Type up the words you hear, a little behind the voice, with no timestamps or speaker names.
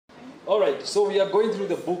All right, so we are going through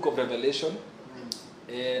the book of Revelation.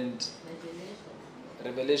 And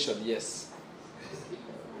Revelation, yes.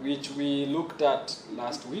 Which we looked at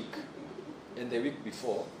last week and the week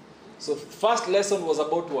before. So first lesson was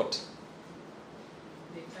about what?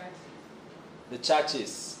 The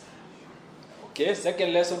churches. Okay,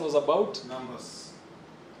 second lesson was about? Numbers.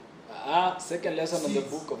 Second lesson on the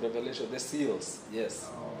book of Revelation, the seals. Yes.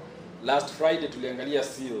 Last Friday tuliangalia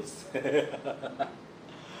seals.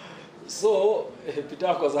 So,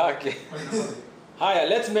 pitako zake. Haya,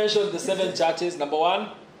 let's mention the 7 churches. Number 1,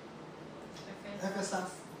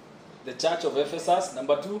 Ephesus. the church of Ephesus.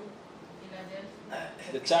 Number 2,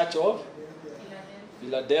 the church of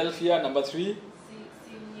Philadelphia. Number 3,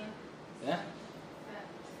 yeah?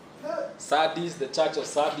 Sardis, the church of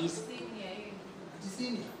Sardis.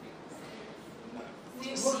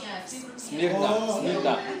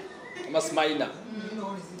 Smyrna.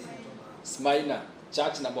 Smyrna.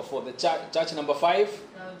 Church number 4. The church number 5,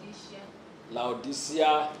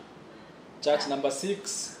 Laodicea. Church number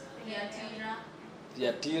 6,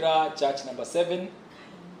 Thyatira. Church number 7,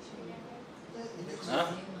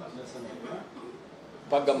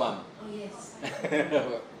 Pergamum.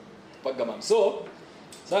 Pergamum. So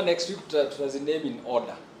next week tutaziname in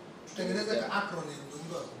order.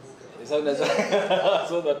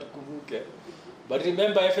 So that tukumbuke. But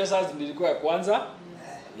remember, Ephesus nilikuwa ya kwanza,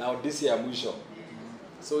 Laodicea ya mwisho.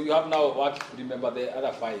 So you have now work to remember the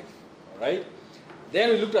other 5. Alright? Then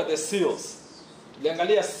we looked at the seals.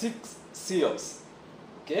 Tuliangalia 6 seals.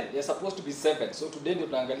 Okay? They're supposed to be 7. So today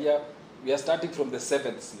we are starting from the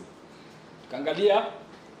 7th seal. Tukaangalia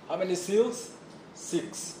how many seals?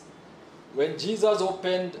 6. When Jesus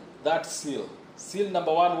opened that seal, seal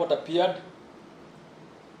number 1, what appeared?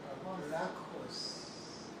 Black horse.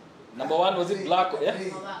 Number 1, was it black? Yeah?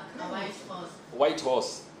 White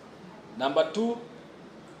horse. Number 2,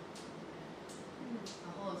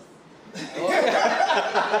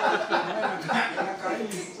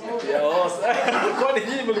 yeah, horse. I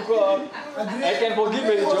can forgive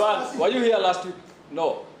you, Joanne. Were you here last week?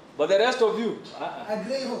 No. But the rest of you? A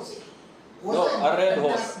grey horse. No, a red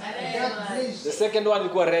horse. The The second one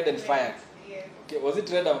you red and fire. Okay, was it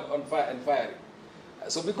red on fire and fire?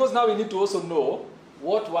 So because now we need to also know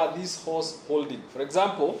what were these horse holding. For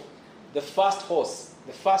example, the first horse,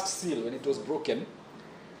 the first seal, when it was broken,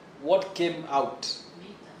 what came out?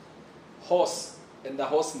 Horse and the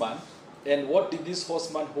horseman. And what did this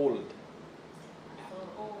horseman hold?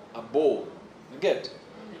 A bow. You get?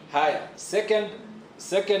 Higher. Second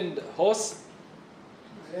horse.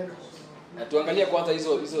 red horse. Tuangalia kwanza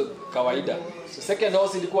hizo kawaida. So second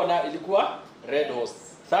horse ilikuwa red horse.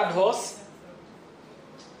 Third horse,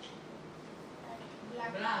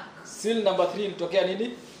 Black. seal number 3 ilitokea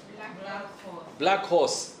nini? Black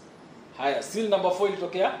horse. Haya, seal number 4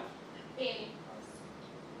 ilitokea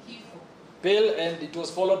pale, and it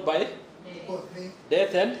was followed by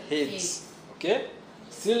death and Hades. Okay?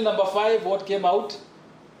 Seal number 5, what came out?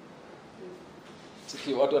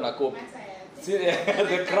 Chiki, watu wanakopi.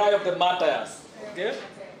 The cry of the martyrs. Okay?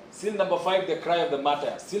 Seal number 5, the cry of the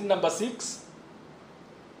martyrs. Seal number 6,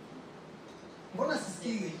 Mbona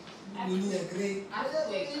sisikii nini ya grey?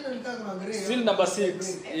 Ile ni kama grey. seal number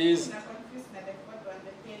 6 is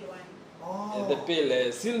the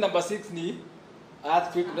pale. Seal number 6 ni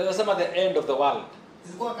earthquake. Unaweza sema the end of the world.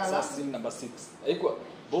 Ilikuwa So kala. seal number 6. Haikuwa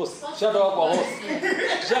boss. Shadow kwa horse.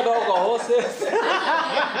 Shadow kwa horses.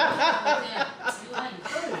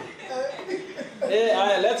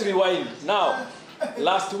 Hey, let's rewind. Now,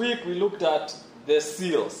 last week we looked at the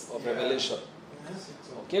seals of Revelation.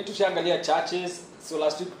 Okay, tushaangalia churches. So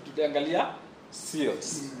last week tuliangalia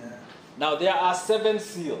seals. Now there are 7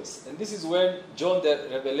 seals, and this is when John the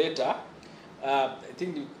Revelator, I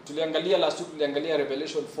think tuliangalia last week tuliangalia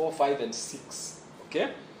Revelation 4, 5, and 6. Okay,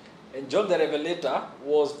 and John the Revelator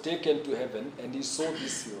was taken to heaven, and he saw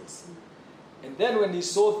these seals. And then when he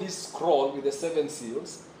saw this scroll with the 7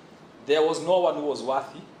 seals, there was no one who was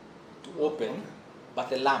worthy to open but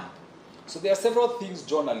the lamb. So there are several things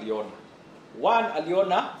John aliona. One,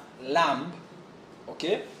 aliona lamb.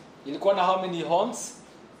 Okay, ilikuwa na how many horns?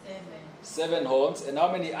 7 horns. And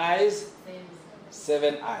how many eyes?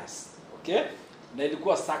 7 eyes. Okay, na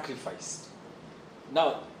ilikuwa sacrificed.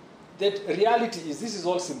 Now, the reality is this is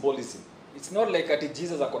all symbolism. It's not like ati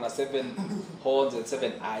Jesus akona 7 horns and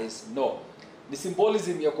 7 eyes. No. The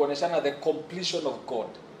symbolism ya kuoneshana the completion of God.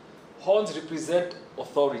 Horns represent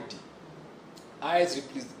authority. Eyes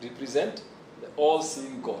represent the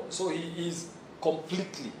all-seeing God. So he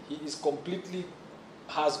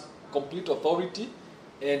has complete authority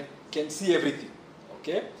and can see everything.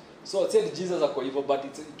 Okay? So it said Jesus ako hivyo, but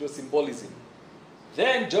it was symbolism.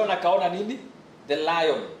 Then John akaona nini? The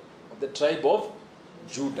lion of the tribe of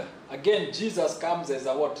Judah. Again, Jesus comes as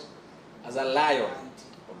a what? As a lion.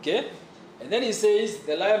 Okay? And then he says,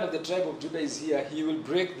 the lion of the tribe of Judah is here. He will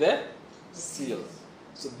break the seal.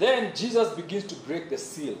 So then Jesus begins to break the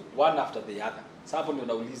seal, one after the other. So hapo ndio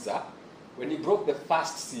nauliza, when he broke the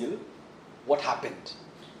first seal, what happened?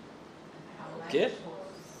 Okay?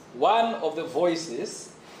 One of the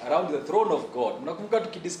voices around the throne of God. Mnakumbuka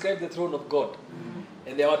tukidescribe the throne of God.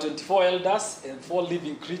 And there were 24 elders and 4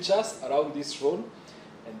 living creatures around this throne.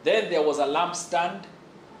 And then there was a lampstand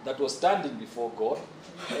that was standing before God.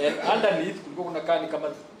 And underneath kulikuwa kunakaa ni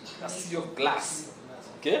kama a sea of glass.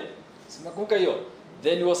 Okay? So mnakumbuka hiyo?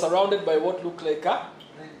 Then he was surrounded by what looked like a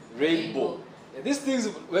rainbow. And these things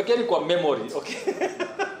wekeni kwa memory, okay?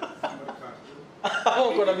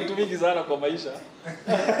 Kuna vitu vingi sana kwa maisha.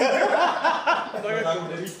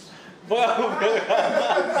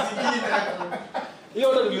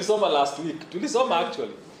 Hiyo ndio tulisoma last week. Tulisoma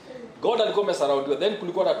actually. God alikuwa amesurrounded. Then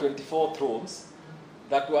kulikuwa na 24 thrones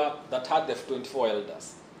that had the 24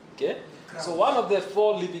 elders. Okay? So one of the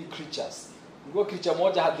 4 living creatures. Kulikuwa creature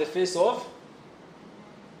moja had the face of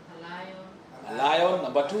a lion.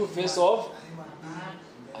 Number 2, face of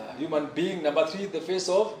a human being. Number 3, the face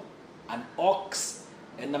of an ox.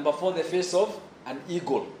 And number 4, the face of an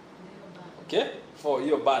eagle. Okay? For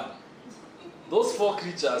your bird. Those 4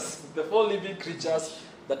 creatures, the 4 living creatures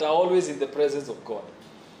that are always in the presence of God.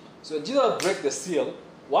 So when Jesus broke the seal,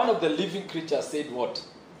 one of the living creatures said what?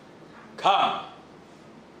 Come,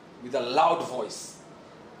 with a loud voice.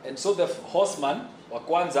 And so the horseman wa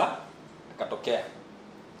kwanza akatokea.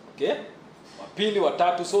 Okay? Wa pili, wa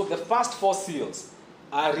tatu. So the first 4 seals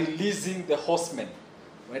are releasing the horsemen.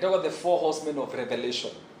 When I talk about the 4 horsemen of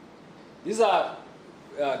Revelation, these are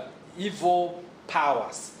evil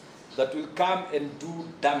powers that will come and do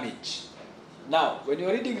damage. Now, when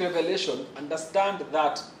you're reading Revelation, understand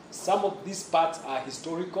that some of these parts are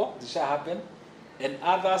historical, they shall happen, and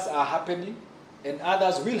others are happening, and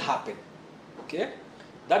others will happen. Okay?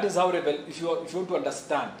 That is how if you want to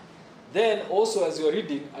understand. Then also as you're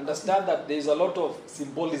reading, understand that there is a lot of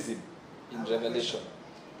symbolism in Revelation.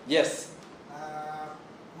 Yes?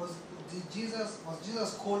 Was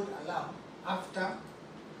Jesus called a lamb after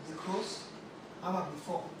the cross? Or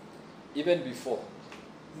before? Even before.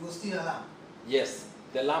 He was still a lamb? Yes.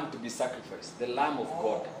 The lamb to be sacrificed. The lamb of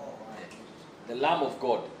God. The lamb of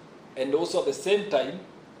God. And also at the same time,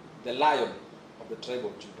 the lion of the tribe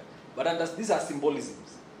of Judah. But these are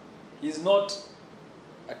symbolisms. He's not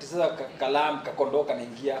atisasa kalam kakondo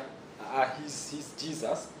kanaingia. He's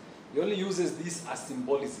Jesus. He only uses this as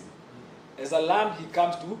symbolism. As a lamb, he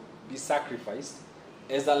comes to be sacrificed.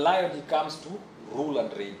 As a lion, he comes to rule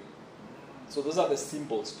and reign. So those are the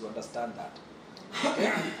symbols to understand that.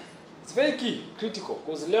 Okay? It's very key, critical,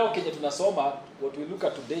 because leo kenye tunasoma, what we look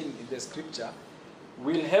at today in the scripture,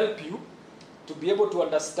 will help you to be able to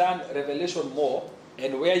understand Revelation more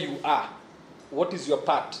and where you are. What is your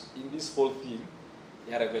part in this whole thing,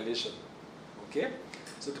 ya Revelation. Okay?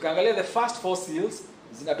 So tukaangalia the first 4 seals,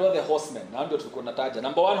 zinatoa the horsemen. Na ndio tulikuwa nataja.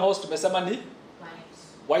 Number 1 horse tumesema ni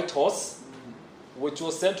white horse, which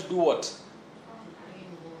was sent to do what?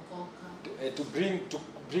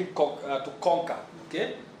 To conquer.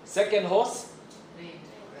 Okay? Second horse,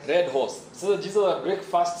 red horse. So Jesus will break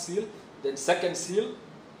first seal, then second seal,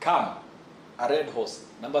 come, a red horse.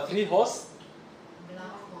 Number 3 horse,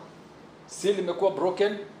 black horse. Seal imekuwa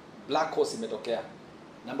broken, black horse imetokea.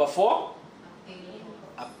 Number 4,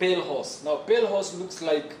 a pale horse. Now pale horse looks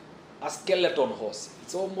like a skeleton horse.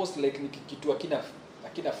 It's almost like kitu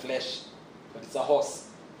akina flesh, but it's a horse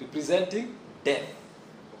representing death.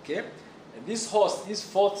 Okay? And this horse, this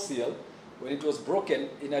 4th seal, when it was broken,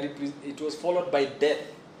 it was followed by death.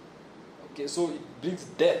 Okay, so it brings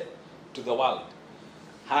death to the world.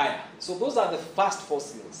 Higher. So those are the first 4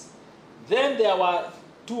 seals. Then there were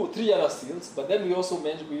 3 other seals, but then we also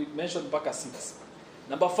mentioned back a 6.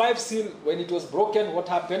 Number 5 seal, when it was broken, what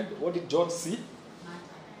happened? What did John see?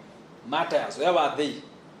 Martyrs. Where were they?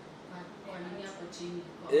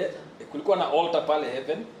 Kulikuwa na altar pale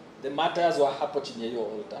heaven. The martyrs were hapo chini ya hiyo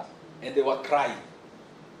altar, and they were crying.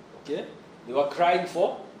 Okay? They were crying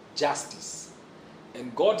for justice.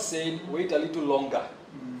 And God said, wait a little longer.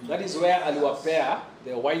 That is where aliwapea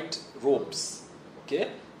the white robes. Okay?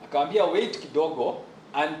 Akamwambia wait kidogo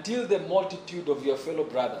until the multitude of your fellow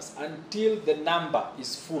brothers, until the number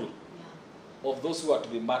is full of those who are to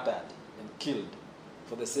be martyred and killed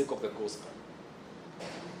for the sake of the gospel.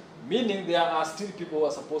 Meaning there are still people who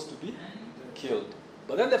are supposed to be killed.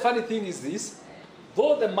 But then the funny thing is this,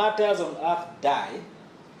 though the martyrs on earth die,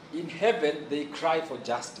 in heaven they cry for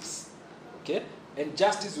justice. Okay? and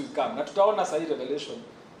justice will come. Na tutaona sahi Revelation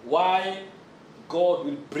why God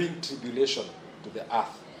will bring tribulation to the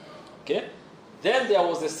earth. Okay? Then there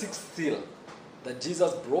was the sixth seal that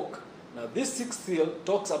Jesus broke. Now this sixth seal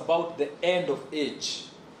talks about the end of age,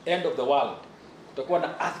 end of the world. Kutakuwa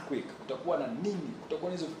na earthquake, kutakuwa na nini,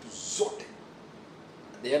 kutakuwa na hizo vitu zote.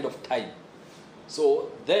 The end of time. So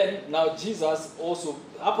then now Jesus also,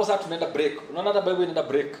 hapo sasa tunaenda break. Unaona hata Bible inaenda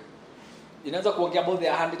break. Inaanza kuongea about the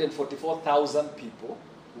 144,000 people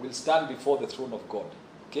who will stand before the throne of God.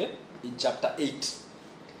 Okay? In chapter 8.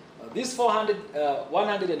 These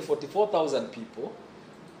 144,000 people,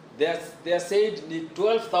 they are said need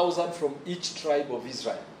 12,000 from each tribe of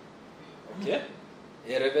Israel. Okay?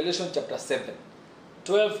 In Revelation chapter 7.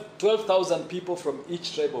 12,000 people from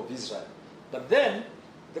each tribe of Israel. But then,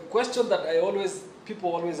 the question that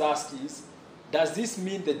people always ask is, does this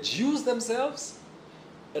mean the Jews themselves?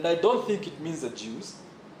 And I don't think it means the Jews.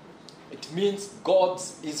 It means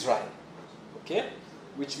God's Israel. Okay?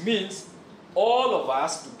 Which means all of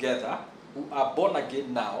us together who are born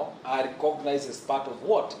again now are recognized as part of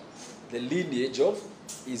what? The lineage of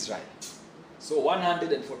Israel. So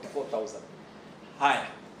 144,000. Higher.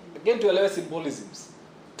 Again, to eleven symbolisms.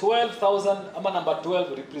 12,000, ama number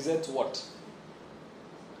 12 represents what?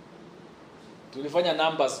 Tulifanya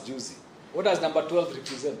numbers juzi. What does number 12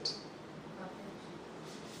 represent?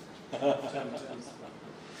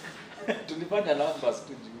 Tulifanya numbers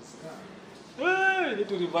tu juzi. We need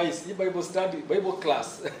to revise. Bible study, Bible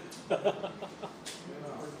class.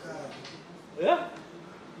 Yeah?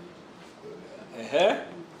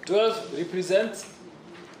 12 represents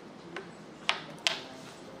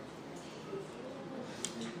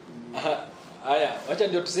wacha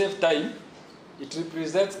ndio to save time, it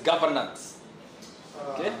represents governance.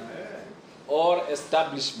 Okay? Or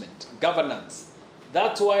establishment, governance.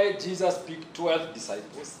 That's why Jesus picked 12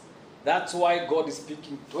 disciples. That's why God is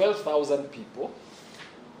picking 12,000 people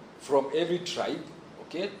from every tribe.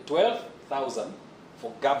 Okay? 12,000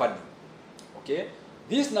 for governing. Okay?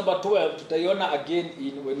 This number 12, tutaiona again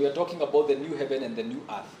when we are talking about the new heaven and the new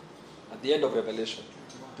earth at the end of Revelation.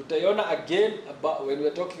 Tutaiona again about when we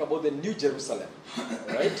are talking about the new Jerusalem.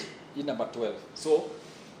 Right? In number 12. So,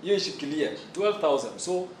 hiyo ishikilie 12,000.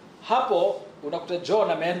 So, hapo unakuta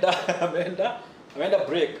John ameenda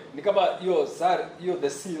break. Ni kama hiyo the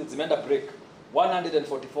seals zimeenda break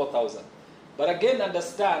 144,000. But again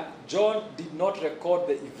understand, John did not record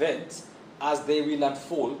the events as they will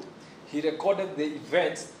unfold. He recorded the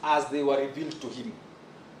events as they were revealed to him.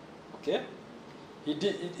 Okay? He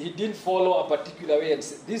didn't follow a particular way and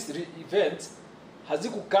say, these events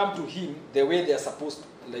haziku come to him the way they are supposed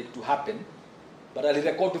to happen, but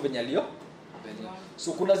alirecord venye alio.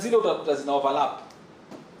 So kuna zile utakuta zina overlap,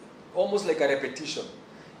 almost like a repetition.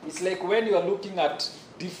 It's like when you are looking at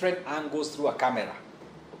different angles through a camera.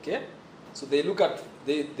 Okay? So they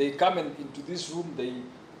come into this room,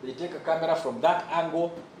 they take a camera from that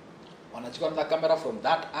angle, wanachukua another camera from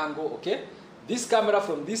that angle. Okay? This camera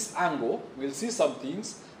from this angle will see some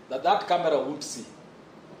things that camera won't see.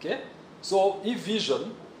 Okay? So if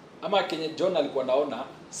vision, ama kenye John alikuwa naona,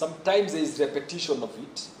 sometimes there is repetition of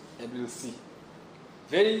it and we'll see.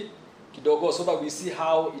 Very kidogo, so that we see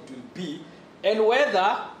how it will be and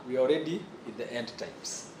whether we are already in the end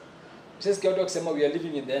times. Sisi kidogo kusema we are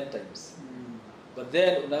living in the end times. But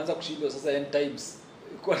then unaanza kushindwa sasa end times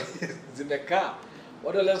kwa zimekaa.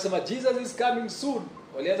 Watu walianza kusema Jesus is coming soon.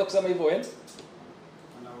 Walianza kusema hivyo when I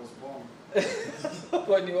was born.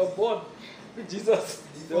 When you were born, Jesus,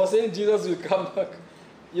 they were saying Jesus will come back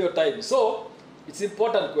your time. So it's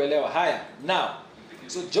important kuelewa haya. Now,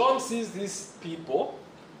 so John sees these people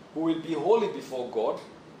who will be holy before God.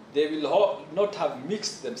 They will not have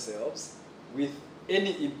mixed themselves with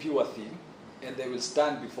any impure thing, and they will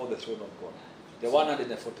stand before the throne of God. The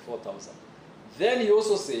 144,000. Then he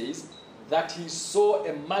also says that he saw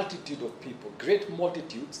a multitude of people, great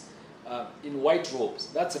multitudes, in white robes.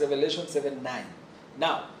 That's Revelation 7:9.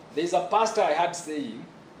 Now, there's a pastor I had saying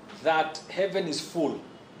that heaven is full.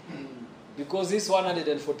 Because these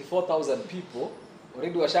 144,000 people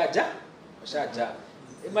already washaja.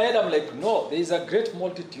 In my head I'm like, no, there is a great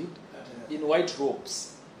multitude in white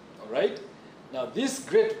robes. Alright? Now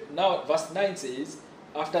verse 9 says,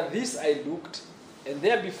 after this I looked, and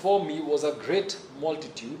there before me was a great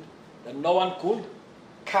multitude that no one could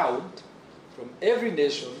count, from every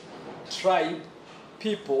nation, tribe,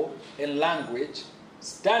 people, and language,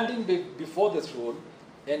 standing before the throne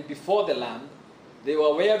and before the Lamb. They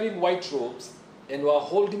were wearing white robes and were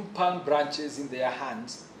holding palm branches in their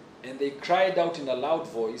hands, and they cried out in a loud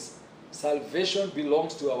voice, salvation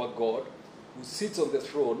belongs to our God, who sits on the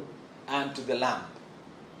throne, and to the Lamb.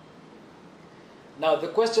 Now the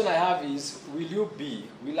question I have is,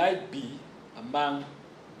 will I be among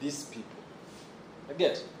these people? I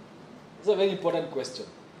get. It's a very important question.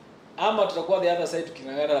 Ama tutakuwa the other side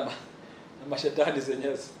tukingangana na mashetani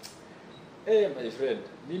zenyewe. Hey my friend,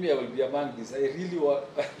 mimi I will be among this. I really want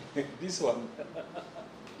this one.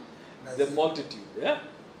 The multitude, yeah?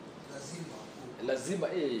 Lazima,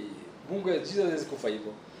 Mungu Jesus is kufa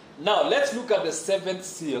hivyo. Now let's look at the seventh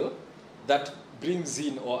seal that brings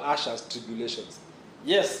in or ushers tribulations.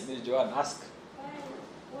 Yes, Ms. Joanne, ask.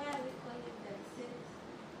 Why are we calling them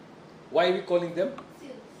Why are we calling them?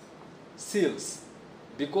 seals? Seals.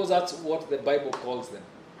 Because that's what the Bible calls them.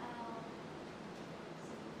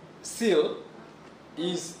 Seal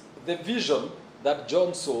is the vision that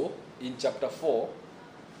John saw in chapter 4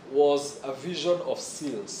 was a vision of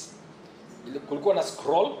seals. Kulikuwa na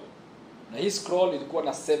scroll, na hii scroll ilikuwa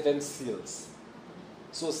na 7 seals.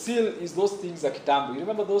 So seal is those things like kitambo. You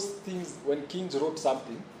remember those things when kings wrote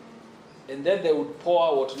something and then they would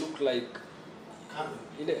pour what looked like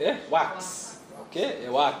wax. Okay,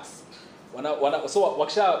 a wax. So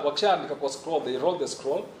wakishaandika kwa scroll, they roll the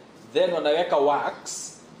scroll, then wanaweka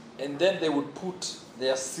wax, and then they would put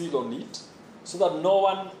their seal on it so that no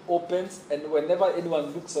one opens, and whenever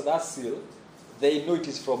anyone looks at that seal, they know it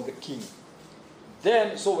is from the king.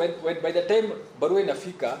 Then, so when by the time barua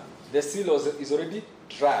inafika, the seal is already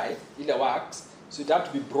dry, ile wax, so it had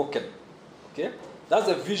to be broken. Okay? That's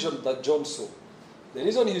the vision that John saw. The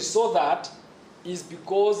reason he saw that is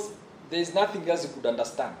because there is nothing else he could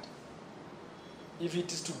understand. If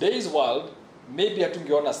it is today's world, maybe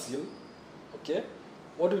hatungeona seal. Okay?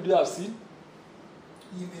 What would you have seen?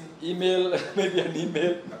 Email, maybe an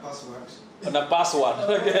email. A password. And a password.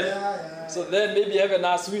 Okay? Yeah. So then maybe heaven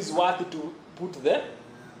asks who is worthy to put the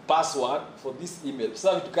password for this email.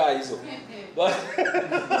 Sasa vitu kaa hizo. But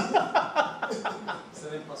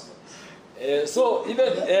 7 passwords. so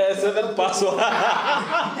even 7 passwords.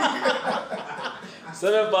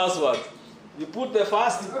 7 passwords. You put the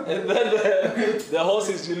first and then the horse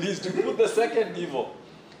is released. You put the second evil.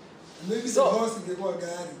 Maybe So- the horse ingekuwa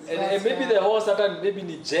gari. And maybe the horse hata maybe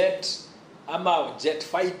ni jet ama jet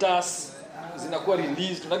fighters zinakuwa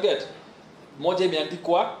released. Unaget? Moja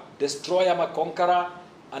imeandikwa destroy ama conqueror,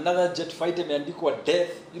 another jet fighter imeandikwa death.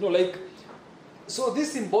 You know, like, so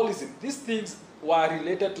this symbolism, these things were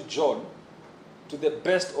related to John to the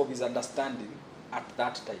best of his understanding at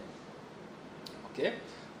that time. Okay?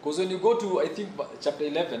 Because when you go to, I think, chapter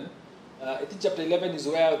 11, I think chapter 11 is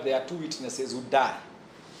where there are 2 witnesses who die.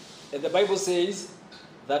 And the Bible says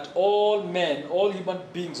that all men, all human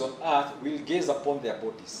beings on earth will gaze upon their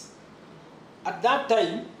bodies. At that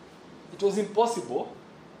time, it was impossible,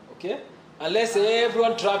 okay, unless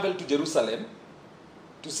everyone traveled to Jerusalem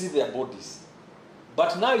to see their bodies.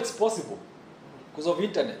 But now it's possible because of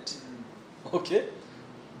internet, okay?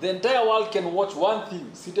 The entire world can watch one thing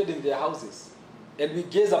seated in their houses, and we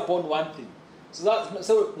gaze upon one thing.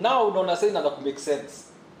 So now unaona sasa inaanza make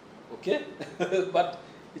sense, okay? But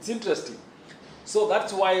it's interesting. So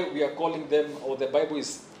that's why we are calling them, or the Bible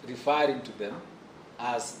is referring to them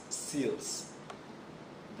as seals.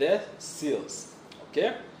 The seals.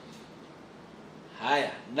 Okay?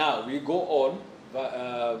 Higher. Now we go on.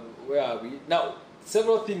 Where are we? Now,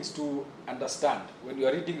 several things to understand when you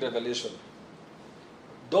are reading Revelation.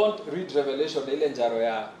 Don't read Revelation ile njaro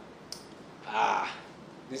ya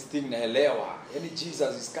this thing naelewa. Any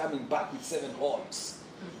Jesus is coming back with 7 horns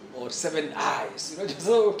or 7 eyes. You know, just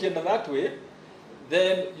so ukienda that way,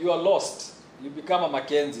 then you are lost. You become a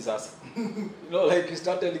Mackenzie sasa. You know, like you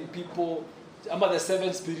start telling people about the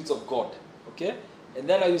 7 spirits of God. Okay? And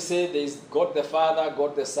then you say there is God the Father,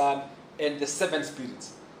 God the Son, and the 7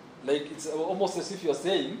 spirits. Like it's almost as if you're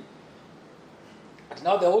saying, and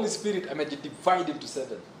now the Holy Spirit, I mean, divide into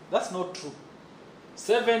 7. That's not true.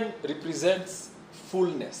 7 represents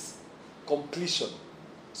fullness, completion.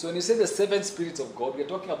 So when you say the 7 spirits of God, we're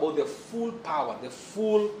talking about the full power, the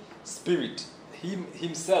full spirit.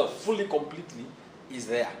 Himself, fully, completely, is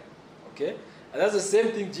there. Okay? And that's the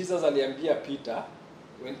same thing Jesus aliambia Peter.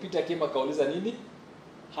 When Peter came akauliza nini?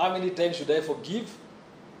 How many times should I forgive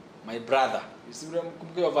my brother? You see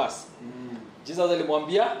kumbuka hiyo verse? Jesus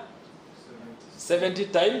alimwambia 70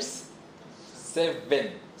 times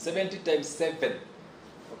 7. 70 times 7.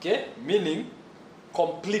 Okay? Meaning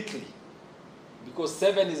completely. Because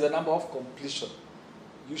 7 is a number of completion.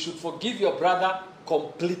 You should forgive your brother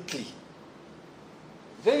completely.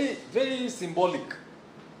 Very, very symbolic.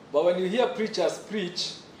 But when you hear preachers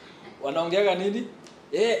preach, wanaongeaga nini?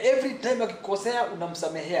 Every time akikosea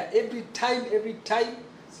unamsamehea. Every time,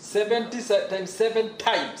 70 times 7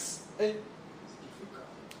 times.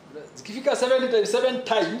 Zikifika 70 times 7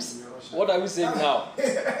 times, What are we saying now?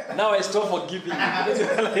 Now I stop forgiving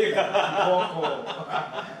you.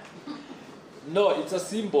 No, it's a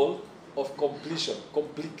symbol of completion,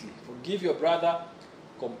 completely. Forgive your brother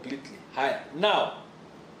completely. Higher. Now,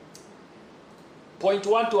 point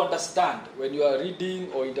one to understand when you are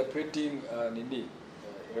reading or interpreting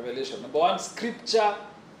Revelation. Number one, Scripture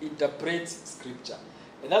interprets Scripture.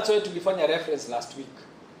 And that's why tulifanya reference last week.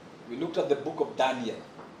 We looked at the book of Daniel.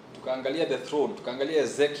 Tukaangalia the throne, tukaangalia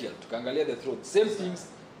Ezekiel, tukaangalia the throne. Same things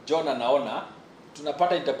John anaona,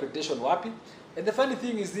 tunapata interpretation wapi? And the funny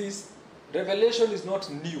thing is this, Revelation is not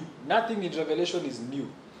new. Nothing in Revelation is new.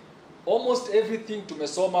 Almost everything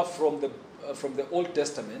tumesoma from the Old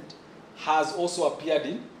Testament has also appeared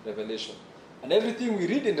in Revelation. And everything we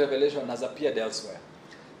read in Revelation has appeared elsewhere.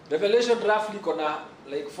 Revelation roughly kona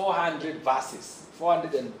like 400 verses,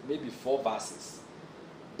 400 and maybe 4 verses.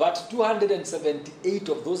 But 278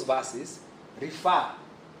 of those verses refer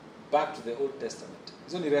back to the Old Testament.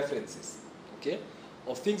 It's only references, okay?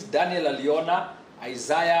 Of things Daniel aliona,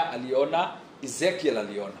 Isaiah aliona, Ezekiel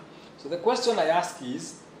aliona. So the question I ask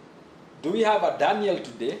is, do we have a Daniel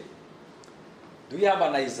today? Do we have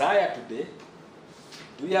an Isaiah today?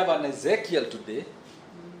 Do we have an Ezekiel today?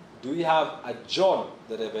 Do we have a John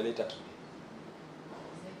the Revelator today?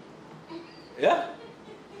 Yeah?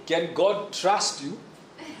 Can God trust you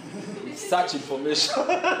with such information?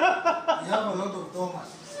 We have a lot of Thomas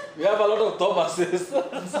We have a lot of Thomases.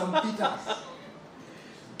 and some Peters.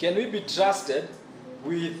 Can we be trusted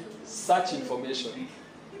with such information?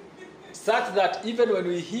 Such that even when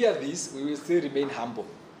we hear this, we will still remain humble.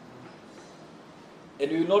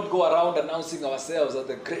 And we will not go around announcing ourselves as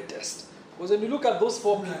the greatest. Because when you look at those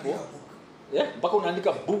 4 people, yeah, mpaka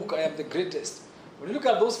unaandika book, I am the greatest. When you look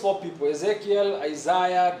at those 4 people, Ezekiel,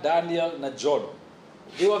 Isaiah, Daniel, and John,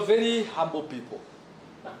 they were very humble people.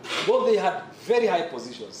 Though they had very high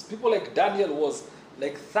positions. People like Daniel was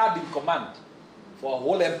like 3rd in command for a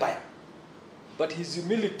whole empire. But his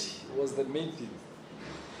humility was the main thing.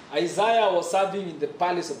 Isaiah was serving in the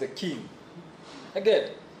palace of the king.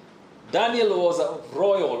 Again, Daniel was a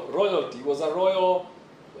royalty, was a royal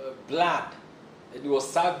blood, and he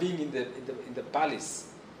was serving in the palace.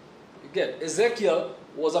 Again, Ezekiel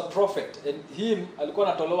was a prophet, and him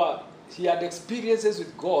alikuwa anatolewa, he had experiences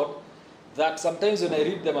with God that sometimes when I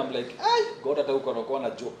read them, I'm like, God atakuwa anakuwa na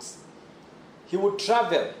jokes. He would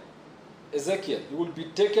travel, Ezekiel, he would be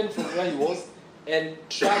taken from where he was and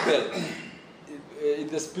travel in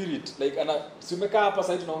the spirit. Like, sumeka hapa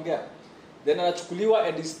sasa tunaongea. Then anachukuliwa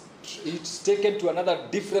and he's taken to another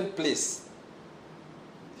different place.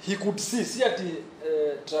 He could see at the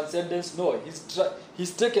transcendence, no,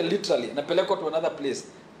 he's taken literally, anapelekwa to another place.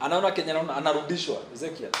 Anaona Kenya, anarudishwa,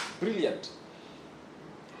 Ezekiel. Brilliant.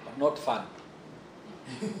 But not fun.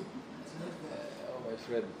 Oh, my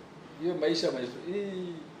friend. You maisha, my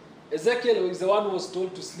friend. Ezekiel is the one who was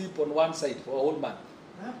told to sleep on one side for a whole month.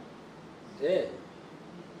 Huh? Yeah.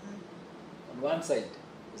 On one side,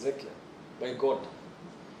 Ezekiel, by God.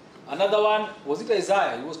 Another one, was it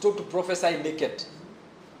Isaiah? He was told to prophesy naked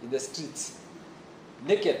in the streets.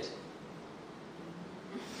 Naked.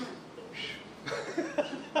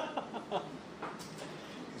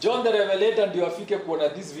 John the Revelator ndio afike kuona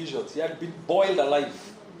these visions. He had been boiled alive.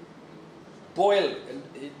 Boiled, and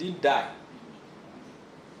he didn't die.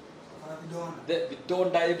 We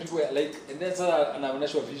don't die everywhere. Like, and then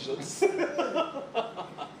anaonyeshwa visions.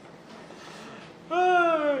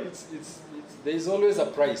 There is always a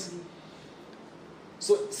price.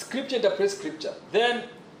 So Scripture interprets Scripture. Then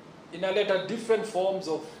in a letter, different forms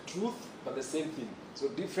of truth, but the same thing. So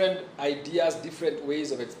different ideas, different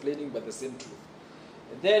ways of explaining, but the same truth.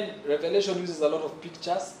 And then Revelation uses a lot of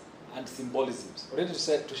pictures and symbolisms. Already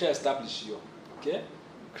to share established here. Okay?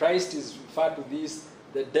 Christ is referred to this.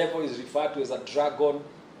 The devil is referred to as a dragon.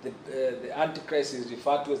 The Antichrist is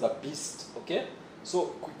referred to as a beast. Okay?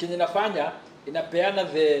 So kenye nafanya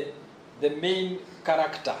inapeana the main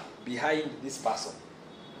character behind this person.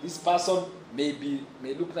 This person may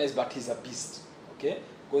look nice, but he's a beast. Okay?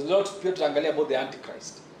 Because a lot of people angalia about the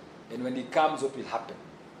Antichrist. And when he comes, what will happen?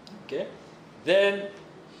 Okay? Then,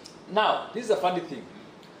 now, this is a funny thing.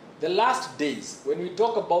 The last days, when we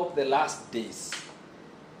talk about the last days,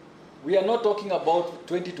 we are not talking about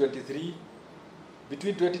 2023,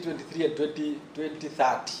 between 2023 and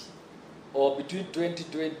 2030, or between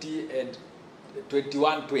 2020 and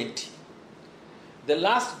 2120. The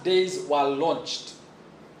last days were launched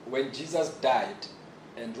when Jesus died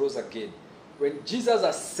and rose again. When Jesus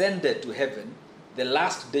ascended to heaven, the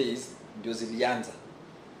last days ndio zilianza.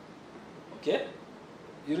 Okay?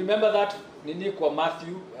 You remember that nini kwa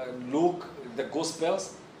Matthew and Luke, the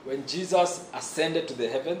Gospels, when Jesus ascended to the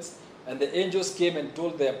heavens, And the angels came and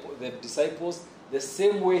told the disciples, the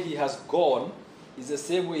same way he has gone is the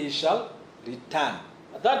same way he shall return.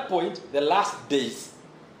 At that point, the last days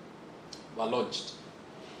were launched.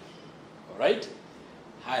 All right?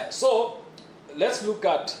 So, let's look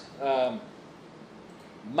at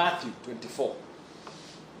Matthew 24.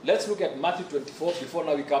 Let's look at Matthew 24 before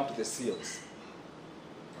now we come to the seals.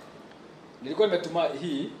 Nilikuwa nimetuma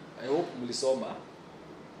hii, I hope mlisoma.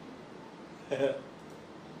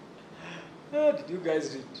 Did you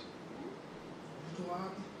guys read?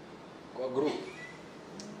 Kwa group.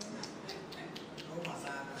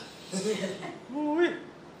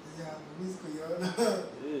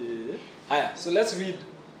 So let's read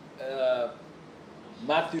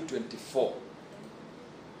Matthew 24.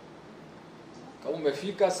 Kama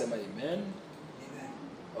umefika sema amen.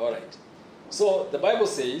 All right. So the Bible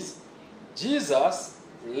says Jesus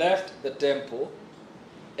left the temple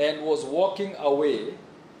and was walking away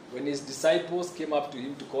when his disciples came up to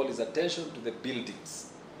him to call his attention to the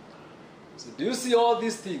buildings. So, do you see all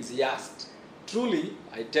these things? He asked. Truly,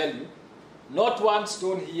 I tell you, not one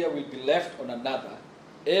stone here will be left on another.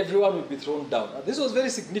 Everyone will be thrown down. Now, this was very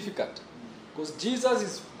significant because Jesus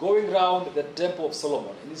is going around the temple of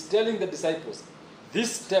Solomon and he's telling the disciples,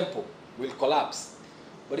 this temple will collapse.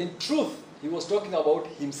 But in truth, he was talking about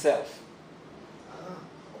himself.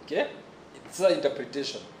 Okay? It's an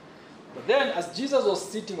interpretation. But then, as Jesus was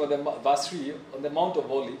sitting on the verse 3 on the Mount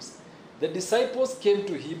of Olives, the disciples came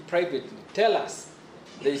to him privately. Tell us,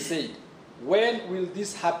 they said, when will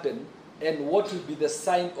this happen, and what will be the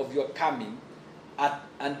sign of your coming, and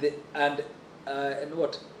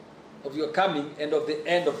what of your coming and of the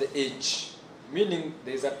end of the age? Meaning,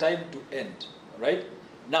 there is a time to end. All right.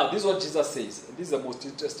 Now, this is what Jesus says, and this is the most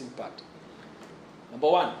interesting part. Number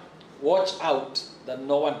 1, watch out that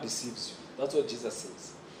no one deceives you. That's what Jesus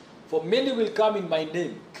says. For many will come in my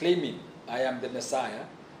name, claiming I am the Messiah,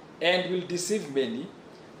 and will deceive many.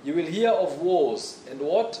 You will hear of wars, and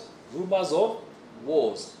what? Rumors of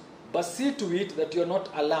wars. But see to it that you are not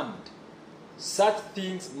alarmed. Such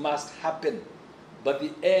things must happen, but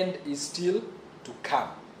the end is still to come.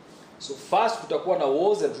 So first, kutakuwa na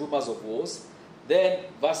wars and rumors of wars. Then,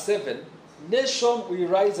 verse 7, nation will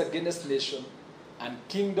rise against nation, and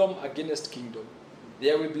kingdom against kingdom.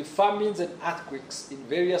 There will be famines and earthquakes in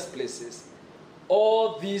various places.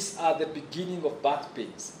 All these are the beginning of birth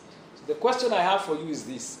pains. So the question I have for you is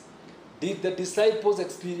this. Did the disciples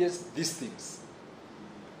experience these things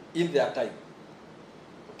in their time?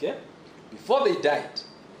 Okay? Before they died.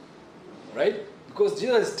 Right? Because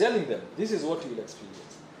Jesus is telling them, this is what you will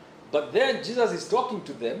experience. But then Jesus is talking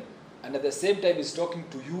to them, and at the same time he's talking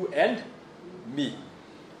to you and me.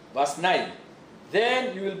 Verse 9.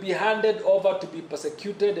 Then you will be handed over to be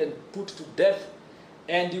persecuted and put to death,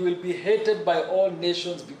 and you will be hated by all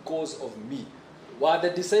nations because of me. Were the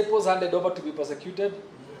disciples handed over to be persecuted?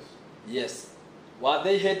 Yes. Were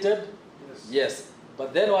they hated? Yes.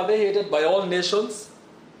 But then were they hated by all nations?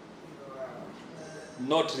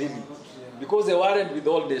 Not really. Because they weren't with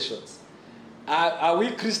all nations. Are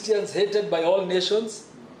we Christians hated by all nations?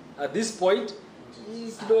 At this point,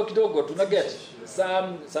 kidogo tunaget.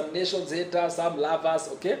 Some nations hate us, some love us,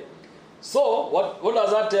 okay? So, what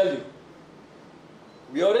does that tell you?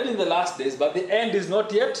 We are already in the last days, but the end is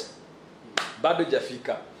not yet. Bado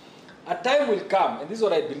jafika. A time will come, and this is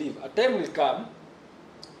what I believe, a time will come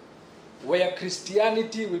where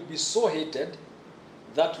Christianity will be so hated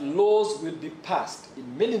that laws will be passed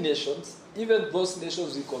in many nations, even those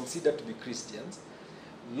nations we consider to be Christians.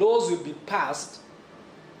 Laws will be passed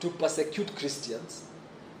to persecute Christians,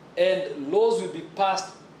 and laws will be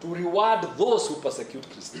passed to reward those who persecute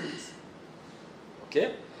Christians.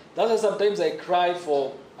 Okay? That's why sometimes I cry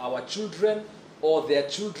for our children, or their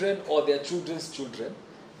children, or their children's children,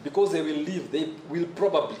 because they will live. They will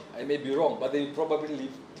probably, I may be wrong, but they will probably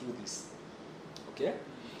live through this. Okay?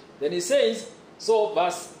 Then he says, so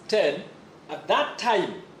verse 10, at that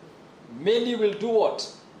time, many will do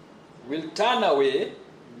what? Will turn away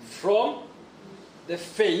from the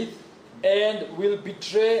faith and will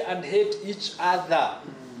betray and hate each other.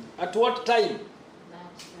 At what time?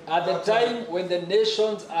 At the time when the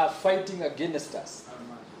nations are fighting against us.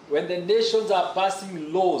 When the nations are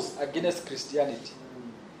passing laws against Christianity.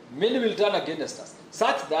 Many will turn against us.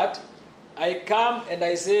 Such that I come and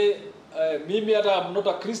I say, Mimi, I'm not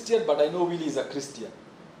a Christian, but I know Willie is a Christian.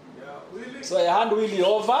 So I hand Willie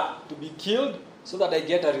over to be killed so that I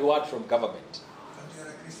get a reward from government.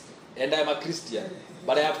 And I'm a Christian,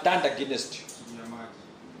 but I have turned against you.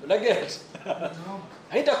 Unaget?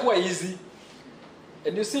 Haitakuwa easy.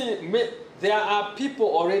 And you see, there are people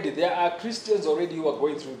already, there are Christians already who are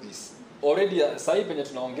going through this. already sahi penye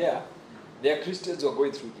tunaongea, there are Christians who are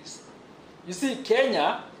going through this. You see,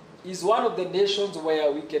 Kenya is one of the nations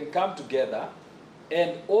where we can come together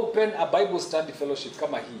and open a Bible study fellowship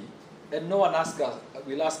kama hii, and no one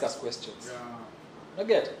will ask us questions. Yeah.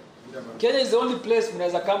 Get? Kenya is the only place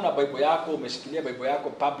mnaweza come na Bible yako, umeshikilia Bible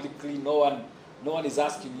yako publicly, no one is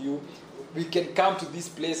asking you. We can come to this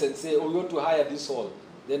place and say, oh, you want to hire this hall.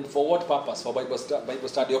 Then for what purpose? For Bible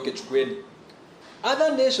study. Okay, chukweni.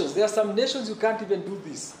 Other nations, there are some nations you can't even do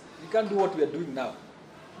this. You can't do what we are doing now.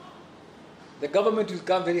 The government will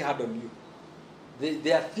come very hard on you.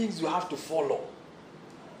 There are things you have to follow.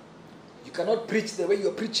 You cannot preach the way you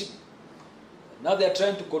are preaching. Now they are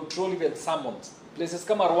trying to control even sermons. Places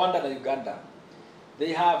come Rwanda and Uganda,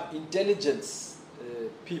 they have intelligence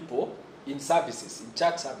people in services, in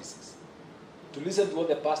church services, to listen to what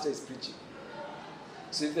the pastor is preaching.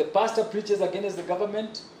 So if the pastor preaches against the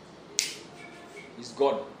government, he's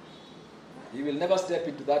gone. He will never step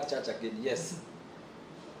into that church again. Yes.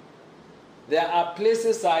 There are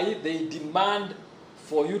places they demand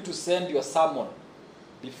for you to send your sermon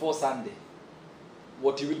before Sunday.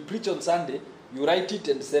 What you will preach on Sunday, you write it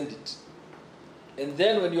and send it. And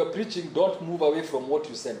then when you are preaching, don't move away from what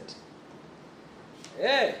you sent.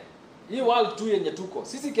 Hey, hii world tu yenye tuko.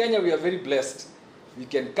 Sisi Kenya, we are very blessed. We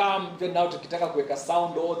can come, even now tukitaka kuweka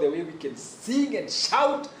sound all the way, we can sing and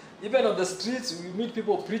shout. Even on the streets, we meet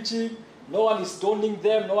people preaching. No one is stoning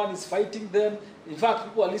them, no one is fighting them. In fact,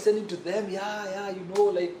 people are listening to them,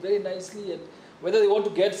 like very nicely. And whether they want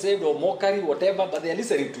to get saved or mockery, whatever, but they are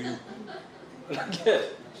listening to you. Okay.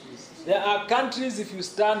 There are countries, if you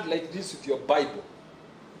stand like this with your Bible,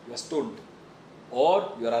 you are stoned.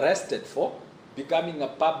 Or you are arrested for becoming a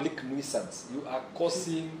public nuisance. You are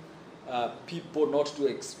causing people not to...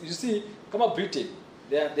 You see, come up Britain,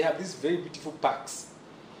 they have these very beautiful parks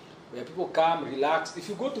where people come, relax. If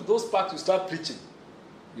you go to those parks, you start preaching,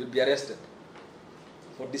 you'll be arrested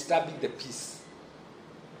for disturbing the peace.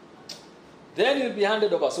 Then you'll be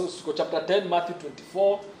handed over. So chapter 10, Matthew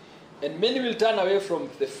 24. And many will turn away from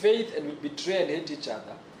the faith and will betray and hate each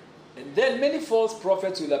other. And then many false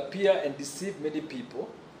prophets will appear and deceive many people.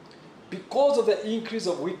 Because of the increase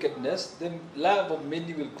of wickedness, the love of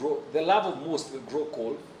most will grow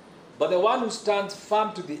cold. But the one who stands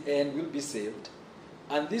firm to the end will be saved.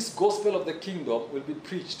 And this gospel of the kingdom will be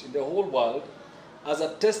preached in the whole world as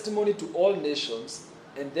a testimony to all nations,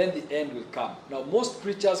 and then the end will come. Now, most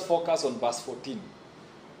preachers focus on verse 14.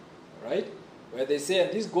 Right? Where they say,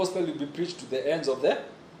 and this gospel will be preached to the ends of the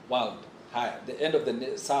world, the end of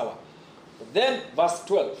the sour. But then, verse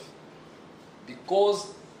 12,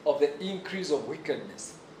 because of the increase of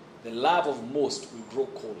wickedness, the love of most will grow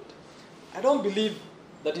cold. I don't believe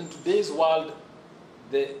that in today's world,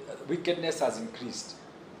 the wickedness has increased.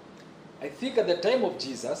 I think at the time of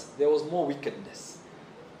Jesus, there was more wickedness.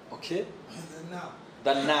 Okay?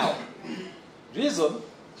 Than now. Reason?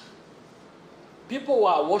 People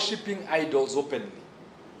were worshipping idols openly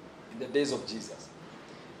in the days of Jesus.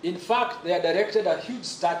 In fact, they had erected a huge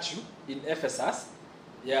statue in Ephesus,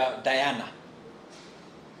 Diana.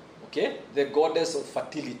 Okay? The goddess of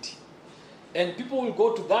fertility. And people will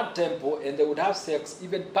go to that temple and they would have sex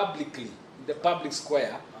even publicly, in the public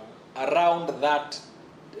square, around that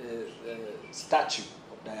statue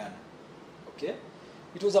of Diana. Okay?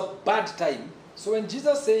 It was a bad time. So when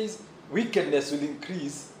Jesus says wickedness will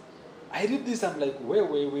increase, I read this, I'm like, wait,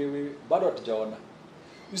 bado hatujaona.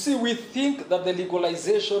 You see, we think that the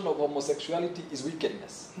legalization of homosexuality is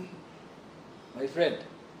wickedness. My friend,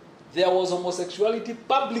 there was homosexuality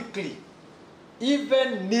publicly.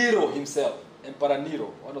 Even Nero himself, Emperor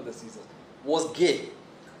Nero, one of the Caesars, was gay.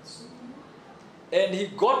 And he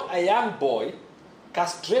got a young boy,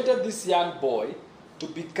 castrated this young boy to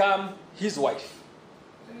become his wife.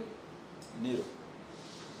 Nero.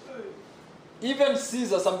 Even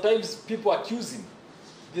Caesar, sometimes people accuse him.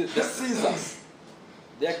 The Caesars,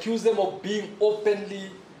 they accuse them of being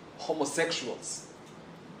openly homosexuals.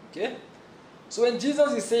 Okay? So when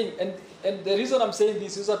Jesus is saying, and the reason I'm saying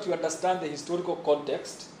this is that you understand the historical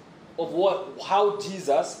context of how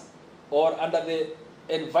Jesus, or under the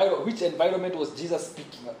which environment was Jesus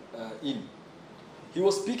speaking in. He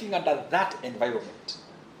was speaking under that environment.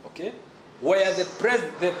 Okay? Where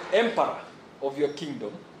the emperor of your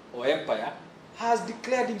kingdom or empire has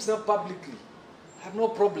declared himself publicly. I have no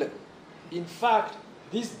problem. In fact,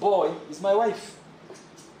 this boy is my wife.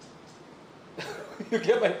 You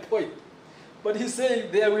get my point? But he's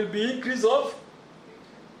saying there will be increase of...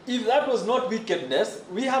 If that was not wickedness,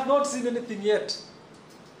 we have not seen anything yet.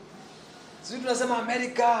 So if you say,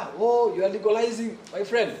 America, you are legalizing. My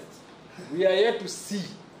friend, we are yet to see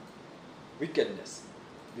wickedness.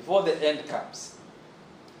 before the end comes.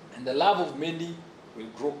 And the love of many will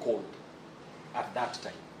grow cold at that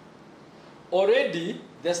time. Already,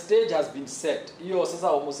 the stage has been set. Hiyo sasa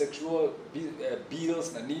homosexual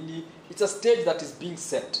bills na nini, it's a stage that is being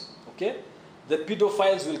set. Okay? The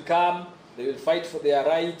pedophiles will come, they will fight for their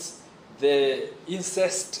rights, the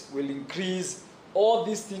incest will increase, all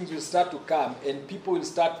these things will start to come, and people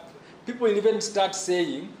will even start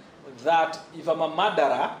saying that if I'm a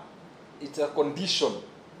murderer, it's a condition.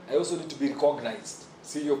 I also need to be recognized.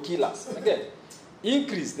 Serial killers. Again,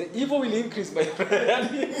 increase. The evil will increase, my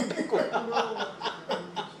friend.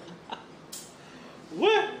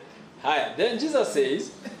 Well, higher. Then Jesus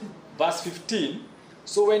says, verse 15,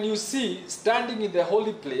 so when you see standing in the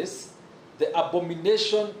holy place, the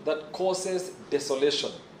abomination that causes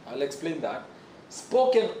desolation, I'll explain that,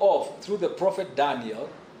 spoken of through the prophet Daniel,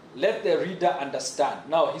 let the reader understand.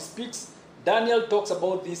 Now, he speaks, Daniel talks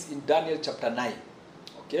about this in Daniel chapter 9.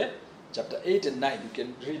 Okay? Chapter 8 and 9, you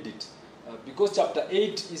can read it. Because chapter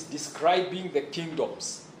 8 is describing the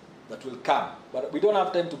kingdoms that will come. But we don't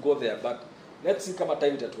have time to go there, but let's see kama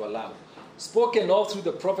time that will allow. Spoken of through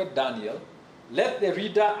the prophet Daniel, let the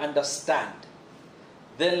reader understand.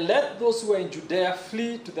 Then let those who are in Judea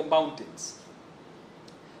flee to the mountains.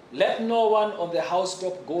 Let no one on the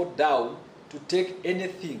housetop go down to take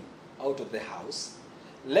anything out of the house.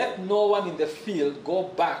 Let no one in the field go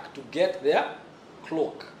back to get their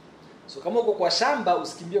cloak. So kama uko kwa shamba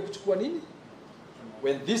usikimbie kuchukua nini?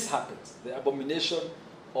 When this happens, the abomination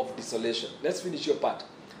of desolation. Let's finish your part.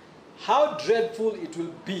 How dreadful it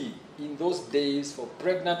will be in those days for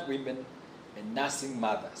pregnant women and nursing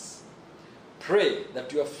mothers. Pray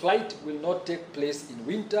that your flight will not take place in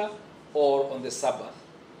winter or on the Sabbath.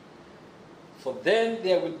 For then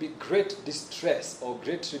there will be great distress or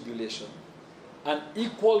great tribulation,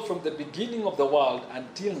 unequaled from the beginning of the world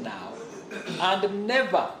until now, and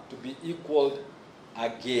never to be equaled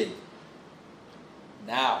again.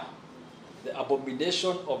 Now, the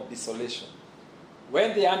abomination of desolation.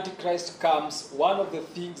 When the Antichrist comes, one of the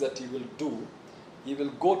things that he will do, he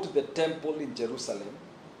will go to the temple in Jerusalem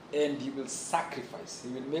and he will sacrifice.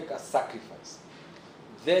 He will make a sacrifice.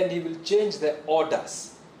 Then he will change the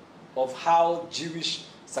orders of how Jewish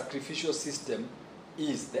sacrificial system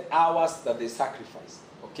is, the hours that they sacrifice.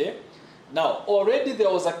 Okay? Now, already there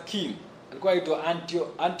was a king, alikuwa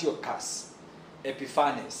aitwa Antiochus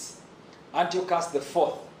Epiphanes. Antiochus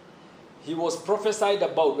IV. He was prophesied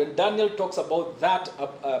about. When Daniel talks about that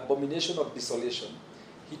abomination of desolation,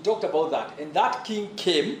 he talked about that. And that king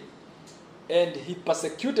came and he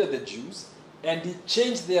persecuted the Jews and he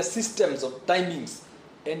changed their systems of timings.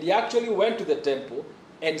 And he actually went to the temple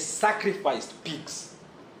and sacrificed pigs.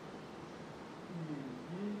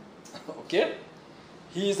 Okay?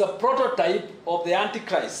 He is a prototype of the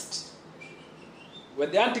Antichrist.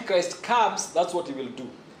 When the Antichrist comes, that's what he will do.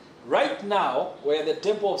 Right now, where the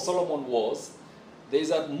Temple of Solomon was, there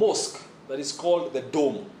is a mosque that is called the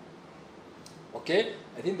Dome. Okay?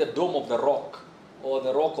 I think the Dome of the Rock, or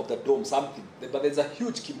the Rock of the Dome, something. But there's a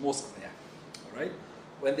huge mosque there. All right?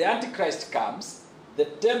 When the Antichrist comes, the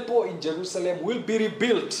temple in Jerusalem will be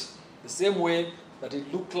rebuilt the same way that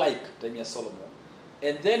it looked like time of Solomon.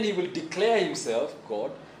 And then he will declare himself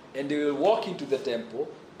God, and he will walk into the temple,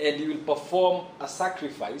 and he will perform a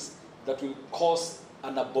sacrifice that will cause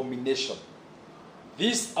an abomination.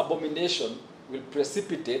 This abomination will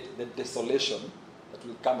precipitate the desolation that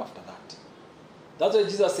will come after that. That's why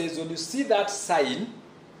Jesus says, when you see that sign,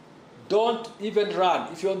 don't even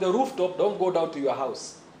run. If you're on the rooftop, don't go down to your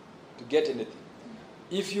house to get anything.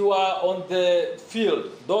 If you are on the field,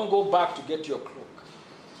 don't go back to get your cloak.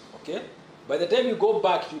 Okay? By the time you go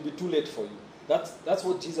back, it will be too late for you. That's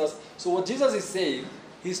what Jesus... So what Jesus is saying,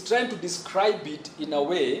 he's trying to describe it in a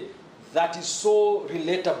way that is so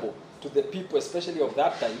relatable to the people, especially of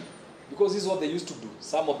that time, because this is what they used to do.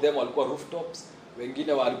 Some of them walikuwa rooftops,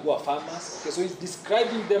 wengine walikuwa farmers. Okay, so he's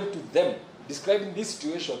describing them to them, describing this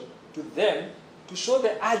situation to them to show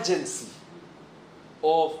the urgency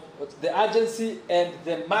and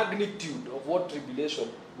the magnitude of what tribulation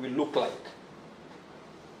will look like.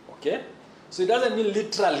 Okay? So it doesn't mean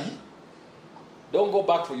literally, don't go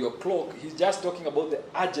back for your cloak. He's just talking about the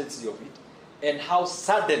urgency of it and how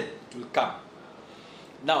sudden it will come.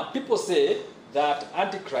 Now, people say that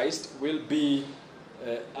Antichrist will be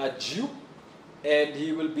a Jew, and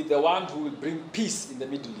he will be the one who will bring peace in the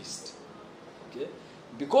Middle East. Okay?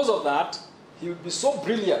 Because of that, he will be so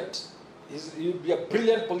brilliant. He will be a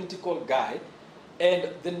brilliant political guy, and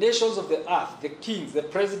the nations of the earth, the kings, the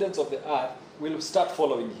presidents of the earth, will start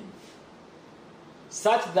following him,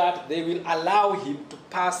 such that they will allow him to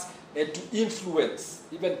pass and to influence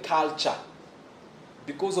even culture,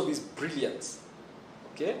 because of his brilliance.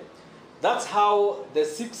 Okay? That's how the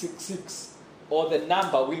 666 or the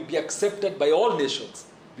number will be accepted by all nations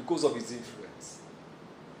because of his influence.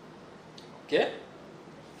 Okay?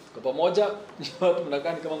 Kwa pamoja, watu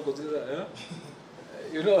mnakaa kama mkoziza,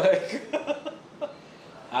 you know, like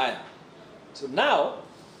Haya. So now,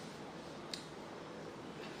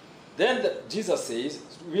 then Jesus says,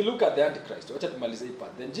 we look at the Antichrist. Wacha tumalize hii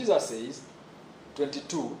part. Then Jesus says,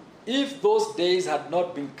 22, if those days had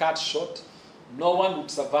not been cut short, no one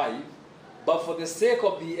would survive, but for the sake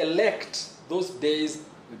of the elect, those days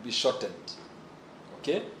will be shortened.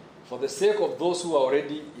 Okay? For the sake of those who are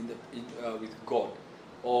already with God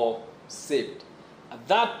or saved. At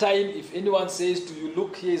that time, if anyone says to you,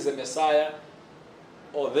 look, here is the Messiah,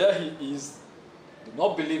 or there he is, do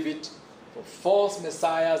not believe it, for false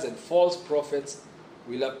messiahs and false prophets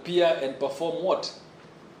will appear and perform what?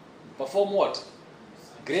 Perform what?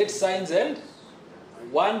 Great signs and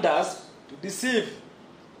wonders to deceive.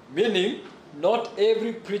 Meaning, not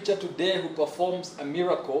every preacher today who performs a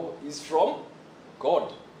miracle is from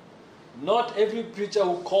God. Not every preacher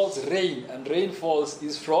who calls rain and rain falls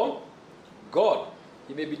is from God.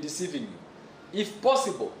 He may be deceiving you. If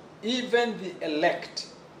possible, even the elect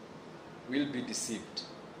will be deceived.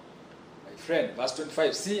 My friend, verse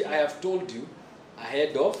 25, see, I have told you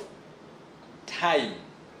ahead of time.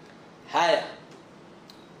 Higher.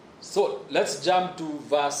 So, let's jump to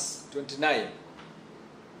verse 29.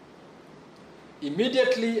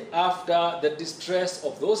 Immediately after the distress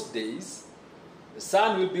of those days, the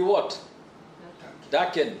sun will be what?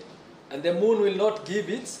 Darkened. And the moon will not give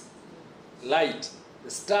its light.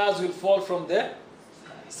 The stars will fall from the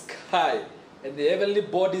sky. And the heavenly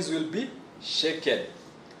bodies will be shaken.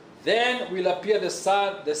 Then will appear the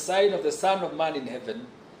sign of the Son of Man in heaven.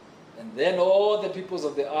 And then all the peoples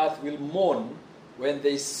of the earth will mourn when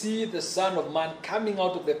they see the Son of Man coming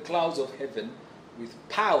out of the clouds of heaven with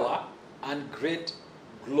power and great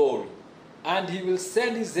glory. And he will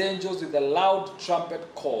send his angels with a loud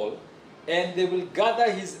trumpet call, and they will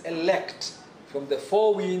gather his elect from the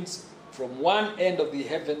four winds, from one end of the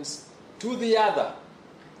heavens to the other.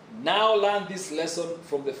 Now learn this lesson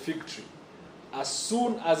from the fig tree. As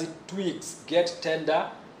soon as its twigs get tender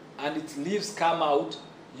and its leaves come out,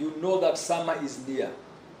 you know that summer is near.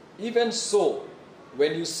 Even so,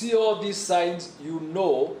 when you see all these signs, you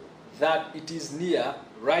know that it is near,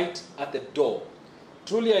 right at the door.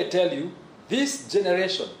 Truly I tell you, this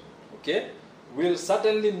generation, okay, will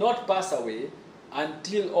certainly not pass away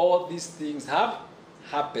until all these things have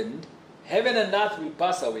happened. Heaven and earth will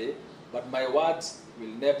pass away, but my words will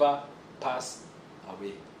never pass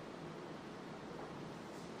away.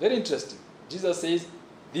 Very interesting. Jesus says,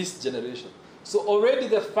 this generation. So already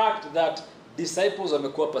the fact that disciples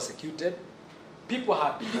wamekuwa persecuted, people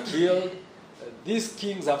have been killed, these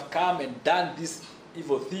kings have come and done these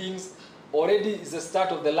evil things, already is the start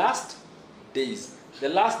of the last days. The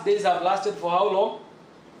last days have lasted for how long?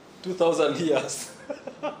 2,000 years.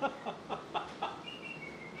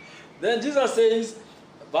 Then Jesus says,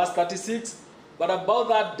 verse 36, but about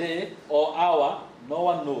that day or hour, no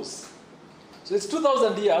one knows. So it's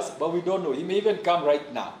 2,000 years, but we don't know. He may even come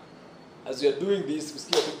right now. As we are doing this, we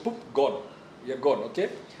see, poop, gone. We are gone, okay?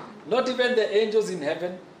 Not even the angels in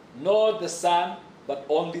heaven, nor the Son, but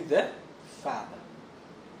only the Father.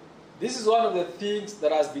 This is one of the things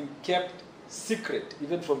that has been kept secret,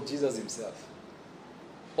 even from Jesus himself.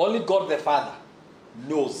 Only God the Father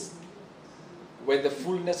knows when the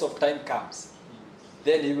fullness of time comes.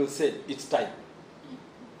 Then he will say, it's time.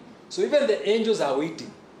 So even the angels are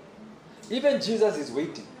waiting. Even Jesus is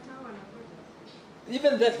waiting.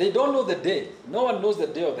 Even that, they don't know the day. No one knows the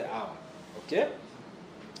day or the hour. Okay?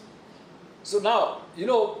 So now,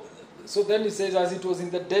 so then he says, as it was in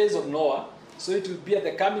the days of Noah, so it will be at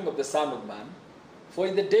the coming of the Son of Man. For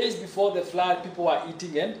in the days before the flood, people were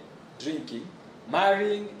eating and drinking,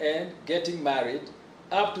 marrying and getting married,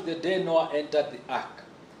 up to the day Noah entered the ark.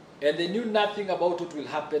 And they knew nothing about what will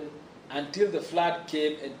happen until the flood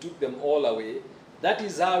came and took them all away. That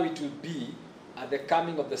is how it will be at the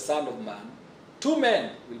coming of the Son of Man. 2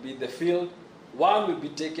 men will be in the field, one will be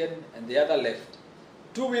taken and the other left.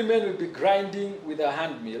 2 women will be grinding with a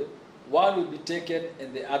handmill, one will be taken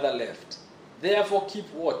and the other left. Therefore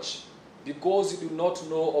keep watch, because you do not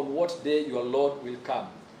know on what day your Lord will come.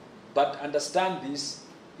 But understand this,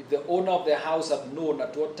 if the owner of the house had known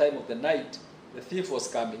at what time of the night the thief was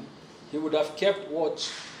coming, he would have kept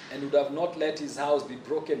watch and would have not let his house be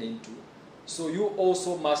broken into. So you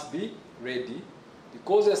also must be ready,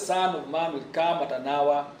 because the Son of Man will come at an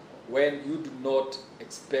hour when you do not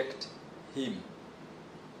expect him.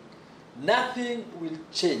 nothing will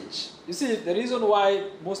change. You see, the reason why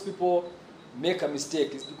most people make a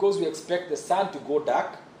mistake is because we expect the sun to go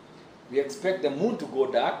dark, we expect the moon to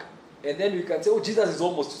go dark, and then we can say, oh, Jesus is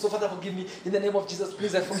almost, so Father, forgive me, in the name of Jesus,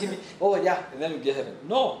 please forgive me, oh yeah, and then we get heaven.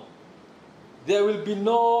 No. There will be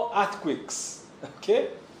no earthquakes, okay?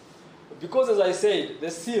 Because as I said,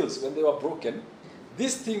 the seals, when they were broken,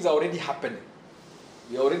 these things are already happening.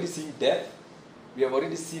 We are already seeing death. We have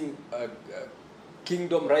already seen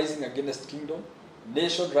kingdom rising against kingdom,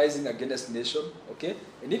 nation rising against nation, okay?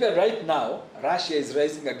 And even right now, Russia is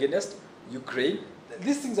rising against Ukraine.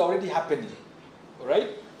 These things are already happening, all right?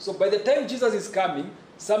 So by the time Jesus is coming,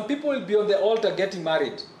 some people will be on the altar getting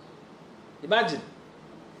married. Imagine.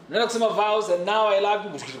 Unaenda kusema vows and now I love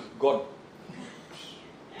you, gone.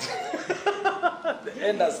 The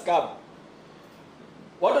end has come.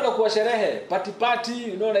 Watu wanakuwa sherehe, party,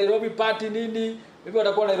 you know, Nairobi party nini, maybe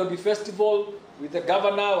watakuwa Nairobi festival with the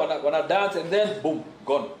governor, wana dance and then boom,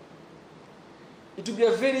 gone. It will be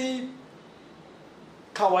a very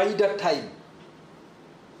kawaida time.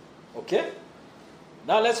 Okay?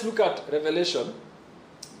 Now let's look at Revelation.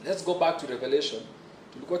 Let's go back to Revelation.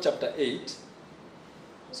 Tulikuwa chapter 8.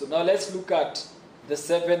 So now let's look at the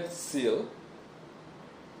seventh seal.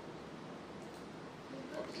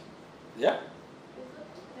 Okay. Yeah?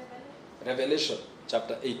 Revelation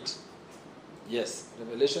chapter 8. Yes,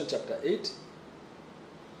 Revelation chapter 8.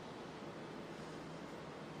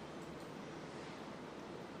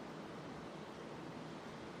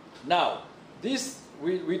 Now, this,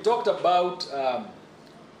 we talked about,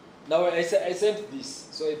 now I sent this,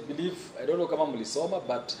 so I believe, I don't know kama mlisoma,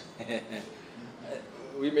 but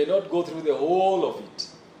we may not go through the whole of it,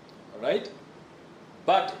 all right?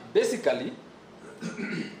 But basically,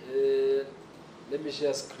 let me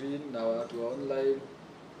share screen now to online.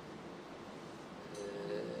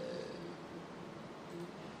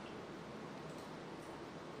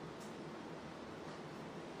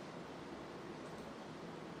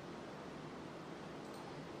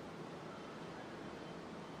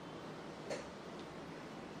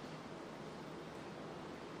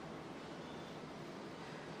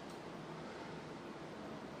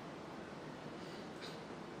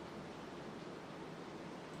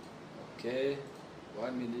 Okay,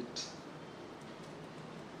 1 minute.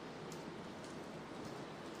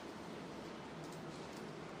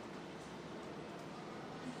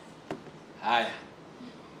 Haya.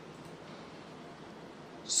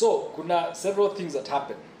 So, kuna several things that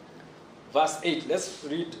happen. Verse 8, let's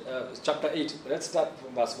read chapter 8. Let's start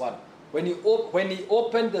from verse 1. When he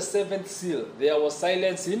opened the seventh seal, there was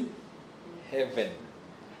silence in heaven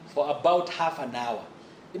for about half an hour.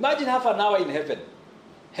 Imagine half an hour in heaven.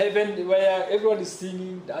 Heaven where everyone is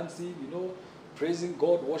singing, dancing, you know, praising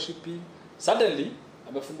God, worshiping. Suddenly,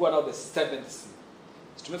 amefungua now the seventh seal.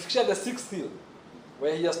 So tumefikisha the sixth seal,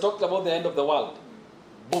 where he has talked about the end of the world.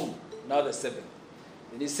 Boom, now the seventh.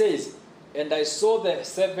 And he says, and I saw the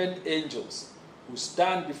 7 angels who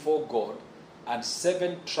stand before God, and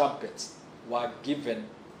 7 trumpets were given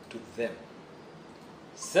to them.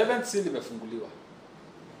 Seventh seal imefunguliwa.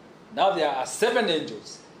 Now there are 7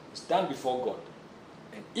 angels who stand before God.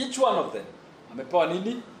 And each one of them, amepewa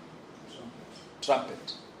nini?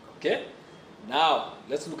 Trumpet. Okay? Now,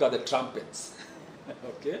 let's look at the trumpets.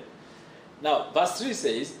 Okay? Now, verse 3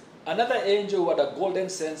 says, another angel who had a golden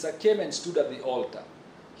censer came and stood at the altar.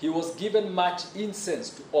 He was given much incense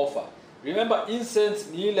to offer. Remember,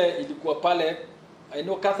 incense ni ile ilikuwa pale, I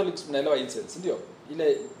know Catholics mnaelewa incense, ndio?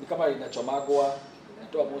 Ile ni kama inachomagwa,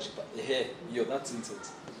 inatoa moshi pa. Hiyo, that's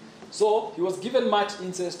incense. So, he was given much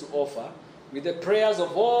incense to offer, with the prayers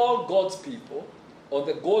of all God's people on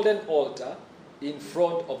the golden altar in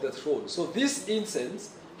front of the throne. So this incense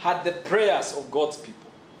had the prayers of God's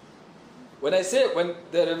people. When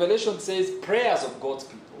the Revelation says prayers of God's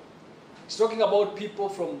people, it's talking about people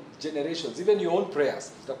from generations, even your own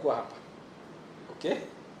prayers. Okay?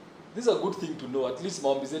 This is a good thing to know. At least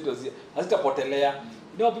maombi zetu hazitapotelea.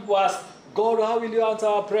 You know, people ask, God, how will you answer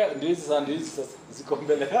our prayer? Ndio hizi ziko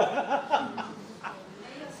mbele.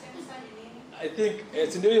 I think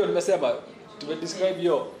ndio hiyo nimesema tumedescribe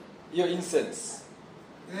hiyo incense.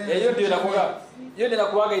 Hiyo ndio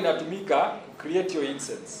inakuwa inatumika create your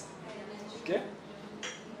incense. Okay?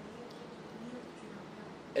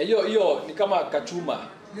 Hiyo ni kama kachuma.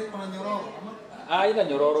 Ina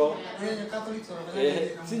nyororo.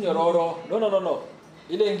 Si nyororo. No.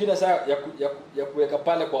 Ile nyingine sasa ya kuweka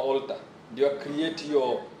pale kwa altar ndio create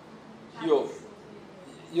hiyo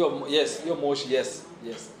moshi, yes.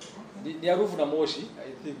 Ni harufu na moshi,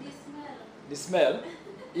 I think. The smell,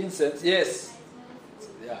 incense, yes.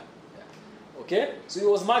 Yeah. Okay? So he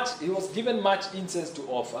was given much incense to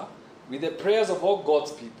offer, with the prayers of all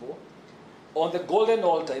God's people on the golden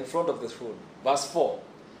altar in front of the throne. Verse 4.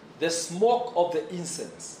 The smoke of the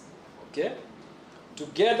incense, okay,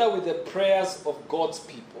 together with the prayers of God's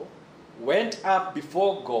people, went up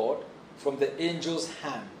before God from the angel's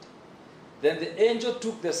hand. Then the angel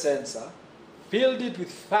took the censer, filled it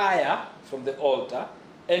with fire from the altar,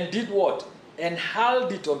 and did what? And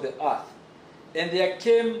hurled it on the earth. And there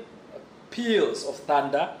came peals of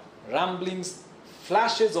thunder, rumblings,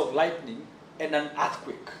 flashes of lightning, and an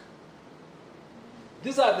earthquake.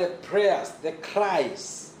 These are the prayers, the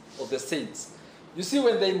cries of the saints. You see,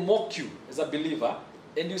 when they mock you as a believer,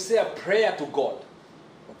 and you say a prayer to God,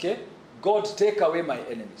 okay? God, take away my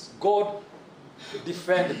enemies. God,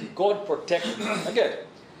 defend me. God, protect me. Again,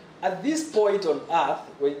 at this point on earth,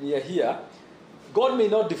 when you are here, God may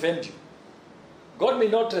not defend you. God may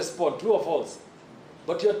not respond, true or false.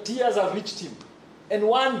 But your tears have reached him. And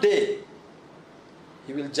one day,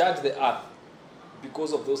 he will judge the earth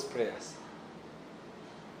because of those prayers.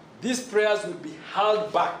 These prayers will be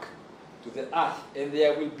hurled back to the earth, and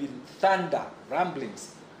there will be thunder,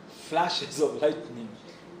 rumblings, flashes of lightning,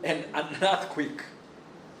 and an earthquake.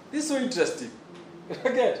 This is so interesting.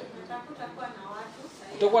 Again,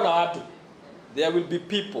 kutakuwa na watu. There will be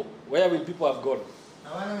people. Where will people have gone?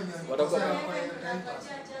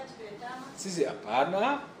 Sisi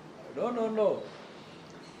hapana. No.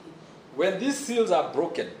 When these seals are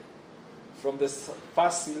broken, from the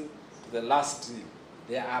first seal to the last seal,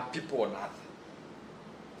 there are people on earth.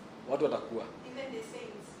 What watakuwa? Even the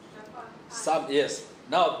saints. Some, yes.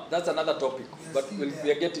 Now, that's another topic, but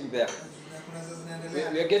we are getting there.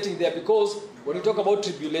 We are getting there because when we talk about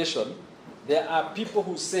tribulation, there are people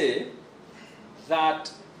who say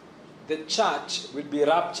that the church will be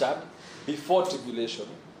raptured before tribulation.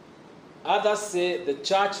 Others say the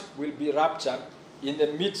church will be raptured in the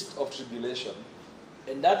midst of tribulation.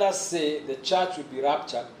 And others say the church will be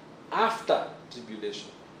raptured after tribulation.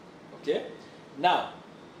 Okay? Now,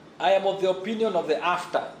 I am of the opinion of the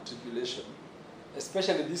after tribulation,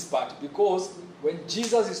 especially this part, because when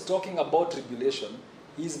Jesus is talking about tribulation,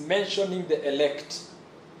 he is mentioning the elect.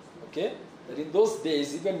 Okay? That in those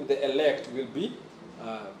days, even the elect will be,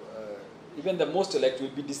 even the most elect will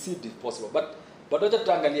be deceived if possible. But wacha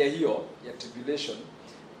tuangalia hiyo ya tribulation,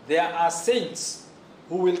 there are saints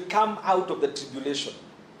who will come out of the tribulation.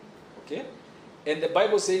 Okay? And the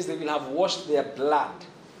Bible says they will have washed their blood,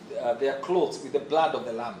 their clothes with the blood of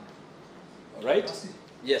the Lamb. All right?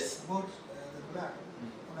 Yes. About the blood.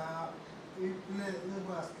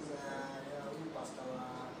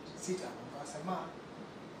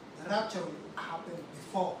 The rapture will happen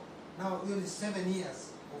before. Now, only 7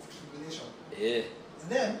 years of tribulation. Yeah. And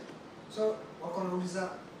then, so, wakonauliza,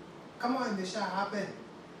 kama imesha happen,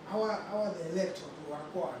 how are the elect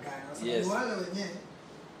wanakuwa wagani? Yes. Ni wale wenye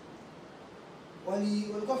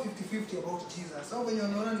walikuwa 50-50 about Jesus. So wenye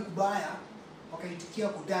wanaona ni kubaya, wakaitikia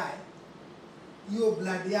kudai, hiyo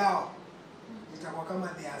blood yao itakuwa kama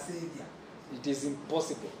their savior. It is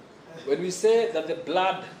impossible. When we say that the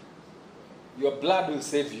blood, your blood will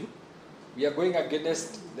save you, we are going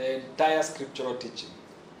against the entire scriptural teaching.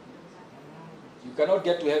 You cannot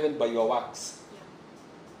get to heaven by your works.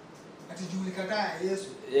 Ati juu ulikataa Yesu.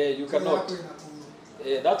 Yeah, you cannot.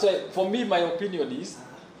 That's why, for me, my opinion is,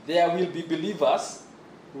 there will be believers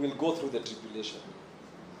who will go through the tribulation.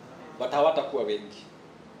 But hawatakuwa wengi.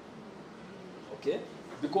 Okay?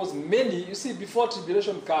 Because many, you see, before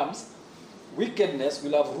tribulation comes, wickedness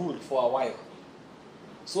will have ruled for a while.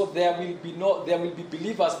 So there will be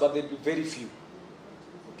believers, but there will be very few.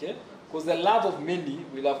 Okay? Because the love of many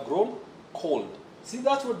will have grown cold. See,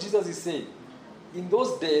 that's what Jesus is saying. In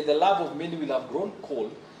those days, the love of many will have grown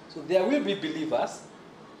cold. So there will be believers,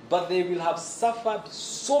 but they will have suffered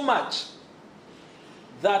so much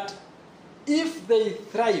that if they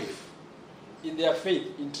thrive in their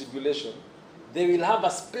faith in tribulation, they will have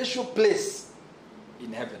a special place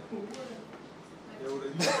in heaven.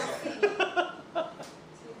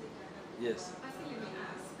 Yes. Let me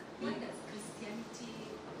ask, why does Christianity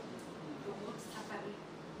promote suffering?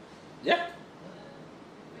 Yeah?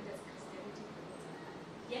 Why does Christianity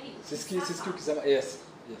promote suffering? Sisiki ukisema, yes.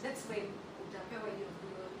 That's why utapewa hiyo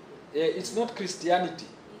glory. It's not Christianity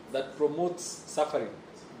that promotes suffering.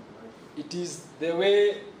 It is the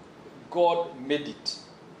way God made it.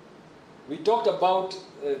 We talked about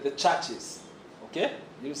the churches. Okay?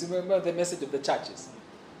 You remember the message of the churches.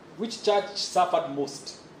 Which church suffered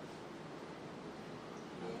most?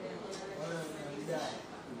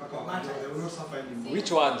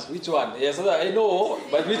 Which ones? Which one? Yes, I know,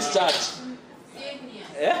 but which church?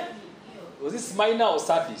 Eh? Was it Smyrna or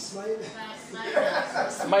Sardis?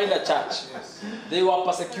 Smyrna church. They were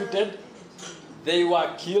persecuted, they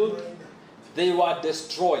were killed, they were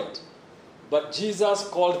destroyed. But Jesus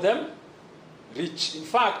called them rich. In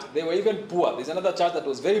fact, they were even poor. There's another church that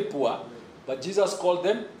was very poor, but Jesus called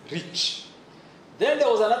them rich. Then there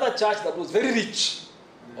was another church that was very rich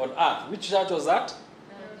on earth. Which church was that?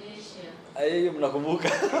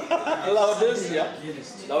 Laodicea.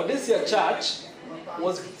 Laodicea church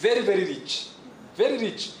was very, very rich. Very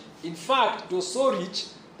rich. In fact, it was so rich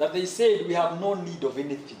that they said, we have no need of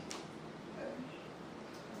anything.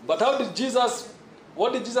 But what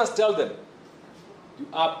did Jesus tell them? You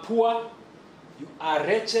are poor, you are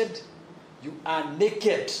wretched, you are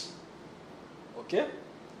naked. Okay?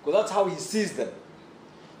 Because that's how he sees them.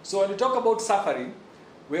 So when we talk about suffering,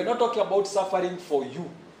 we are not talking about suffering for you.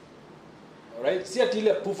 Alright? See at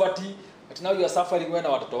ile poverty, but now you are suffering when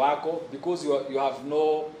watoto wako because you have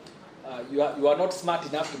no you are not smart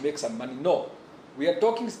enough to make some money. No. We are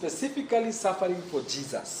talking specifically suffering for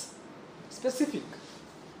Jesus. Specific.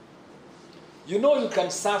 You know you can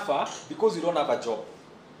suffer because you don't have a job.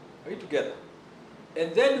 Are you together?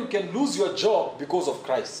 And then you can lose your job because of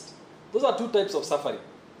Christ. Those are two types of suffering.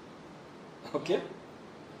 Okay?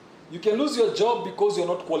 You can lose your job because you're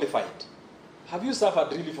not qualified. Have you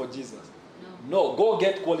suffered really for Jesus? No. Go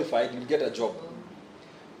get qualified, you'll get a job.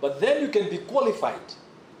 But then you can be qualified,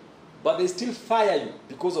 but they still fire you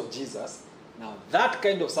because of Jesus. Now that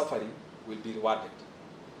kind of suffering will be rewarded.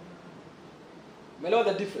 You know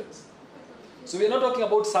the difference? So we are not talking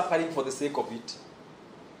about suffering for the sake of it.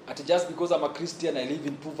 At just because I'm a Christian, I live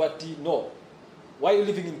in poverty. No. Why are you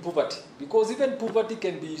living in poverty? Because even poverty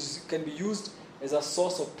can be used as a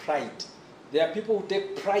source of pride. There are people who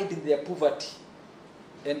take pride in their poverty.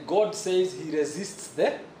 And God says he resists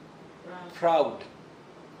the proud.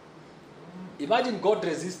 Imagine God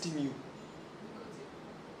resisting you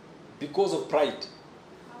because of pride.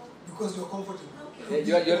 Because you're comfortable.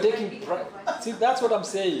 You're taking pride. See, that's what I'm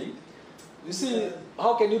saying. You see,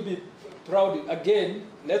 how can you be proud? Again,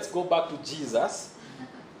 let's go back to Jesus.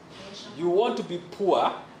 You want to be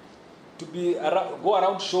poor, go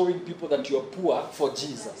around showing people that you're poor for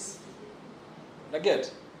Jesus. Again,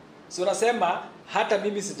 so nasema hata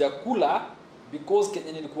mimi sijakula because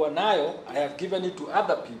kenye nilikuwa nayo I have given it to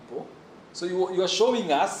other people. So you are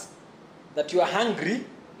showing us that you are hungry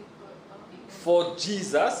for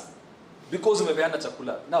Jesus because umepeana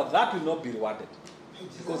chakula. Now that will not be rewarded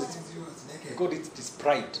because it's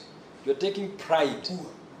pride. You're taking pride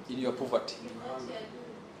in your poverty.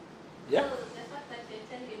 Yeah? So the fact that you're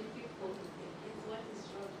telling people is what is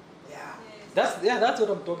wrong. Yeah. That's what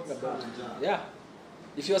I'm talking about. Yeah.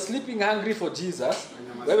 If you're sleeping hungry for Jesus,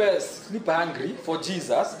 sleep hungry for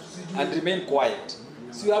Jesus and remain quiet.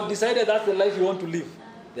 So you have decided that's the life you want to live,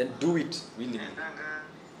 then do it willingly.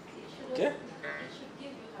 Okay?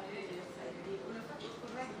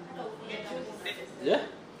 Yeah?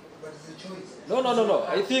 But it's a choice. No.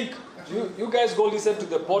 I think you guys go listen to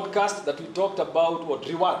the podcast that we talked about what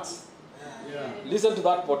rewards. Yeah. Listen to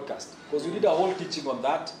that podcast because we did a whole teaching on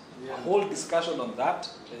that, a whole discussion on that.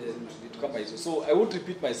 So I won't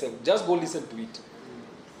repeat myself. Just go listen to it.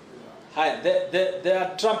 Hi, there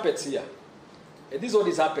are trumpets here. And this is what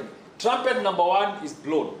is happening. Trumpet number 1 is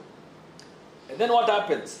blown. And then what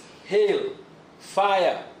happens? Hail,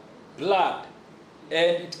 fire, blood,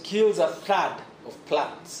 and it kills a third of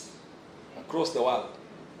plants across the world.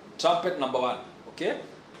 Trumpet number 1. Okay?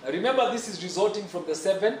 Now remember, this is resulting from the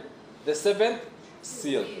seventh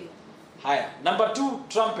seal. Higher. Number 2,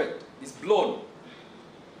 trumpet is blown.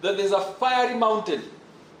 Then there's a fiery mountain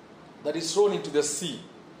that is thrown into the sea.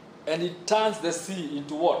 And it turns the sea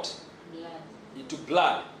into what? Blood. Into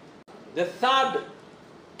blood. The 3rd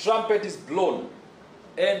trumpet is blown.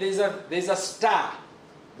 And there's a star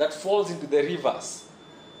that falls into the rivers.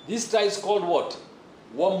 This star is called what?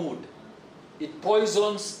 Wormwood. It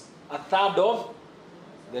poisons a third of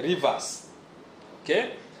the rivers.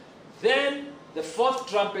 Okay? Then the 4th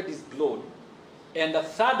trumpet is blown, and a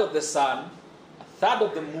third of the sun, a third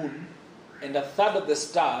of the moon, and a third of the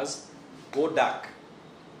stars go dark.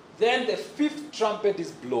 Then the 5th trumpet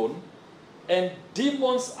is blown, and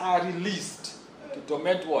demons are released to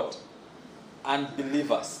torment what?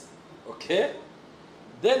 Unbelievers. Okay?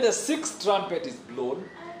 Then the 6th trumpet is blown,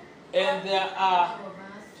 and there are...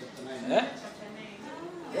 Chapter 9 now.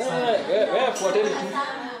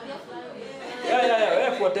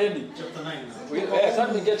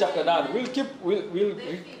 Something get chapter 9.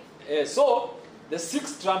 So the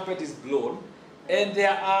 6th trumpet is blown, and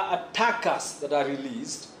there are attackers that are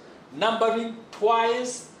released, numbering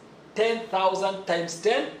twice 10,000 times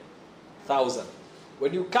 10,000.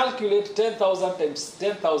 When you calculate 10,000 times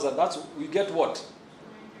 10,000, that's we get what?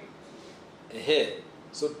 Here.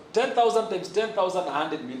 So 10,000 times 10,000,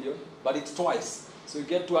 100 million, but it's twice. So you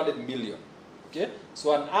get 200 million. Okay?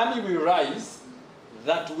 So an army will rise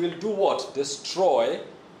that will do what? Destroy,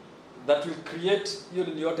 that will create,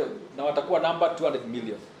 now watakuwa number 200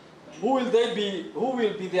 million. Who will they be? Who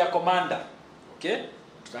will be their commander? Okay?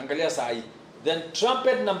 Tutaangalia saa hii. Then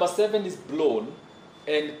trumpet number 7 is blown,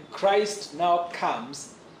 and Christ now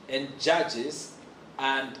comes and judges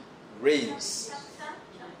and reigns.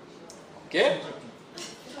 Okay?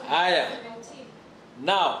 Aya.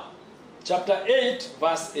 Now, chapter 8,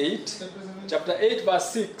 verse 8. Chapter 8, verse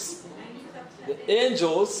 6. The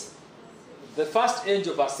angels, the first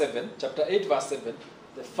angel, verse 7. Chapter 8, verse 7.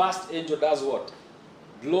 The first angel does what?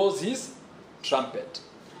 Blows his trumpet.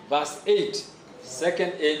 Verse 8.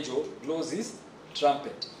 Second angel blows his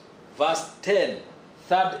trumpet. Verse 10.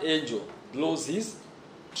 Third angel blows his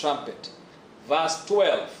trumpet. Verse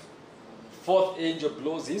 12. Fourth angel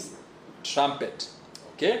blows his trumpet.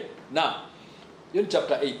 Okay? Now, in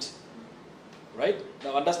chapter 8. Right?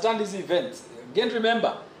 Now understand these events. Again,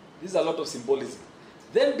 remember, this is a lot of symbolism.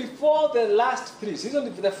 Then before the last 3, so these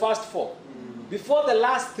are the first 4. Before the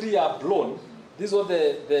last 3 are blown, this is what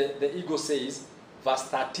the eagle says, verse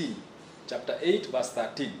 13. Chapter 8, verse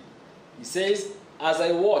 13. He says, as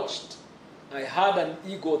I watched, I heard an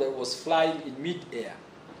eagle that was flying in mid-air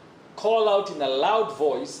call out in a loud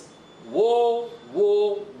voice, woe,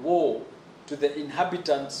 woe, woe to the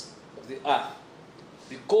inhabitants of the earth,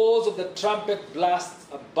 because of the trumpet blasts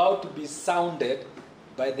about to be sounded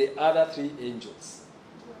by the other 3 angels.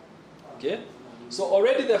 Okay? So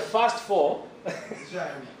already the first 4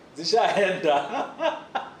 zishaenda.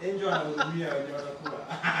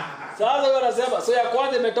 Sasa wanasema, so ya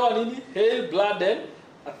kwanza imetoa nini? Hail, blood, and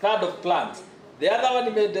a third of plants. The other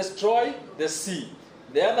one may destroy the sea.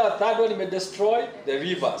 The other third one may destroy the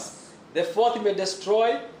rivers. The fourth may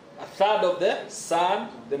destroy a third of the sun,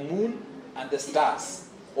 the moon, and the stars.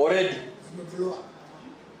 Already.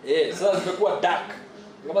 Sasa zimekuwa dark.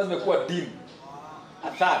 Kama zimekuwa dim.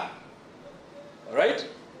 A third. Alright?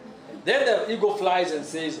 Then the eagle flies and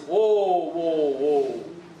says, whoa, whoa, whoa.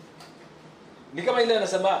 Ni kama ile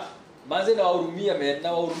anasema, manze na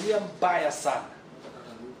wahurumia mbaya sana.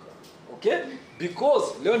 Okay?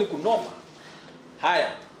 Because leo ni kunoma.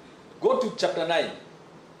 Haya. Go to chapter 9.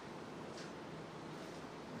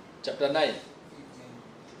 Chapter 9.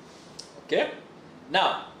 Okay?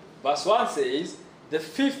 Now, verse 1 says, the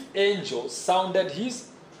 5th angel sounded his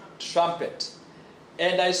trumpet.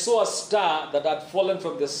 And I saw a star that had fallen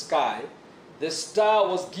from the sky. The star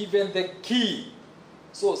was given the key.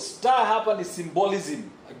 So star happened is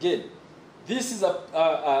symbolism. Again, this is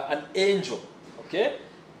an angel. Okay?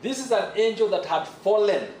 This is an angel that had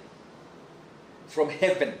fallen from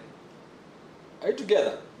heaven. Are you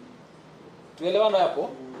together? Tuelewana hapo?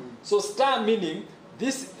 So star meaning,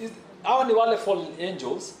 this is, hawa ni wale fallen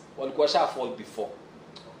angels, walikuwa sha fall before.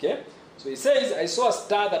 Okay? So he says, I saw a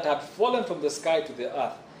star that had fallen from the sky to the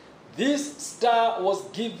earth. This star was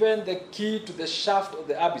given the key to the shaft of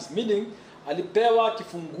the abyss. Meaning, alipewa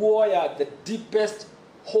kifunguo ya the deepest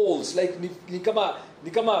holes. Like, ni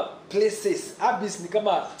kama places. Abyss, ni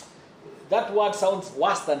kama, that word sounds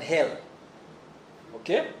worse than hell.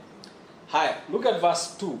 Okay? Hi, look at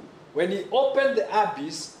verse 2. When he opened the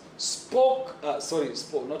abyss, smoke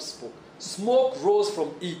rose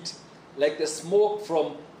from it, like the smoke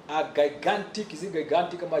from a gigantic, is it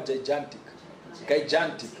gigantic or gigantic?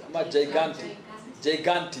 Gigantic,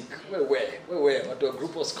 gigantic. Where? What a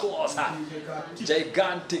group of scholars are.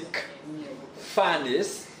 Gigantic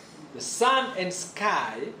furnace. The sun and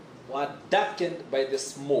sky were darkened by the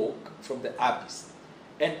smoke from the abyss.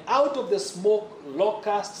 And out of the smoke,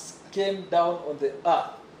 locusts came down on the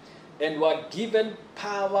earth and were given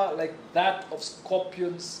power like that of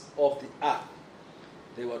scorpions of the earth.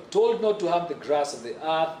 They were told not to harm the grass of the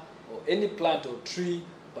earth or any plant or tree,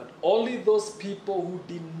 but only those people who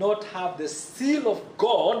did not have the seal of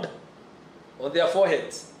God on their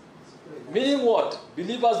foreheads. Meaning what?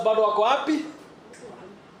 Believers bado wako happy?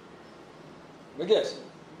 We get?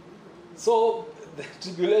 So, the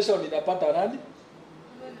tribulation inapata nani?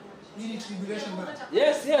 Tribulation.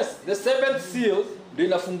 Yes. The 7th seal ndio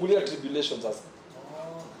inafungulia tribulation sasa.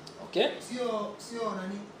 Okay? Sio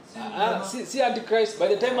nani? See Antichrist. By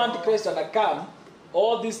the time Antichrist come,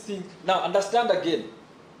 all these things. Now understand again.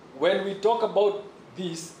 When we talk about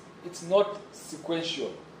this, it's not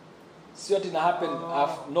sequential. See what happen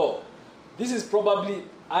after. No. This is probably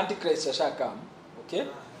Antichrist shall come. Okay?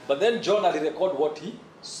 But then John will record what he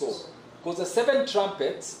saw. Because the 7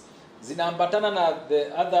 trumpets, zinaambatana na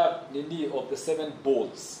the other nini of the 7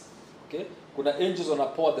 bowls. Okay? Kuna angels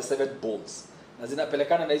wanapoa the 7 bowls. Na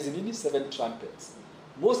zinapelekana na hizi nini 7 trumpets.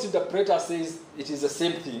 Most interpreters says it is the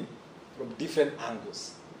same thing from different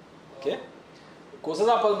angles. Okay? Kwa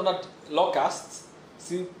sasa hapa kuna locusts.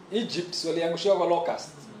 See, Egypt waliangushiwa kwa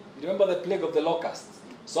locusts. You remember the plague of the locusts?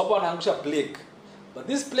 So hapo wanaangusha plague. But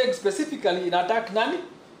this plague specifically in attack nani?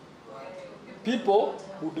 People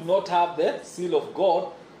who do not have the seal of God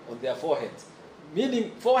on their foreheads.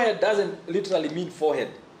 Meaning forehead doesn't literally mean forehead.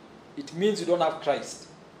 It means you don't have Christ.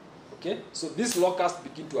 Okay? So these locusts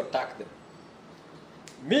begin to attack them.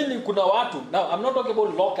 Meaning kuna watu, now I'm not talking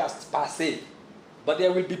about locusts per se, but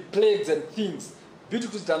there will be plagues and things. Vitu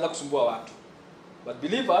tu zitaanza kusumbua watu. But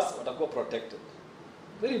believers watakuwa protected.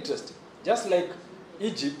 Very interesting. Just like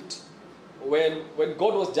Egypt, when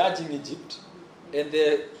God was judging Egypt, and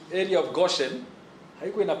the area of Goshen,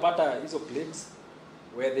 haikuwa inapata hizo plagues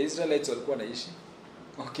where the Israelites walikuwa naishi.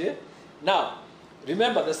 Okay? Now,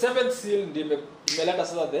 remember the 7th seal ndio imeleta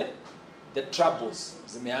sasa the troubles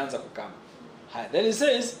zimeanza kukama. Then he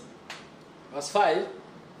says, verse 5,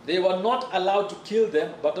 they were not allowed to kill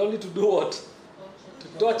them, but only to do what? To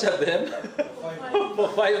torture them for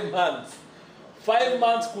 5 months. 5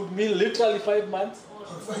 months could mean literally 5 months.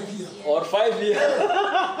 Or 5 years.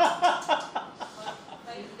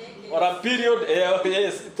 Or a period,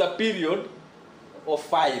 yes, it's a period of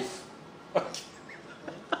 5.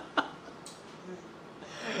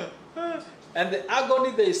 And the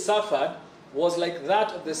agony they suffered was like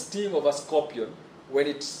that of the sting of a scorpion when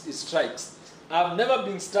it strikes. I've never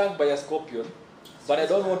been stung by a scorpion, but I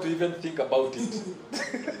don't want to even think about it.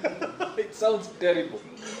 It sounds terrible.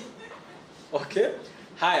 Okay?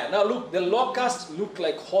 Higher. Now look, the locusts look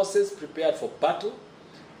like horses prepared for battle.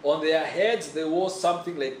 On their heads there was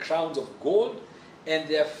something like crowns of gold, and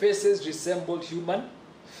their faces resembled human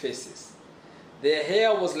faces. Their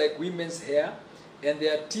hair was like women's hair, and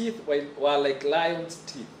their teeth were like lions'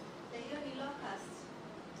 teeth.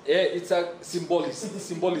 Yeah, it's a symbolism.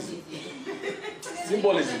 Symbolism.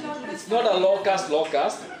 It's not a locust.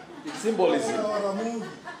 It's symbolism.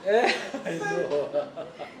 Yeah, I know.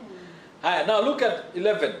 Alright, now look at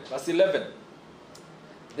 11, verse 11.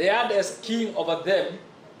 They had as king over them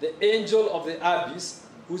the angel of the abyss,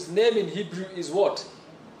 whose name in Hebrew is what?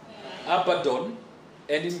 Abaddon,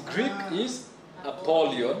 and in Greek is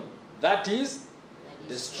Apollyon, that is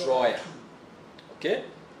destroyer. Okay?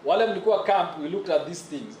 While mlikuwa camp, we looked at these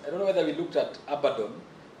things. I don't know whether we looked at Abaddon,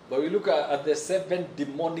 but we look at the 7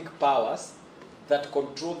 demonic powers that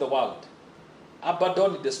control the world.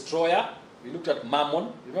 Abaddon, the destroyer. We looked at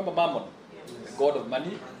Mammon. Remember Mammon? Yes. The god of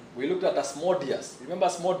money. We looked at Asmodeus. Remember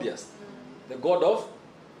Asmodeus? The god of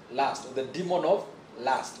lust, or the demon of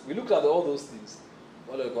lust. We looked at all those things.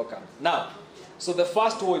 Now, so the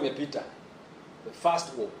first war imepita. The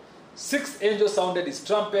first war. 6th angel sounded his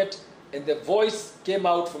trumpet, and the voice came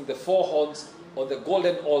out from the 4 horns on the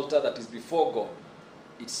golden altar that is before God.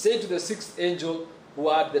 It said to the 6th angel who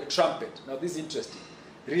had the trumpet. Now this is interesting.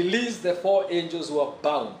 Release the 4 angels who are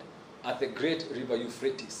bound at the great river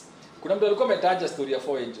Euphrates. Kuna mtu alikuwa ametaja story ya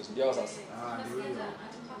 4 angels. Ndio sasa.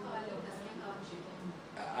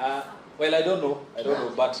 Well, I don't know,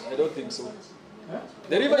 but I don't think so.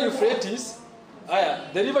 The river Euphrates,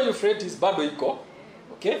 the river Euphrates bado iko,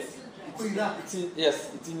 okay?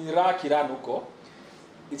 It's in Iraq, Iran huko.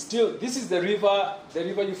 It's still, this is the river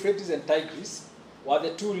Euphrates and Tigris were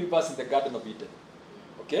the 2 rivers in the Garden of Eden.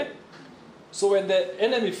 Okay? So when the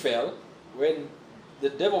enemy fell, when the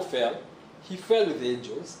devil fell, he fell with the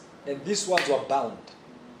angels, and these ones were bound.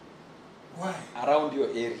 Why? Around your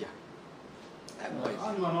area. I have no idea.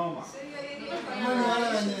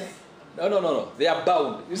 No. They are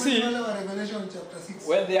bound. You see, Revelation chapter 6.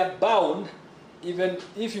 when they are bound, even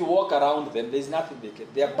if you walk around them, there is nothing they can.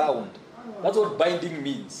 They are bound. That's what binding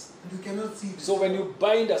means. You cannot see this. So when you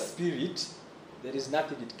bind a spirit, there is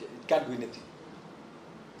nothing, it can't do anything.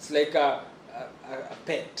 It's like a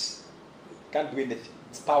pet. It can't do anything.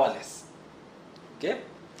 It's powerless. Okay?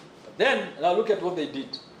 But then, now look at what they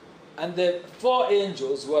did. And the 4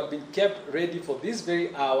 angels who had been kept ready for this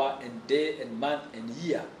very hour and day and month and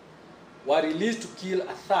year were released to kill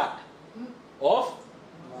a third of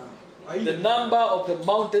the number of the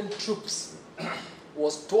mountain troops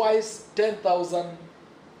was twice 10,000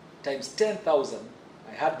 times 10,000.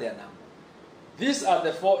 I had their number. These are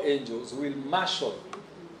the 4 angels who will marshal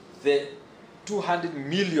the 200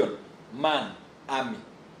 million man army.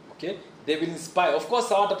 Okay? They will inspire. Of course,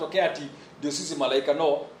 hawatatokea ati ndio sisi malaika,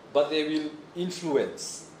 no, but they will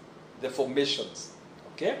influence the formations.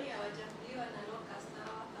 Okay?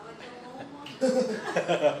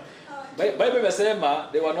 Bible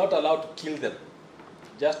imesema they were not allowed to kill them.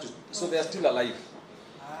 So they are still alive.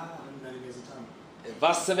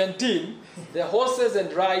 Verse 17, the horses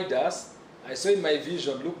and riders I saw in my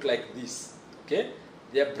vision looked like this. Okay?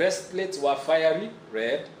 Their breastplates were fiery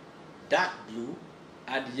red, dark blue,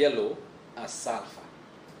 and yellow as sulfur.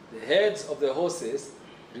 The heads of the horses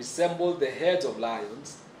resembled the heads of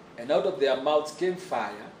lions, and out of their mouths came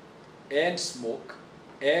fire, and smoke,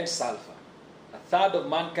 and sulfur. A third of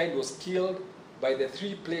mankind was killed by the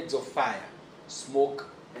 3 plagues of fire, smoke,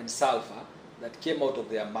 and sulfur that came out of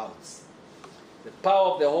their mouths. The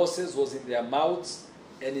power of the horses was in their mouths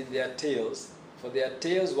and in their tails, for their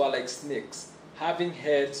tails were like snakes, having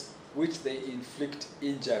heads which they inflict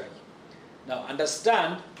injury. Now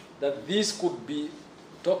understand that this could be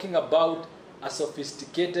talking about a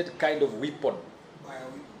sophisticated kind of weapon.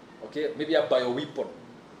 Okay, maybe a bioweapon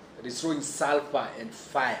that is throwing sulfur and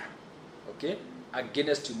fire, okay,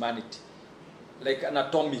 against humanity, like an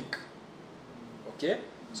atomic. Okay,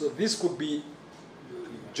 so this could be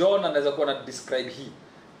John anaweza kuwa na describe hii,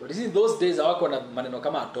 but in those days hawako na maneno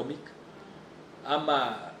kama atomic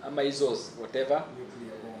ama hizo whatever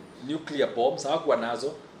nuclear bombs hawakuwa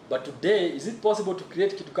nazo, but today is it possible to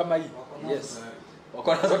create kitu kama hii? Yes,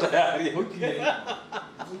 wako nazo tayari.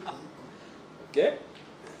 Okay.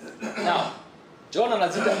 Now, John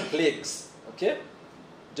anazita plagues. Okay?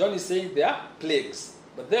 John is saying they are plagues.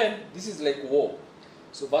 But then, this is like war.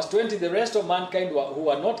 So verse 20, the rest of mankind who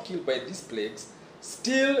were not killed by these plagues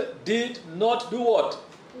still did not do what?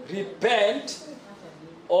 Repent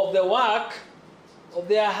of the work of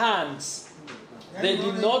their hands. They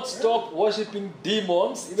did not stop worshipping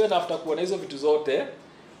demons, even after kuona hizo vitu zote,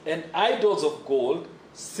 and idols of gold,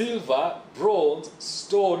 silver, bronze,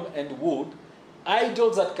 stone, and wood,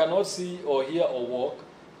 idols that cannot see or hear or walk,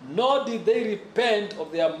 nor did they repent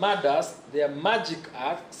of their murders, their magic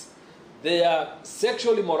acts, their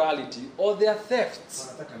sexual immorality, or their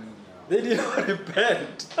thefts. They did not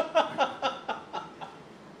repent.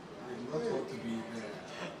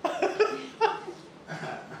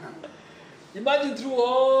 Imagine through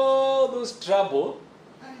all those trouble,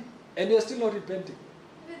 and you are still not repenting.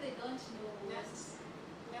 Maybe they don't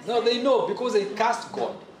know. No, they know because they cast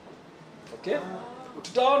God. Okay?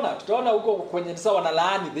 Tutaona huko kwenye nisa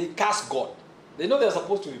wanalaani, they cast God. They know they are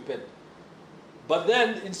supposed to repent. But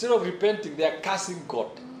then instead of repenting, they are cursing God.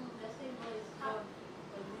 The same way is how this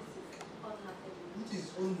is all happening. Which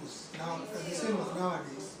is almost now the same as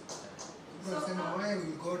nowadays. People are saying, why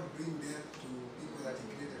will God bring death to people that He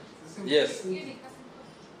created? The same Yes. Hiyo ni kasi.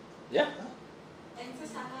 Yeah? And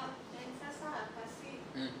sasa kasi.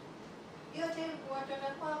 Mm. Yote watu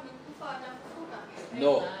watakuwa wamekufa watafufuka.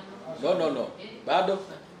 No.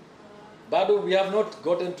 Bado we have not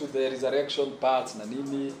gotten to the resurrection parts na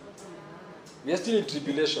nini. We are still in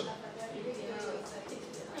tribulation.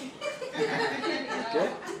 Okay?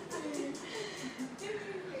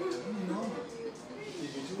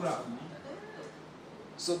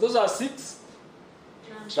 So those are 6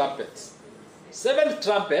 trumpets. 7th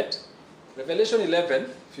trumpet, Revelation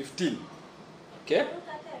 11:15. Okay?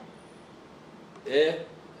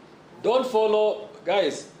 Don't follow,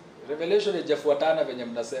 guys. Revelation ijafuatana venye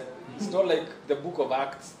mnasema. It's not like the book of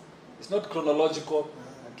Acts. It's not chronological.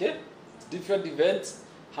 Okay? It's different events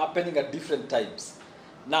happening at different times.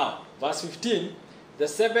 Now, verse 15, the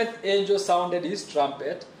 7th angel sounded his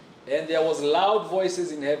trumpet, and there was loud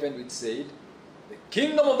voices in heaven which said, the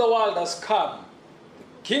kingdom of the world has come,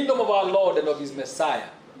 the kingdom of our Lord and of his Messiah,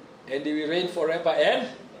 and he will reign forever and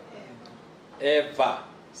ever.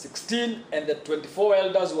 16, and the 24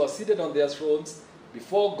 elders who are seated on their thrones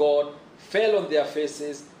before God fell on their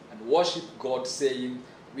faces and worshipped God, saying,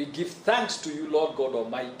 we give thanks to you, Lord God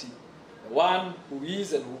Almighty, the one who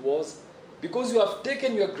is and who was, because you have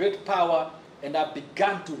taken your great power and have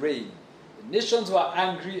begun to reign. The nations were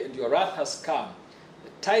angry and your wrath has come.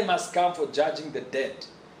 The time has come for judging the dead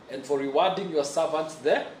and for rewarding your servants,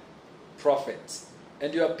 the prophets,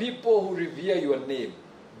 and your people who revere your name,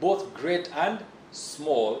 both great and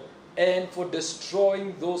small, and for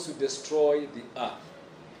destroying those who destroy the earth.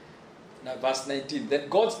 Now verse 19, then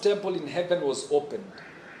God's temple in heaven was opened,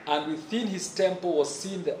 and within his temple was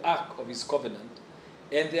seen the ark of his covenant,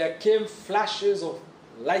 and there came flashes of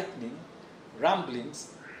lightning,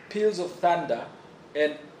 rumblings, peals of thunder,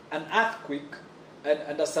 and an earthquake,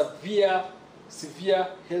 and a severe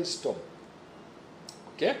hailstorm.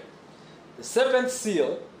 Okay? The 7th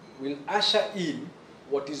seal will usher in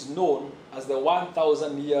what is known as the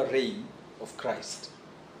 1,000-year reign of Christ.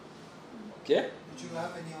 Okay? Which will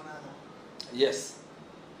happen here on earth. Yes.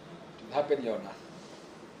 It will happen here on earth.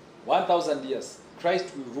 1,000 years.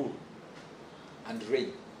 Christ will rule and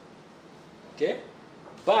reign. Okay?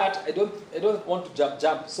 But I don't want to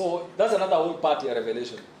jump. So that's another whole part of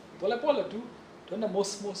Revelation. Pole pole tu. Tuende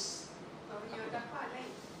mos.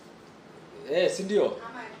 Si ndio?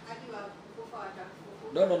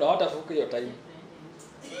 No, hatafuka hiyo time.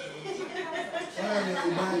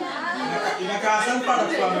 Inakaa sana mpaka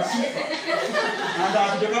atakuwa amekufa. Na ndio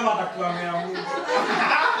akija kama atakuwa ameanguka.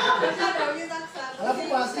 Alafu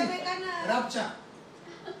basi rapture.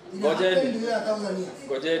 Ngojeni.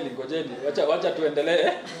 Wacha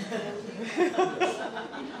tuendelee.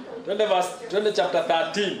 Twende chapter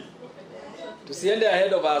 13. Tusiende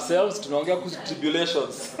ahead of ourselves, tunaongea kuhusu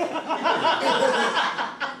tribulations.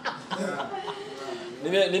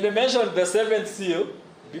 Nime mention the seventh seal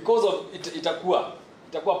because of itakuwa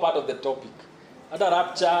part of the topic. Hata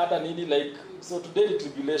rapture, hata nini like, so today the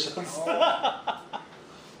tribulations.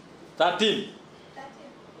 13.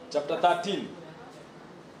 Chapter 13.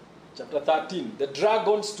 The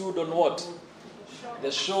dragon stood on what?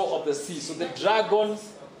 The shore of the sea. So the dragon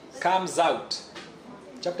comes out.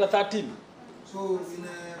 Chapter 13. So in a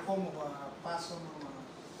form of a person or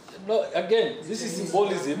No, again, this is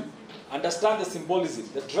symbolism. Understand the symbolism.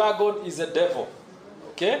 The dragon is a devil.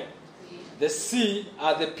 Okay? The sea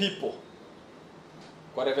are the people.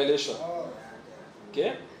 For Revelation.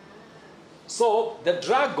 Okay? So the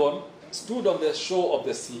dragon stood on the shore of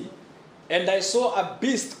the sea, and I saw a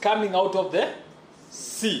beast coming out of the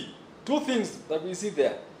sea. Two things that we see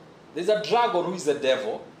there. There's a dragon who is the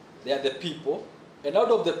devil. They are the people. And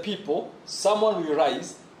out of the people, someone will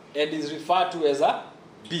rise and is referred to as a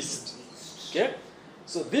beast. Okay?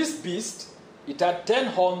 So this beast, it had 10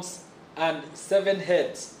 horns and 7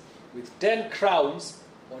 heads, with 10 crowns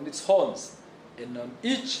on its horns, and on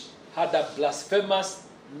each had a blasphemous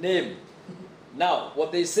name. Now,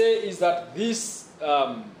 what they say is that this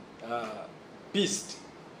beast,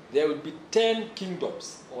 there will be 10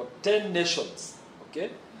 kingdoms or 10 nations,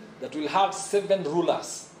 okay, that will have 7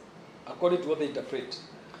 rulers, according to what they interpret.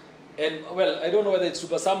 And, well, I don't know whether it's true,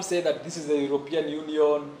 but some say that this is the European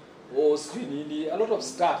Union, or a lot of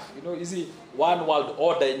stuff, easy one world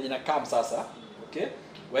order in Inakam Sasa, okay,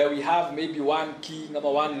 where we have maybe one king,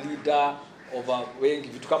 one leader, over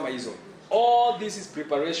vitu kama hizo. All this is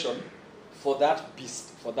preparation for that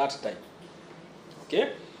beast, for that time.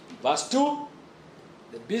 Okay? Verse 2,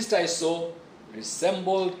 the beast I saw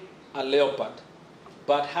resembled a leopard,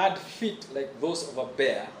 but had feet like those of a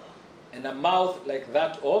bear, and a mouth like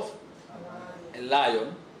that of a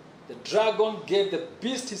lion. The dragon gave the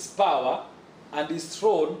beast his power and his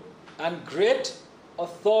throne and great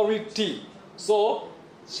authority. So,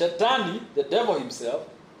 Shetani, the devil himself,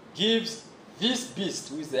 gives this beast,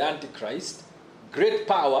 who is the Antichrist, great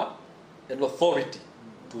power and authority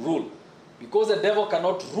to rule. Because the devil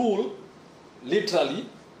cannot rule literally,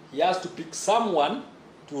 he has to pick someone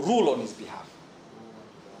to rule on his behalf.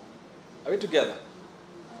 Are we together?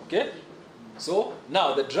 Okay? So,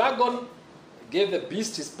 now the dragon gave the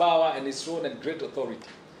beast his power and his throne and great authority.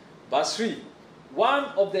 Verse 3, one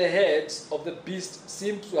of the heads of the beast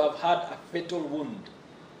seemed to have had a fatal wound,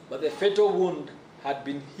 but the fatal wound had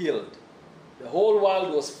been healed. The whole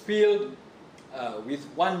world was filled with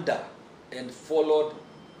wonder and followed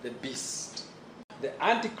the beast. The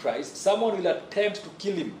Antichrist, someone will attempt to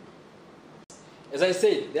kill him. As I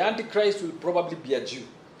said, the Antichrist will probably be a Jew.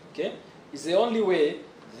 Okay? It's the only way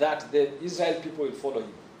that the Israel people will follow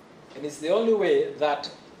him. And it's the only way that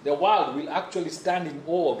the world will actually stand in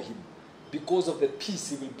awe of him because of the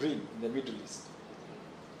peace he will bring in the Middle East.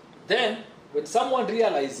 Then, when someone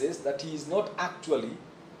realizes that he is not actually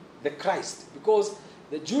the Christ, because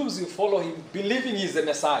the Jews will follow him believing he is the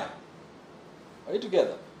Messiah. Are you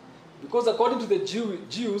together? Because according to the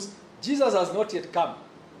Jews, Jesus has not yet come.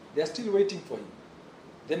 They are still waiting for him.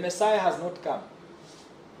 The Messiah has not come.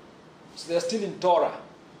 So they are still in Torah.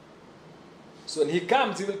 So when he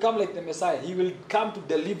comes, he will come like the Messiah. He will come to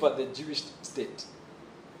deliver the Jewish state.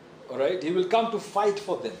 All right? He will come to fight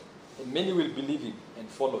for them. And many will believe him and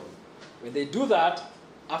follow him. When they do that,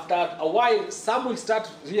 after a while, some will start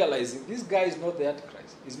realizing this guy is not the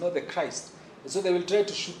Antichrist. He's not the Christ. And so they will try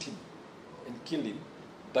to shoot him and kill him.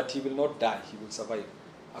 But he will not die. He will survive.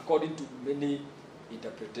 According to many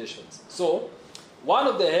interpretations. So, one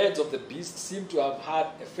of the heads of the beast seemed to have had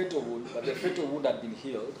a fatal wound, but the fatal wound had been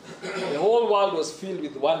healed. The whole world was filled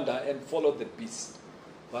with wonder and followed the beast.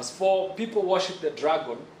 Verse 4, people worshipped the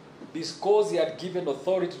dragon because he had given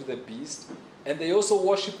authority to the beast, and they also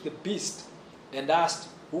worshipped the beast and asked,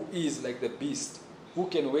 who is like the beast? Who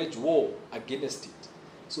can wage war against it?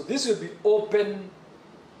 So this will be open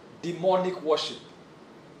demonic worship.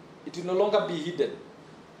 It will no longer be hidden.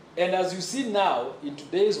 And as you see now, in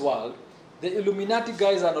today's world, the Illuminati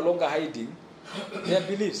guys are no longer hiding Their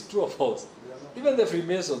beliefs, true or false. Even the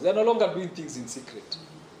Freemasons, they're no longer doing things in secret.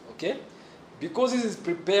 Okay? Because this is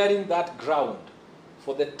preparing that ground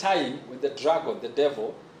for the time when the dragon, the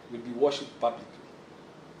devil, will be worshipped publicly.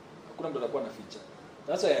 Hakuna mtu atakuwa anaficha.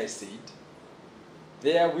 That's why I said,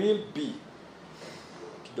 there will be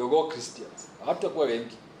kidogo Christians. Hawatakuwa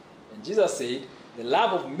wengi. And Jesus said, the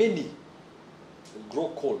love of many will grow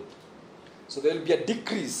cold. So there will be a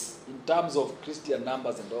decrease in terms of Christian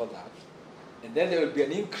numbers and all that. And then there will be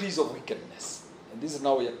an increase of wickedness. And this is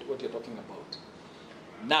now what you're talking about.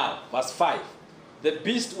 Now, verse 5. The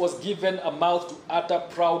beast was given a mouth to utter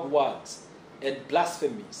proud words and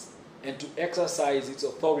blasphemies, and to exercise its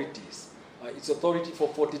authority for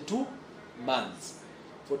 42 months.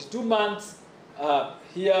 42 months,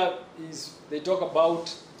 here is, they talk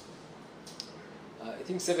about, I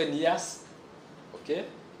think 7 years, okay,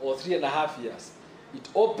 or 3.5 years. It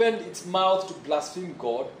opened its mouth to blaspheme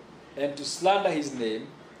God and to slander his name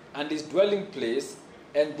and his dwelling place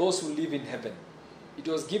and those who live in heaven. It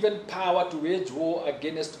was given power to wage war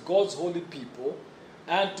against God's holy people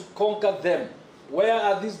and to conquer them. Where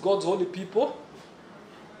are these God's holy people?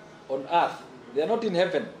 On earth. They are not in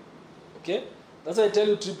heaven. Okay? That's why I tell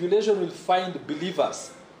you, tribulation will find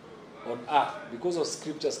believers on earth because of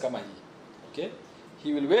scriptures kama hii. Okay?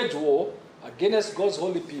 He will wage war against God's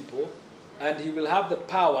holy people and he will have the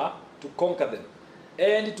power to conquer them.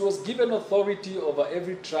 And it was given authority over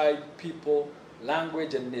every tribe, people,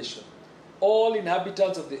 language, and nation. All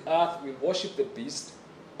inhabitants of the earth will worship the beast,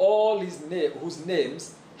 all whose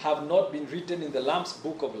names have not been written in the Lamb's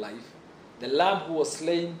book of life, the Lamb who was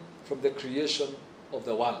slain from the creation of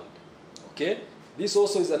the world. Okay? This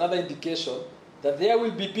also is another indication that there will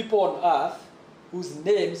be people on earth whose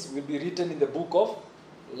names will be written in the book of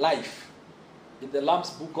life, in the Lamb's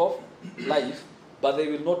book of life, but they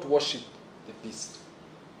will not worship the beast.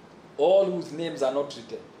 All whose names are not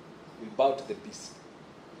written will bow to the beast.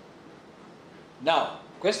 Now,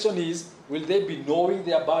 question is, will they be knowing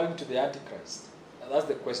they are bowing to the Antichrist? And that's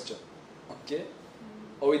the question. Okay?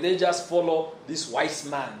 Or will they just follow this wise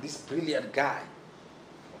man, this brilliant guy?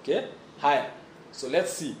 Okay? Hi. So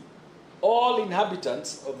let's see. All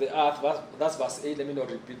inhabitants of the earth, that's verse 8, let me not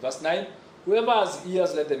repeat. Verse 9, whoever has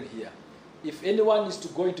ears, let them hear. If anyone is to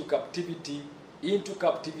go into captivity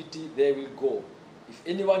they will go. If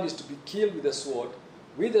anyone is to be killed with the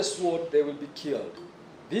sword they will be killed.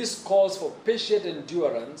 This calls for patient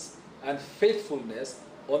endurance and faithfulness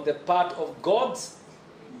on the part of God's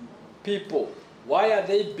people. Why are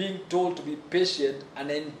they being told to be patient and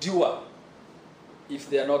endure if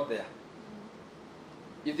they are not there?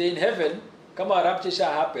 If they're in heaven, come on, rapture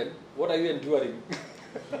shall happen, what are you enduring?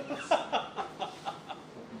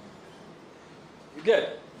 You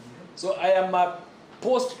get? So I am a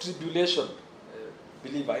post-tribulation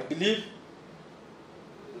believer. I believe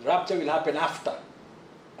rapture will happen after,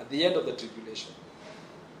 at the end of the tribulation.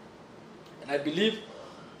 And I believe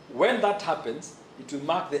when that happens, it will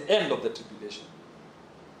mark the end of the tribulation.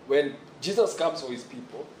 When Jesus comes for his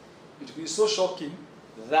people, it will be so shocking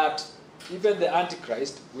that even the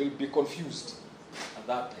Antichrist will be confused at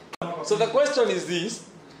that time. So the question is this.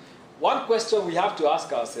 One question we have to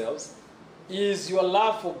ask ourselves, is your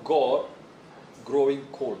love for God growing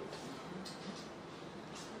cold?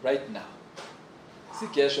 Right now. See,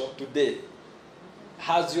 Kesho, today.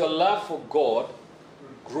 Has your love for God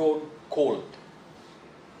grown cold?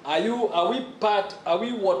 Are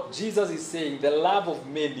we what Jesus is saying, the love of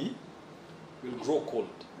many will grow cold?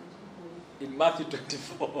 In Matthew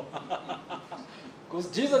 24. Because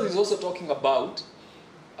Jesus is also talking about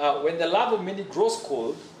when the love of many grows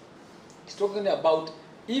cold, he's talking about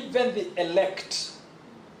even the elect,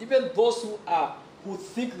 even those who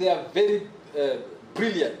think they are very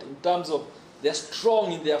brilliant in terms of they're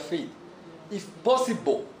strong in their faith. If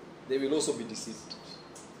possible, they will also be deceived.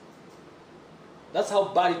 That's how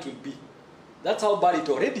bad it will be. That's how bad it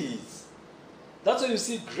already is. That's why you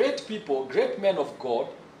see great people, great men of God,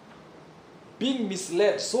 being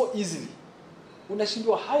misled so easily.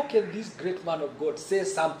 Unashindwa, how can this great man of God say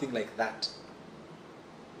something like that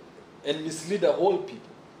and mislead the whole people?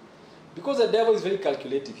 Because the devil is very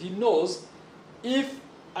calculative. He knows if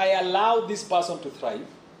I allow this person to thrive,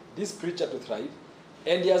 this preacher to thrive,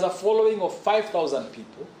 and he has a following of 5,000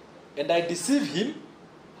 people, and I deceive him,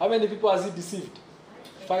 how many people has he deceived?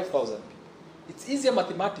 5,000 people. It's easier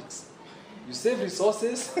mathematics. You save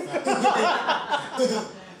resources.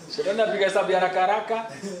 Shetani apiga hesabu haraka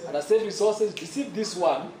haraka, and save resources, deceive this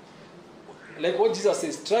one. Like what Jesus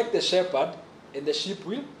says, strike the shepherd, and the sheep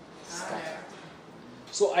will scatter.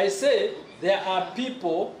 So I say, there are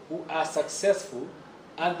people who are successful,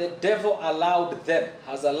 and the devil has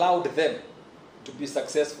allowed them to be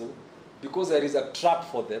successful because there is a trap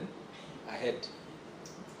for them ahead.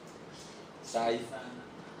 Sai.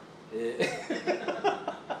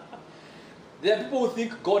 There are people who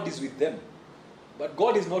think God is with them, but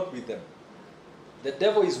God is not with them. The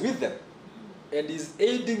devil is with them and is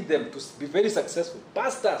aiding them to be very successful.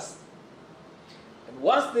 Pastors. And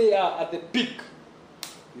once they are at the peak,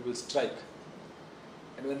 he will strike.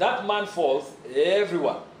 And when that man falls,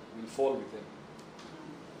 everyone will fall with him.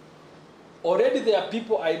 Already there are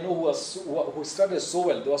people I know who started so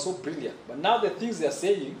well. They were so brilliant. But now the things they are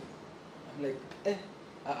saying, I'm like,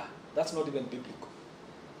 that's not even biblical.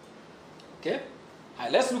 Okay?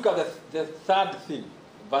 Let's look at the third thing.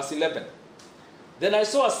 Verse 11. Then I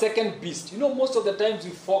saw a second beast. You know, most of the times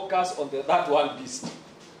we focus on that one beast.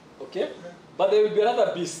 Okay? But there will be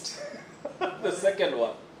another beast. The second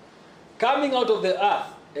one. Coming out of the earth,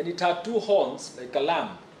 and it had two horns like a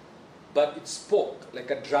lamb, but it spoke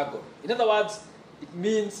like a dragon. In other words, it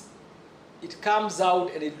means it comes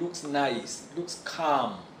out and it looks nice. It looks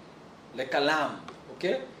calm, like a lamb.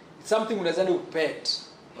 Okay? It's something unaweza pet.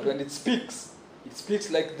 But when it speaks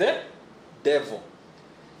like the devil.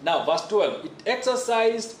 Now, verse 12. It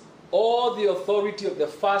exercised all the authority of the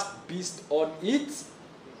first beast on its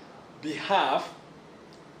behalf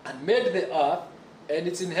and made the earth and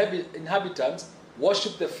its inhabitants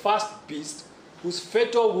worship the first beast whose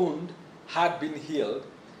fatal wound had been healed,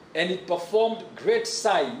 and it performed great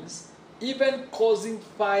signs, even causing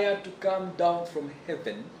fire to come down from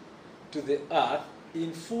heaven to the earth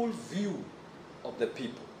in full view of the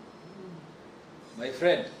people. My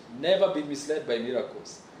friend, never be misled by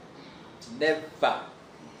miracles. Never.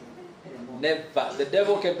 Never. The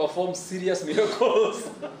devil can perform serious miracles.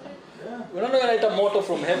 We're not going to get a motor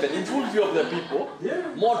from heaven in full view of the people.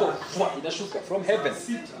 Motor inashuka from heaven.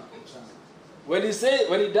 When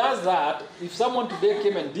he does that, if someone today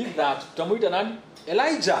came and did that, tutamuita nani?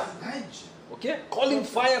 Elijah. Okay? Calling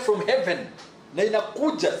fire from heaven. Na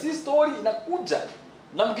inakuja. Si story inakuja.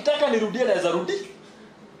 Na mkitaka nirudie naweza rudi.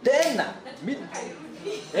 Tena.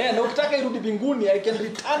 Na ukitaka irudi binguni, I can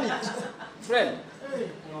return it. Friend.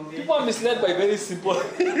 People are misled by very simple.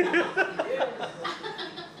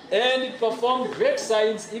 And it performed great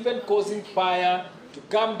signs, even causing fire to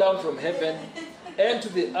come down from heaven and to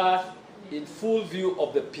the earth in full view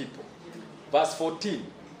of the people. Verse 14.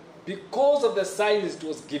 Because of the signs it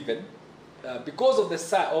was given, because of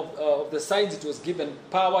the signs it was given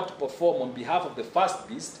power to perform on behalf of the first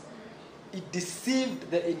beast, it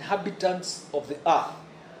deceived the inhabitants of the earth.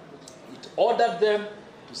 It ordered them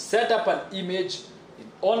to set up an image in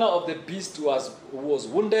honor of the beast who was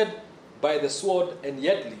wounded by the sword and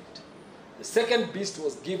yet lived. The second beast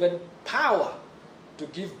was given power to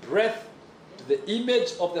give breath to the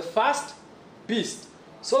image of the first beast,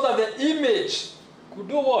 so that the image could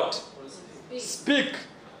do what? Speak,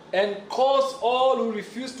 and cause all who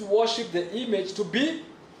refuse to worship the image to be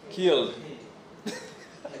killed.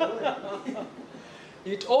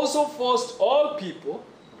 It also forced all people,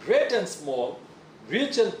 great and small,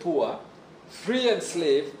 rich and poor, free and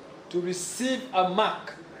slave, to receive a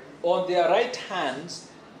mark on their right hands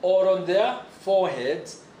or on their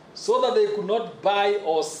foreheads, so that they could not buy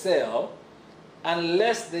or sell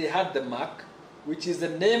unless they had the mark, which is the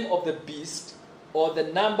name of the beast or the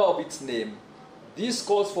number of its name. This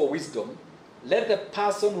calls for wisdom. Let the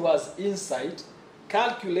person who has insight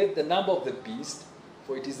calculate the number of the beast,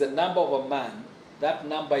 for it is the number of a man. That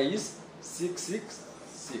number is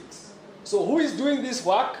 666. So who is doing this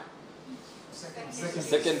work?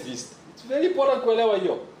 Second beast. It's very important kuelewa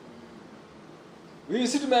hiyo. We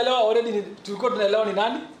see tumeelewa already, tulikuwa tunaelewa ni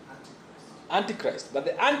nani? Antichrist. But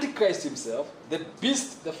the Antichrist himself, the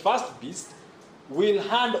beast, the first beast, will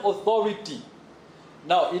hand authority.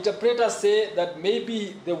 Now, interpreters say that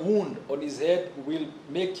maybe the wound on his head will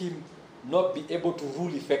make him not be able to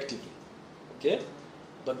rule effectively. Okay?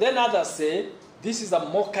 But then others say this is a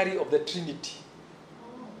mockery of the Trinity.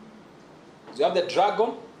 So you have the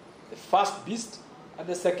dragon, the first beast, and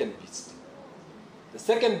the second beast. The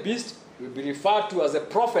second beast will be referred to as a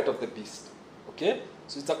prophet of the beast. Okay?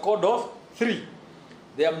 So it's a code of 3.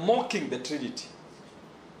 They are mocking the Trinity.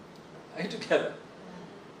 Are you together?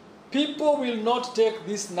 People will not take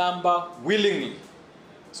this number willingly.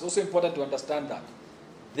 It's also important to understand that.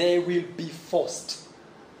 They will be forced.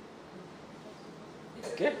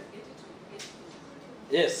 Okay?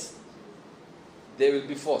 Yes. They will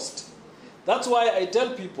be forced. That's why I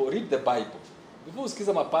tell people, read the Bible. Before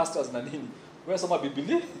usikiza mapastors na nini, wewe soma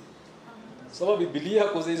Biblia. Soma Biblia,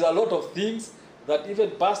 because there's a lot of things that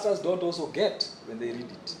even pastors don't also get when they read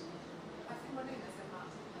it.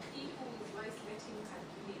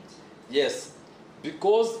 Yes,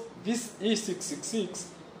 because this E666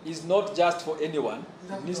 is not just for anyone.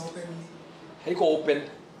 It needs Itakuta openly. haiko open.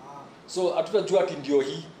 Ah. So hatutajua ati ndio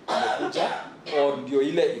hii imekuja or ndio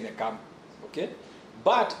ile imekam. Okay?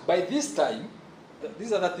 But by this time, this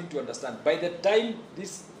is another thing to understand. By the time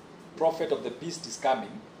this prophet of the beast is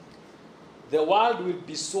coming, the world will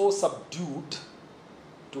be so subdued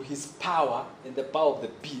to his power and the power of the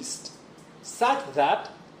beast, such that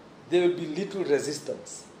there will be little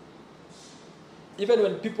resistance. Even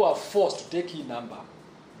when people are forced to take his number,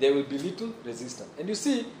 there will be little resistance. And you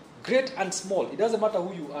see, great and small, it doesn't matter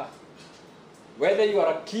who you are. Whether you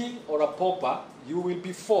are a king or a pauper, you will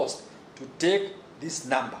be forced to take this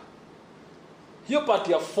number. Hiyo part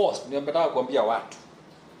ya forced, nimetaka kuambia watu.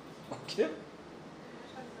 Okay?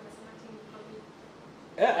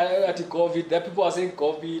 Ati COVID, there people are saying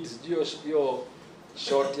COVID, hiyo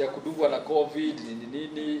short ya kudungwa na COVID,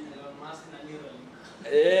 nini.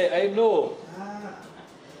 I know. Ah.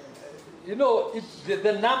 You know,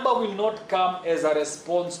 the number will not come as a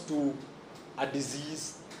response to a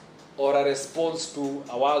disease or a response to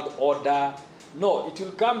a world order. No, it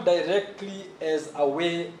will come directly as a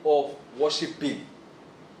way of worshipping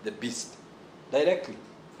the beast. Directly.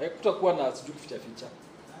 Haikutakuwa na sijui kuficha ficha.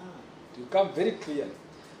 It will come very clearly.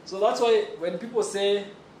 So that's why when people say,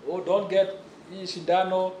 oh, don't get hii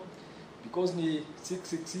shindano because ni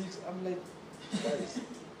 666, I'm like, guys,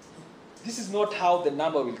 this is not how the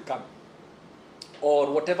number will come.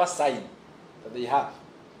 Or whatever sign that they have.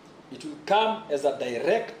 It will come as a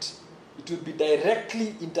direct, it will be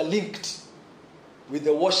directly interlinked with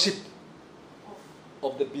the worship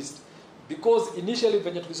of the beast. Because initially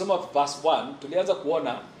when tulisoma verse 1, tulianza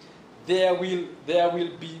kuona there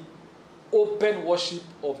will be open worship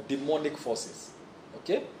of demonic forces.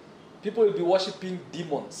 Okay? People will be worshiping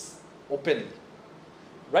demons openly.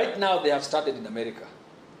 Right now they have started in America.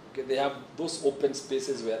 Okay, they have those open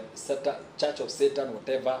spaces where Satan, Church of Satan,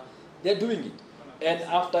 whatever, they're doing it. And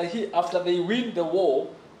after they win the war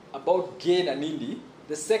about gain and Indy,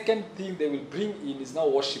 the second thing they will bring in is now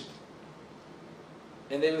worship.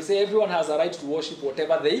 And they will say everyone has a right to worship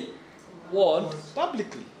whatever they want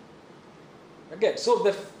publicly. Again, so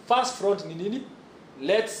the first front ni nini?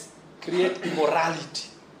 Let's create immorality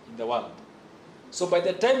in the world. So by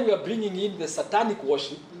the time we are bringing in the satanic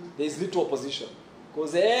worship, there is little opposition.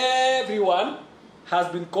 Because everyone has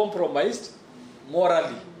been compromised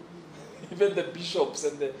morally. Even the bishops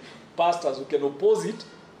and the pastors who can oppose it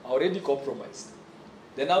are already compromised.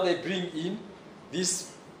 Then now they bring in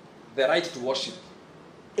the right to worship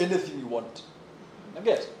anything you want.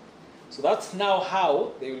 Again. So that's now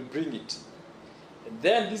how they will bring it. And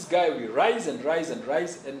then this guy will rise and rise and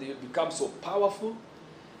rise, and they will become so powerful,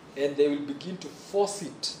 and they will begin to force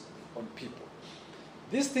it on people.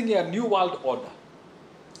 This thing here, new world order,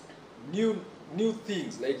 new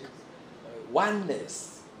things like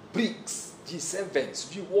oneness, BRICS,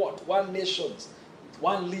 G7s, what, one nations,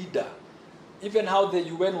 one leader, even how the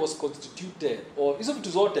UN was constituted, or hizo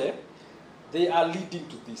vitu zote, they are leading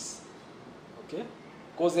to this. Okay?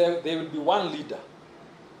 Because there will be one leader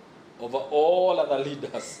over all other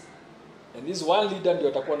leaders. And this one leader ndio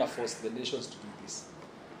atakuwa na force the nations to do this.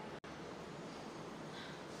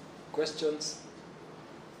 Questions?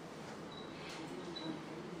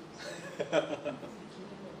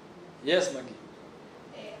 Yes, Maggie.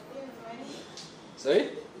 Sorry?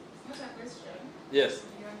 Not a question. Yes.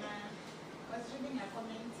 I was reading a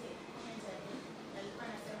commentary. Alikuwa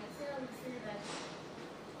anasema, Sarah would say that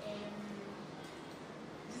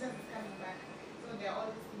Jesus is coming back. So there are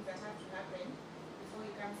all these things that have to happen before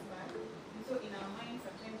he comes back. And so in our minds,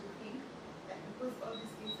 sometimes we think that because all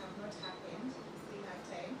these things have not happened, we still have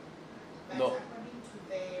time. But No. according to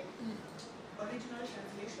the original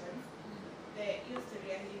translation, the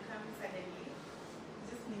history and he comes suddenly, it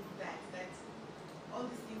just means that all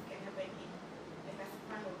these things can happen in like a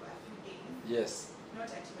span of a few days. Yes. Not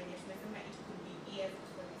at when it could be years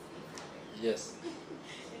before these things happen. Yes.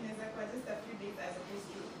 And it's like just a few days as opposed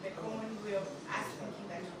to the common way of us thinking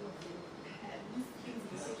that these things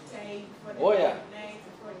will take time before Oh, yeah. night,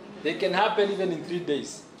 before They can happen even in 3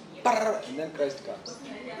 days. Yeah. Parr, and then Christ comes.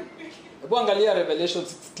 Hebu angalia Revelation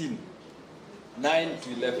 16, 9 to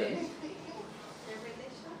 11.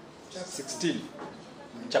 16.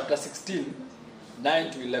 Chapter 16,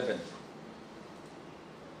 9 to 11.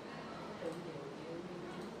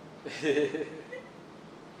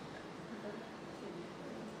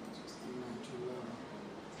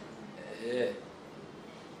 Yeah.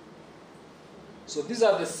 So these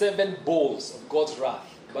are the 7 bowls of God's wrath.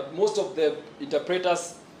 But most of the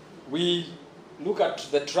interpreters, we look at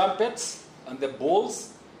the trumpets and the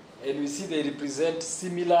bowls, and we see they represent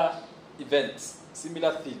similar events.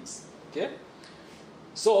 similar things. Okay?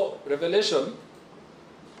 So, Revelation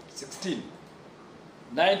 16,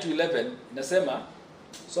 9 to 11, inasema,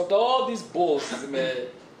 so after all these bowls,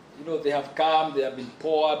 they have come, they have been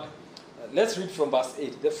poured. Let's read from verse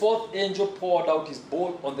 8. The fourth angel poured out his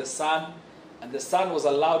bowl on the sun, and the sun was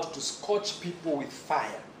allowed to scorch people with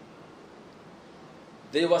fire.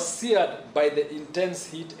 They were seared by the intense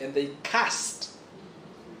heat, and they cast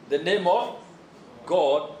the name of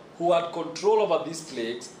God, who had control over these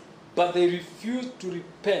plagues, but they refused to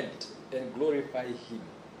repent and glorify him.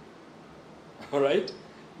 All right?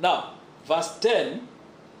 Now, verse 10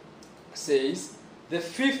 says, the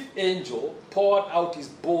fifth angel poured out his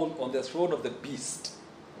bowl on the throne of the beast.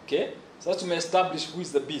 Okay? So that's to establish who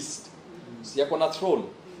is the beast. So on a throne.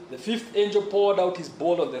 The fifth angel poured out his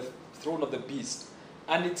bowl on the throne of the beast,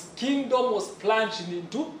 and its kingdom was plunged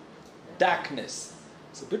into darkness.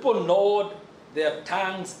 So people gnawed their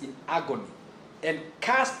tongues in agony and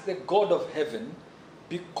cursed the God of heaven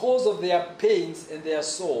because of their pains and their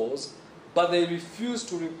sores, but they refused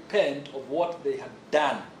to repent of what they had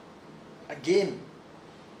done. Again,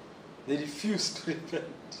 they refused to repent.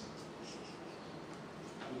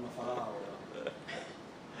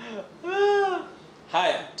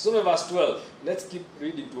 Higher. So verse 12. Let's keep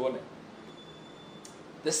reading to honor.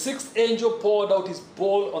 The sixth angel poured out his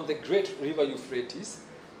bowl on the great river Euphrates,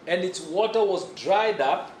 and its water was dried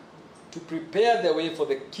up to prepare the way for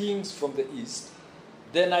the kings from the east.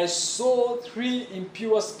 Then I saw three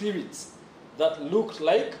impure spirits that looked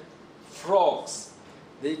like frogs.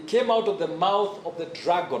 They came out of the mouth of the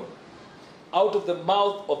dragon, out of the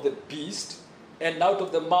mouth of the beast, and out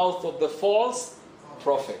of the mouth of the false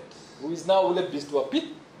prophet, who is now ule beast wa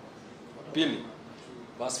pili.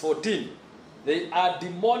 Verse 14. They are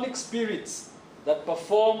demonic spirits that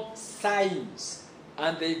perform signs,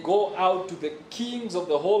 and they go out to the kings of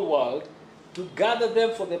the whole world to gather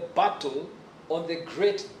them for the battle on the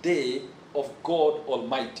great day of God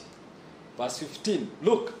Almighty. Verse 15.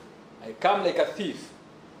 Look, I come like a thief.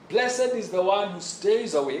 Blessed is the one who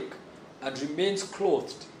stays awake and remains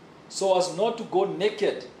clothed, so as not to go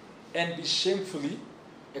naked and be shamefully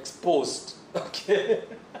exposed. Okay?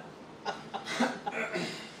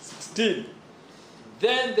 16.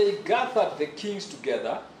 Then they gathered the kings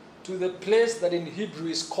together to the place that in Hebrew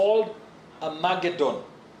is called Armageddon.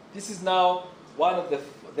 This is now one of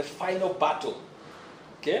the final battle.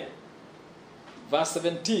 Okay? Verse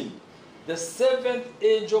 17. The seventh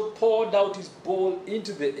angel poured out his bowl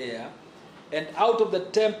into the air, and out of the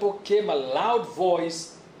temple came a loud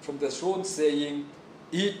voice from the throne saying,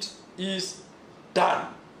 "It is done."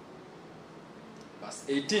 Verse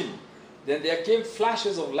 18. Then there came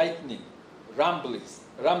flashes of lightning,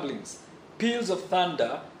 rumblings, peals of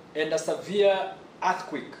thunder, and a severe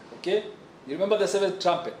earthquake. Okay? You remember the seventh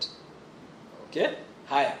trumpet? Okay?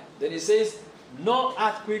 Higher. Then he says, no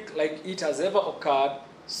earthquake like it has ever occurred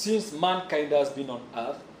since mankind has been on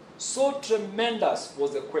earth. So tremendous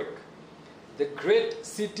was the quake. The great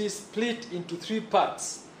city split into three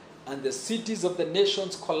parts, and the cities of the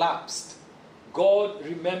nations collapsed. God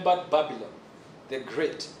remembered Babylon, the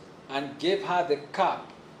great, and gave her the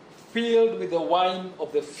cup filled with the wine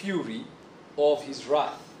of the fury of his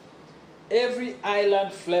wrath. Every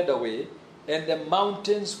island fled away, and the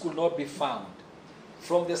mountains could not be found.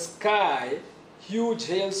 From the sky, huge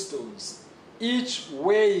hailstones, each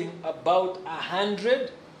weighing about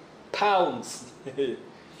 100 pounds,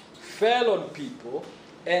 fell on people,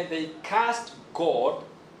 and they cursed God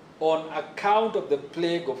on account of the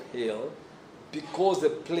plague of hail, because the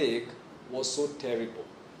plague was so terrible.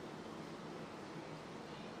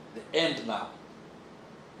 The end now.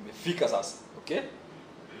 Imefika sasa, okay?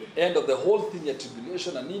 The end of the whole thing, ya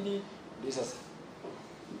tribulation na nini, this is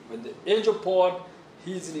when the angel poured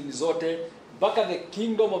his nini zote, mpaka the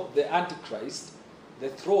kingdom of the Antichrist, the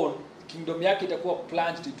throne, kingdom yake itakuwa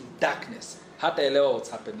plunged into darkness. Hata elewa what's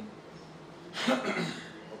happening.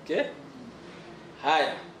 Okay?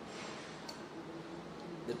 Higher.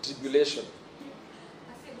 The tribulation.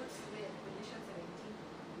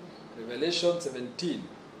 Revelation 17.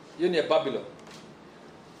 Hiyo ni ya Babylon.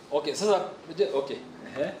 Okay, sasa okay.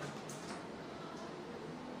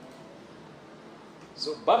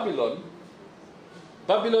 So Babylon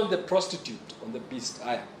the prostitute on the beast.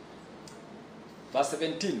 Verse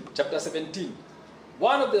 17, chapter 17.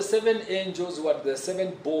 One of the seven angels who had the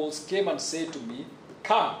seven bowls came and said to me,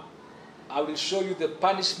 "Come, I will show you the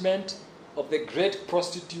punishment of the great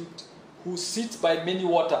prostitute who sits by many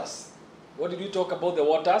waters." What did we talk about the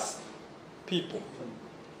waters? People.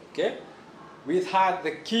 Okay? With her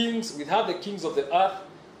the kings of the earth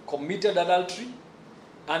committed adultery,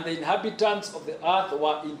 and the inhabitants of the earth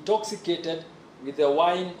were intoxicated with the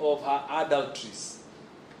wine of her adulteries.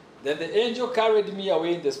 Then the angel carried me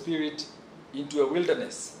away in the spirit into a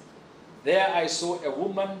wilderness. There I saw a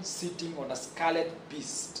woman sitting on a scarlet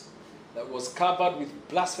beast that was covered with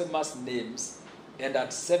blasphemous names and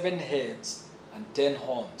had 7 heads and 10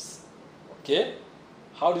 horns. Okay?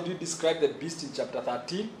 How did you describe the beast in chapter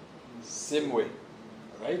 13? Same way.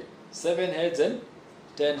 Right? 7 heads and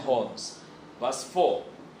 10 horns. Verse 4.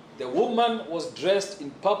 The woman was dressed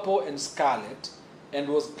in purple and scarlet and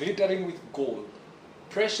was glittering with gold,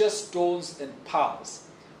 precious stones and pearls.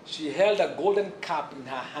 She held a golden cup in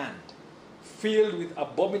her hand, filled with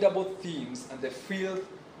abominable things and the filth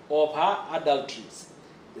of her adulteries.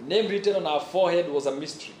 The name written on her forehead was a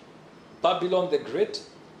mystery: Babylon the Great,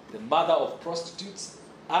 the mother of prostitutes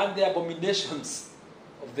and the abominations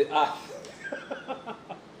of the earth.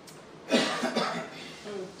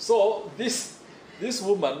 So this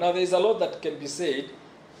woman, now there is a lot that can be said,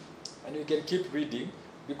 and we can keep reading,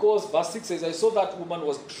 because verse 6 says, I saw that woman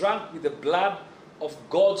was drunk with the blood of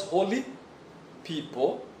God's holy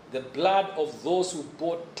people, the blood of those who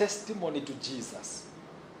bore testimony to Jesus.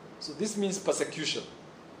 So this means persecution.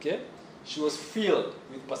 Okay? She was filled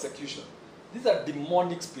with persecution. These are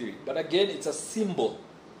demonic spirit, but again, it's a symbol.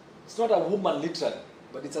 It's not a woman literally,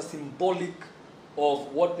 but it's a symbolic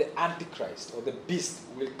of what the Antichrist or the beast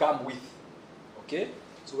will come with. Okay?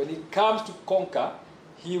 So when he comes to conquer,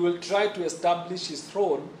 he will try to establish his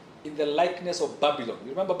throne in the likeness of Babylon. You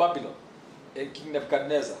remember Babylon? And King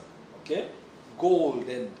Nebuchadnezzar. Okay? Gold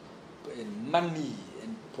and money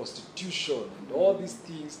and prostitution and all these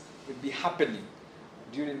things will be happening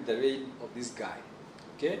during the reign of this guy.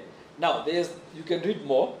 Okay? Now, you can read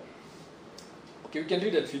more. Okay, we can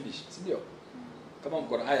read and finish. Sindio? Come on,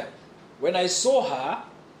 Koraya. When I saw her,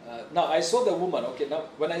 now I saw the woman. Okay, now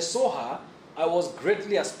when I saw her, I was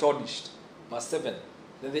greatly astonished. Verse 7.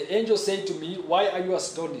 Then the angel said to me, why are you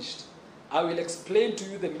astonished? I will explain to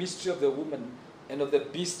you the mystery of the woman and of the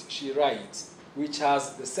beast she rides, which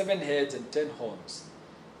has the 7 heads and 10 horns.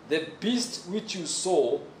 The beast which you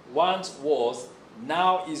saw once was,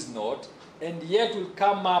 now is not, and yet will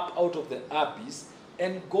come up out of the abyss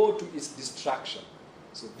and go to its destruction.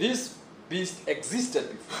 So this beast existed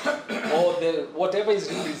before, or whatever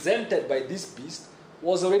is represented by this beast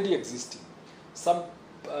was already existing. Some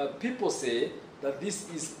people say that this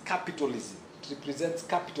is capitalism. It represents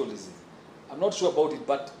capitalism. I'm not sure about it,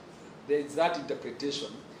 but there is that interpretation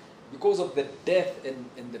because of the death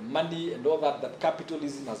and the money and all that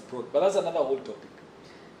capitalism has brought. But that's another whole topic.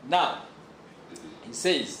 Now, he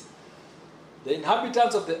says, the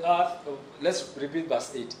inhabitants of the earth, let's repeat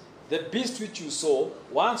verse 8. The beast which you saw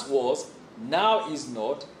once was, now is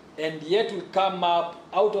not, and yet will come up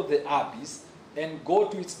out of the abyss and go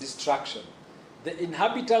to its destruction. The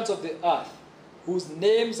inhabitants of the earth, whose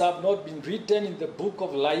names have not been written in the book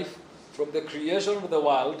of life from the creation of the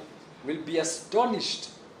world, will be astonished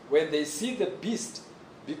when they see the beast,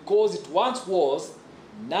 because it once was,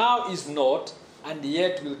 now is not, and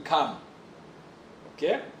yet will come.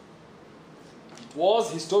 Okay? It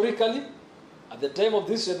was historically, at the time of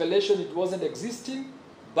this revelation, it wasn't existing,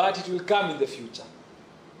 but it will come in the future.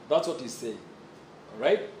 That's what he's saying.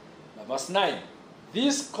 Alright? Now, verse 9.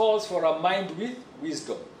 This calls for a mind with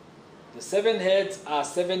wisdom. The 7 heads are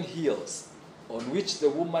 7 hills on which the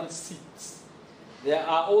woman sits. There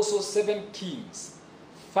are also 7 kings.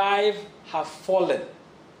 5 have fallen.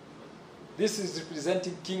 This is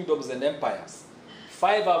representing kingdoms and empires.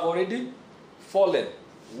 5 have already fallen.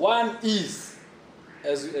 1 is,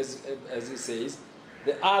 as he says,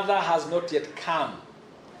 the other has not yet come.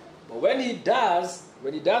 But when he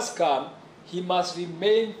does come, he must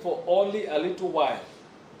remain for only a little while.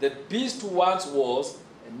 The beast who once was,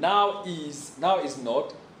 and now is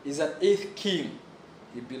not, is an 8th king.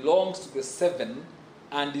 He belongs to the 7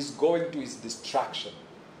 and is going to his destruction.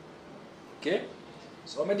 Okay?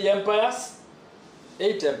 So how many empires?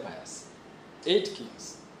 8 empires. 8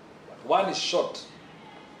 kings. But 1 is short.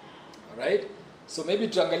 Alright? So maybe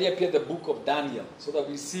tuangalia pia the book of Daniel so that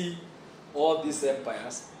we see all these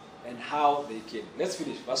empires and how they came. Let's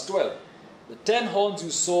finish. Verse 12. The 10 horns you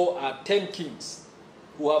saw are 10 kings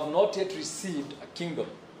who have not yet received a kingdom,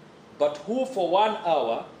 but who for 1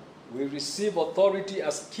 hour will receive authority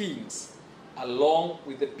as kings along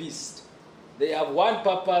with the beast. They have one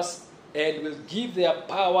purpose and will give their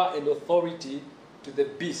power and authority to the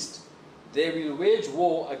beast. They will wage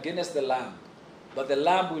war against the Lamb, but the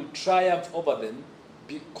Lamb will triumph over them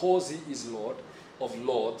because he is Lord of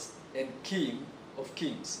lords and King of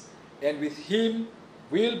kings. And with him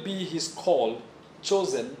will be his called,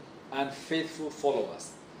 chosen, and faithful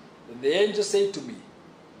followers. Then the angel said to me,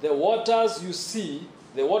 the waters you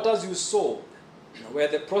saw where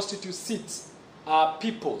the prostitute sits are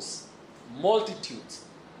peoples, multitudes,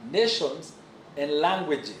 nations, and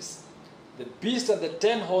languages. The beast and the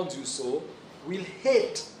 10 horns you saw will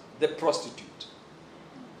hate the prostitute.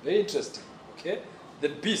 Very interesting. Okay? The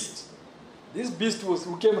beast. This beast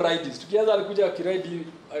who came riding. Together alikuja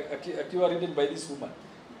akiwa ridden by this woman.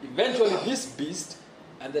 Eventually this beast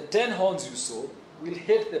and the 10 horns you saw will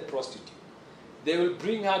hate the prostitute. They will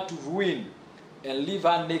bring her to ruin and leave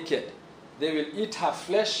her naked. They will eat her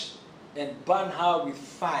flesh and burn her with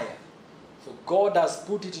fire. For God has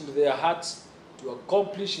put it into their hearts to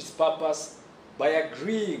accomplish his purpose by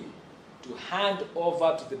agreeing to hand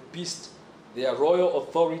over to the beast their royal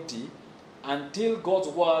authority until God's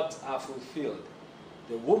words are fulfilled.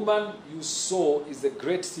 The woman you saw is the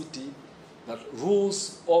great city that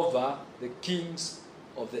rules over the kings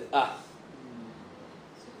of the earth.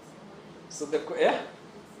 So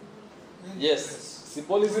yes,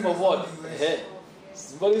 symbolism of what?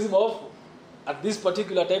 Symbolism of, at this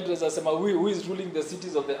particular time, who is ruling the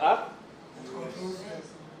cities of the earth?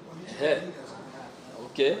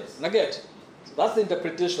 Okay, now get. So that's the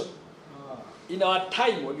interpretation. In our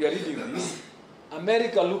time, when we are reading this,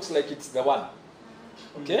 America looks like it's the one.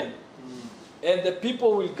 Okay? And the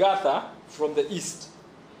people will gather from the east.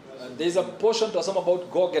 There's a portion to some about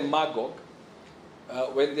Gog and Magog,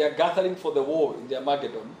 when they are gathering for the war in the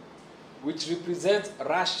Armageddon, which represents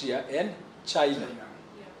Russia and China.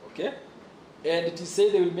 Okay? And it is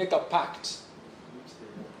said they will make a pact.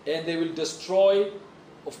 And they will destroy,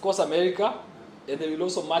 of course, America, and they will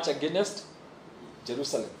also march against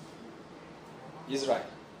Jerusalem, Israel,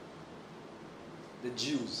 the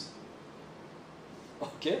Jews.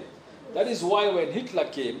 Okay? That is why when Hitler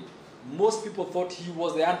came, most people thought he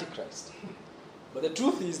was the Antichrist. But the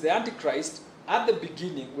truth is, the Antichrist, at the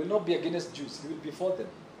beginning, will not be against Jews. He will be for them.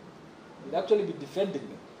 He will actually be defending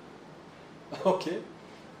them. Okay?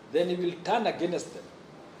 Then he will turn against them.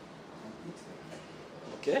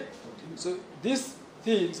 Okay? So these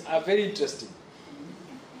things are very interesting.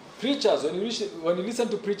 Preachers, when you listen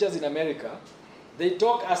to preachers in America, they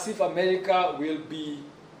talk as if America will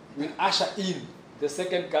usher in the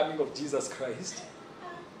second coming of Jesus Christ.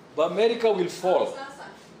 But America will fall.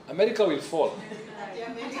 America will fall.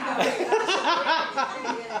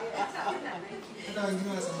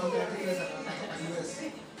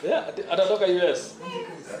 Yeah, atatoka US.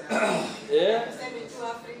 Yeah.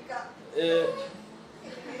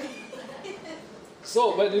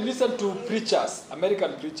 So when you listen to preachers,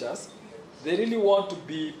 American preachers, they really want to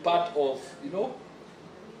be part of,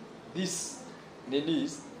 these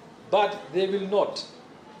needs, but they will not.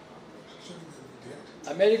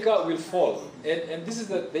 America will fall. And this is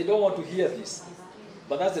they don't want to hear this.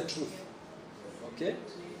 But that's the truth. Okay?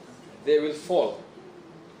 They will fall.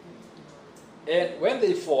 And when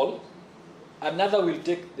they fall, another will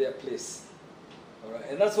take their place. All right?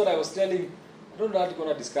 And that's what I was telling. I don't know how to go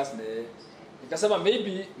to discuss. Because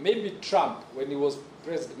maybe Trump, when he was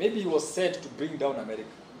president, maybe he was sent to bring down America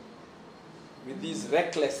with this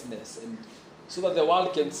recklessness, and so that the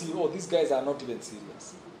world can see, oh, these guys are not even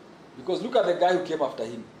serious. Because look at the guy who came after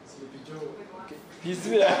him. Okay. He's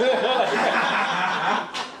yeah.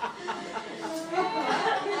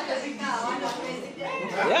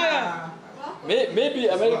 Maybe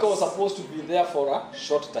America was supposed to be there for a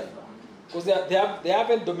short time. Because they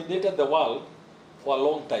haven't dominated the world for a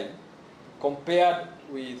long time, compared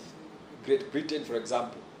with Great Britain, for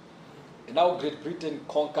example. And now Great Britain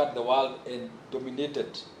conquered the world and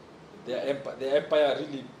dominated their empire. Their empire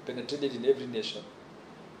really penetrated in every nation.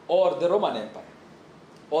 Or the Roman Empire.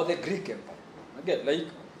 Or the Greek Empire. Again,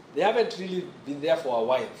 they haven't really been there for a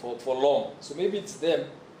while, for long. So maybe it's them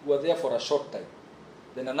who are there for a short time.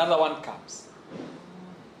 Then another one comes.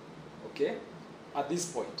 Okay? At this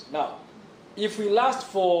point. Now, if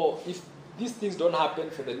these things don't happen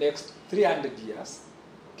for the next 300 years,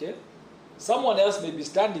 okay, someone else may be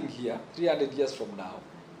standing here 300 years from now,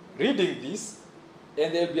 reading this,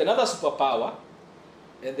 and there will be another superpower,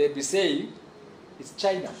 and they'll be saying, it's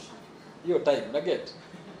China. Your time, nugget.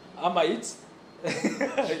 Ama it's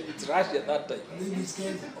Russia that time.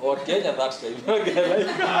 Or Kenya that time. Very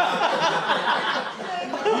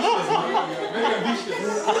ambitious.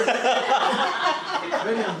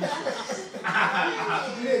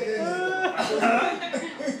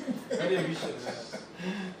 Very ambitious.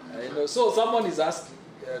 I know. So someone is asking,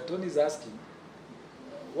 Tony is asking,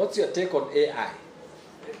 what's your take on AI?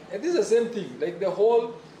 And this is the same thing. Like the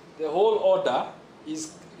whole order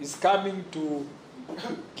is coming to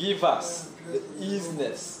give us the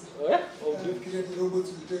easiness of Creating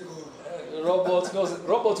robots will take over.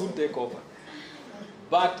 robots won't take over.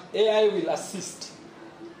 But AI will assist.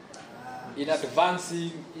 in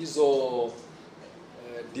advancing hizo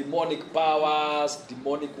demonic powers,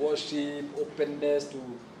 demonic worship, openness to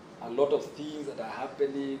a lot of things that are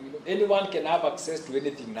happening. You know, anyone can have access to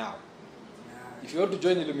anything now. If you want to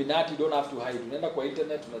join Illuminati, you don't have to hide. Unaenda kwa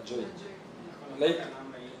internet, una join. Like,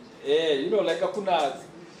 you know, like hakuna.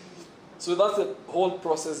 So that's the whole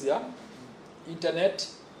process, yeah. Internet,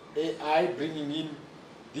 AI bringing in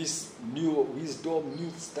this new wisdom,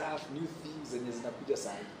 new stuff, new things, and zinakuja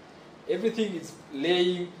sahi. Everything is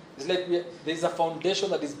laying. It's like there's a foundation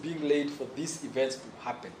that is being laid for these events to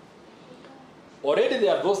happen. Already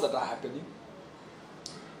there are those that are happening.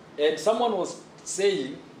 And someone was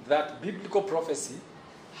saying that biblical prophecy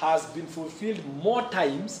has been fulfilled more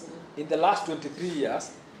times in the last 23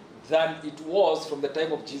 years than it was from the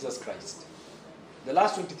time of Jesus Christ. The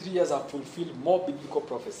last 23 years have fulfilled more biblical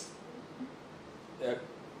prophecy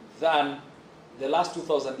than the last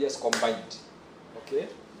 2,000 years combined. Okay?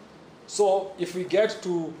 So if we get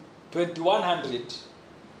to 2100,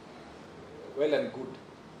 well and good.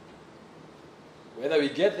 Whether we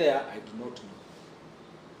get there, I do not know.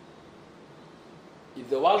 If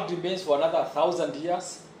the world remains for another 1,000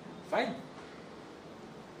 years, fine.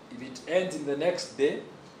 If it ends in the next day,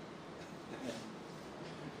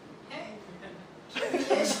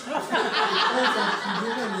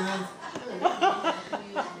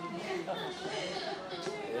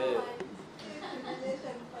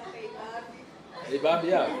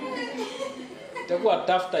 yeah, itakuwa a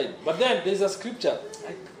tough time. But then there's a scripture.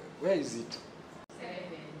 Where is it?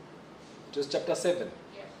 It was chapter 7.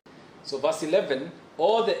 So verse 11,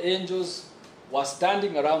 all the angels were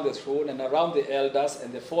standing around the throne and around the elders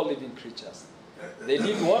and the 4 living creatures. They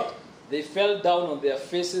did what? They fell down on their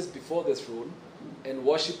faces before the throne and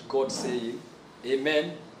worshipped God, saying,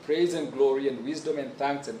 Amen, praise and glory and wisdom and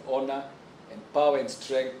thanks and honor and power and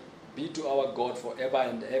strength be to our God forever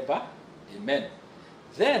and ever. Amen.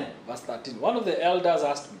 Then, verse 13, one of the elders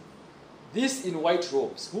asked me, these in white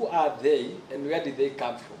robes, who are they and where did they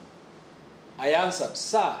come from? I answered,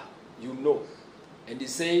 Sir, you know. And he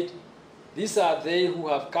said, these are they who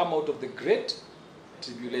have come out of the great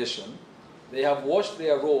tribulation. They have washed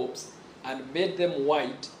their robes and made them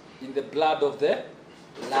white in the blood of the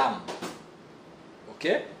Lamb.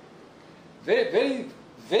 Okay? Very, very,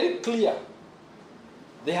 very clear.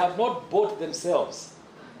 They have not bought themselves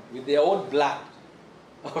with their own blood.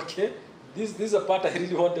 Okay? This is a part I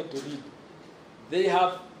really wanted to read. They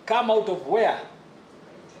have come out of where?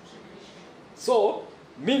 So,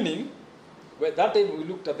 meaning, well, that time we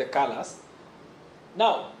looked at the colors.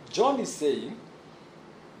 Now, John is saying,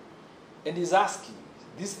 and he's asking,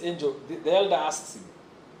 this angel, the elder asks him,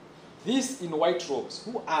 these in white robes,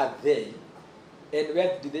 who are they and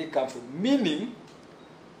where did they come from? Meaning,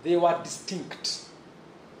 they were distinct.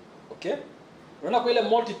 Okay? Unaona kwa ile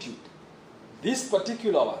multitude. These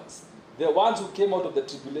particular ones, the ones who came out of the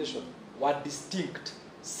tribulation, were distinct,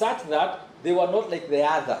 such that they were not like the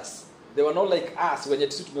others. They were not like us, when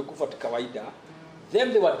sisi tumekufa kawaida.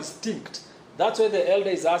 Them, they were distinct. That's why the elder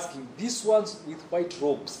is asking, these ones with white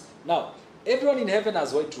robes. Now, everyone in heaven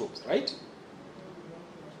has white robes, right?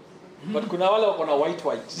 But kuna wale wako na white.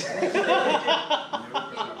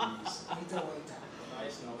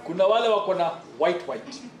 Kuna wale wako na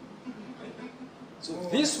white. So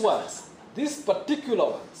these ones, these particular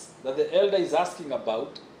ones that the elder is asking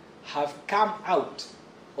about, have come out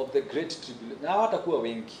of the great tribulation. Na watakuwa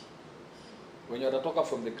wengi when you watatoka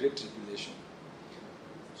from the great tribulation.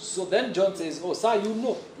 So then John says, oh, sir, you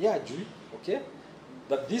know. Yeah, Jew, okay?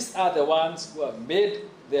 But these are the ones who have made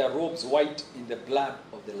their robes white in the blood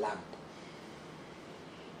of the Lamb.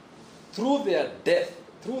 Through their death,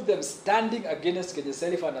 through them standing against Kenye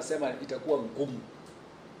Serifa anasema itakuwa ngumu.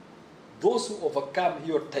 Those who overcome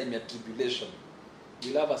hiyo time ya tribulation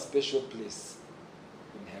will have a special place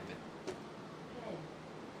in heaven.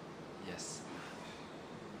 Yes.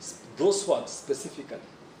 Those ones specifically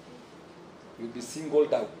will be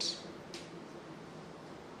singled out.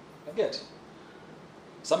 I get.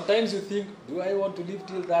 Sometimes you think, do I want to live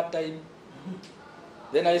till that time?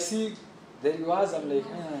 Then I see the rewards, I'm like,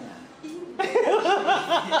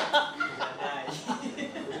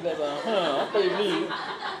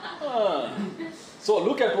 So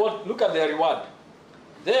look at their reward.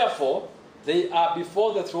 Therefore, they are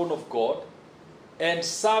before the throne of God and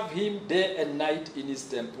serve him day and night in his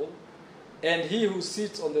temple, and he who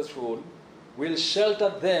sits on the throne will shelter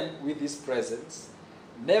them with his presence.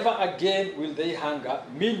 Never again will they hunger,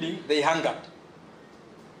 meaning they hungered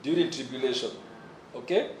during tribulation.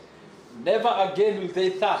 Okay? Never again will they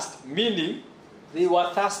thirst, meaning they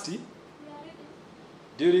were thirsty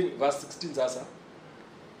during verse 16.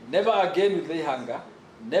 Never again will they hunger,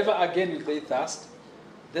 Never again will they thirst.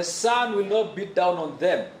 The sun will not beat down on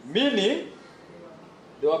them, meaning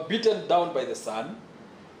they were beaten down by the sun,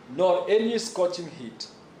 nor any scorching heat.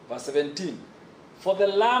 Verse 17. For the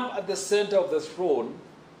Lamb at the center of the throne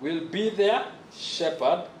will be their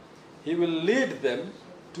shepherd. He will lead them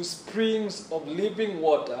to springs of living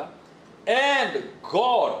water, and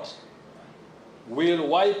God will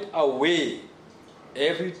wipe away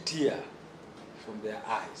every tear from their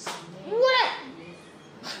eyes.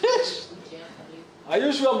 Are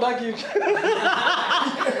you sure I'm backing?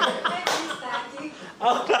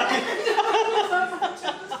 I'm backing.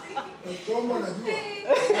 Tomo najua.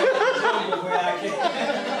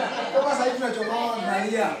 Kama sasa hivi tunachomoa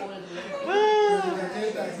angalia.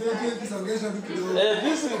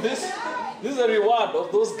 This is a reward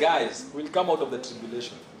of those guys who will come out of the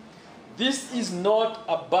tribulation. This is not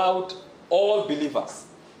about all believers.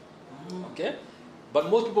 Okay? But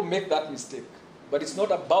most people make that mistake. But it's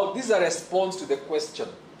not about, this is a response to the question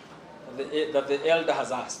that the elder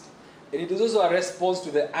has asked. And it is also a response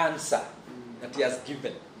to the answer that he has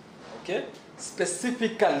given. Okay?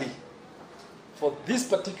 Specifically, for this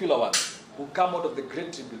particular one, who come out of the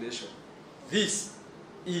great tribulation, this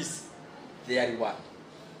is their reward.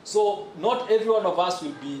 So, not every one of us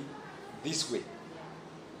will be this way.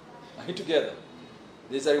 Are we together?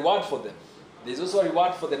 There's a reward for them. There's also a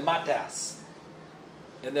reward for the martyrs.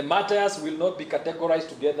 And the martyrs will not be categorized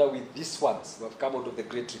together with these ones who have come out of the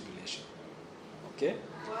great tribulation. Okay?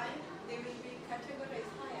 Why? They will be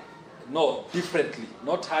categorized higher. No, differently.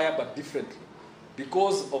 Not higher, but differently.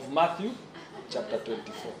 Because of Matthew chapter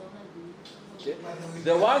 24. Okay?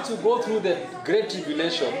 The ones who go through the great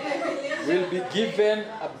tribulation will be given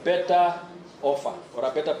a better offer or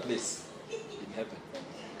a better place in heaven.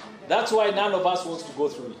 That's why none of us wants to go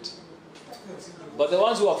through it. But the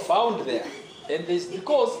ones who are found there, and this,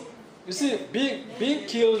 because you see, being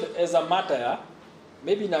killed as a martyr,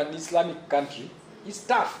 maybe in an Islamic country, is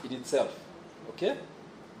tough in itself. Okay?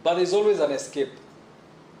 But there's always an escape.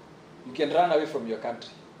 You can run away from your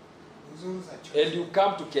country. And you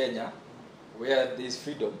come to Kenya, where there is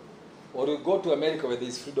freedom, or you go to America where there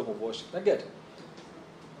is freedom of worship. I get it.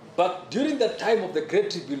 But during the time of the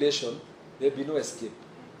Great Tribulation, there will be no escape.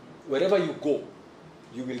 Wherever you go,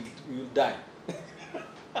 you will die.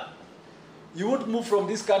 You won't move from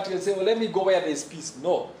this country and say, well, let me go where there is peace.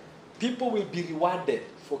 No. People will be rewarded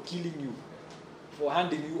for killing you, for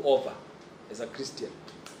handing you over as a Christian.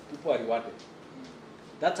 People are rewarded.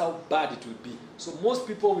 That's how bad it will be. So most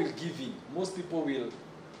people will give in. Most people will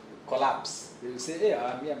collapse. They will say, hey,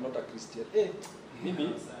 I'm not a Christian. Hey,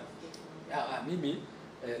 Mimi,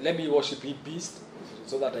 let me worship in peace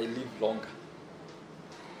so that I live longer.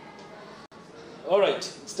 All right,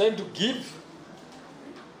 it's time to give.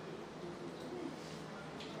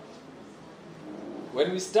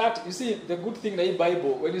 When we start, you see, the good thing in the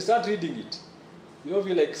Bible, when you start reading it, you don't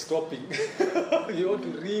feel like stopping. You want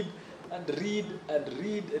to read and read and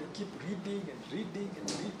read and keep reading and reading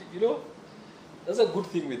and reading, you know. That's a good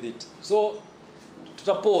thing with it. So,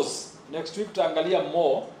 tutapause. Next week, tutaangalia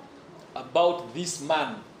more about this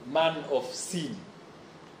man of sin.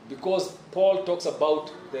 Because Paul talks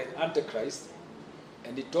about the Antichrist,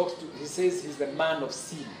 and he says he's the man of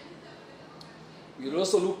sin. We'll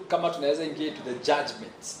also look, kama tunaweza engage to the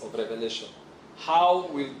judgments of Revelation. How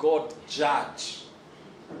will God judge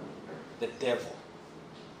the devil?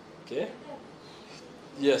 Okay?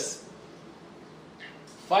 Yes.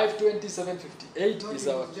 5:27:58 is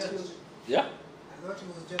our... Yeah? I thought he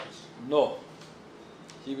was judged. No.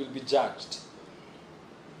 He will be judged.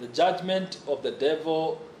 The judgment of the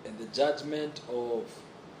devil and the judgment of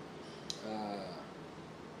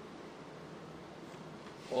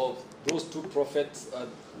those two prophets,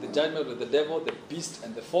 the judgment of the devil, the beast,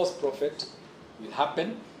 and the false prophet will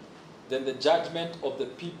happen. Then the judgment of the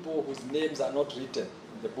people whose names are not written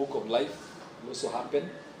in the book of life will also happen.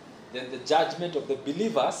 Then the judgment of the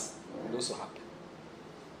believers will also happen.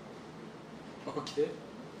 Okay?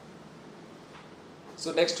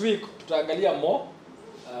 So next week, tutaangalia more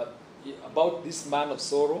about this man of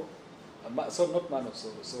sorrow. Not man of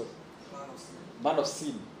sorrow, sorry. Man of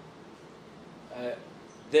sin.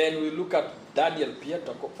 Then we look at Daniel pia,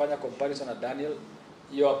 tutafanya comparison na Daniel,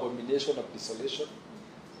 your abomination of desolation.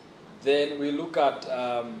 Then we look at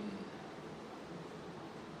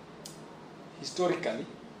historically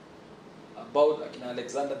about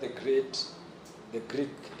Alexander the Great, the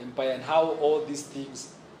Greek Empire, and how all these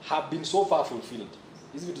things have been so far fulfilled.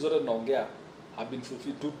 Hizi vitu zote tunaongea have been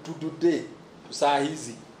fulfilled to today, to saa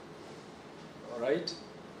hizi. All right?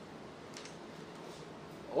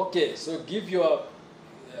 Okay, so give your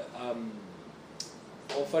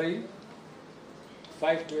offering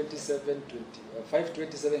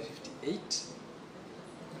 527:58,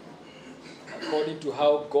 according to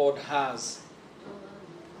how God has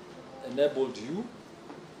enabled you.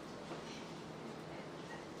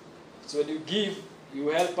 So when you give, you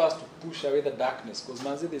help us to push away the darkness, because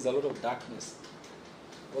manzi, there's a lot of darkness.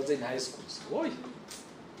 Was in high schools. Oi.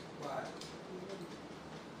 But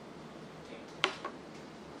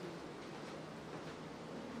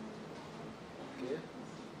Okay.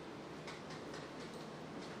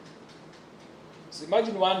 So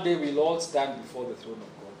imagine one day we'll all stand before the throne of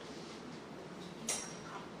God.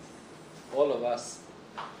 All of us.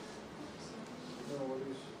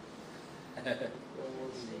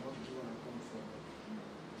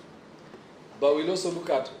 But we'll also look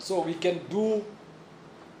at, so we can do,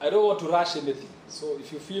 I don't want to rush anything. So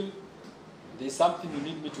if you feel there's something you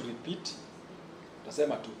need me to repeat,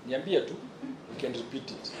 tasema tu, niambie tu, we can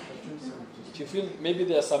repeat it. If you feel maybe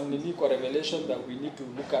there's some unique or revelation that we need to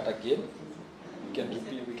look at again, we can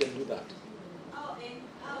repeat, we can do that. How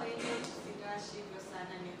angels rush hivyo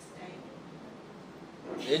sana next time?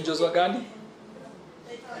 Angels wa gani?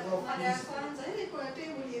 Mara ya kwanza ile kwa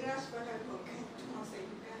table rush mpaka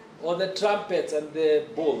tunasaidika. Or the trumpets and the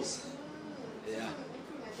bowls. Yeah.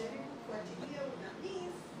 Unajaribu kufuatilia una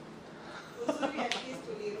miss. Uzuri at least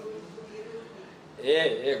ulirudi.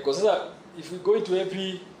 Yeah, because if we go into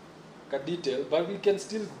every detail, but we can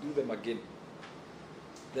still do them again.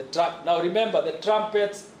 Now remember, the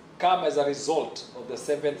trumpets come as a result of the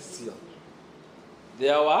seventh seal.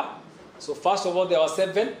 So first of all, there were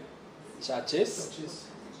 7 churches,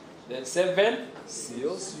 then 7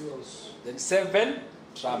 seals, then 7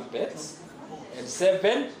 trumpets, and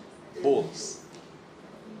 7 bowls.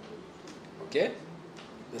 Okay?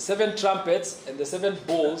 The 7 trumpets and the 7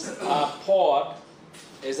 bowls are poured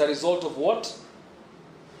as a result of what?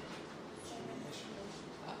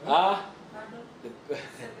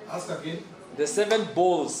 Ask again. The 7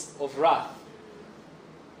 bowls of wrath,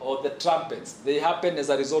 or the trumpets, they happen as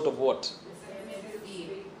a result of what?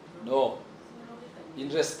 No. In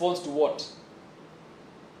response to what?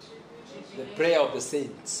 The prayer of the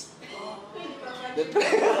saints. The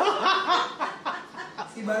prayer.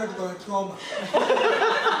 si bado tuko na trauma.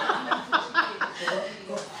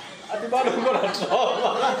 Ati bado uko na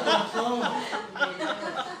trauma. Trauma.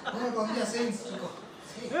 Mbona tuambia saints tuko?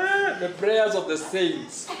 The prayers of the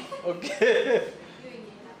saints. Okay.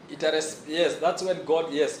 Yes, that's when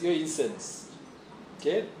God, yes, your incense.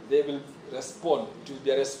 Okay? They will respond. It will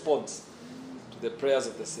be a response to the prayers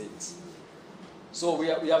of the saints. So we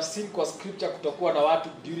have seen kwa scripture kutakuwa na watu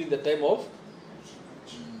during the time of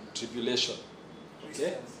tribulation.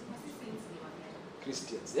 Okay?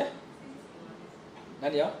 Christians, yeah?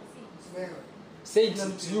 Nani ya? Wewe.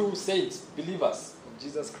 Saints, you saints, believers of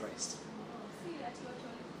Jesus Christ.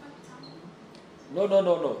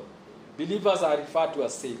 No. Believers are referred to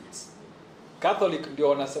as saints. Catholic ndio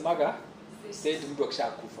wanasemaga saint mtu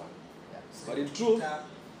akishakufa. But in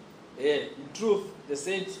truth, the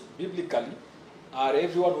saints biblically are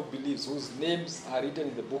everyone who believes, whose names are written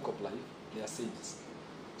in the book of life. They are saints.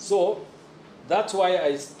 So that's why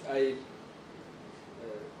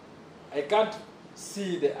I can't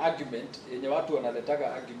see the argument yenye watu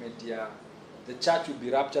wanaletaka argument ya the church will be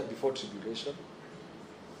raptured before tribulation.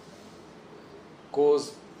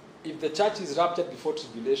 Because if the church is raptured before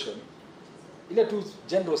tribulation, in a true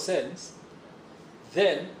general sense,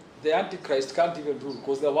 then the Antichrist can't even rule,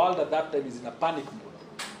 because the world at that time is in a panic mode.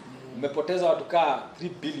 Umepoteza watu kaa 3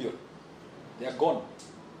 billion. They are gone.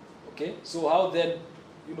 Okay? So how then,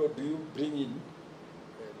 do you bring in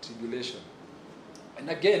tribulation? And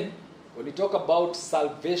again, when you talk about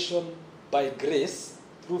salvation by grace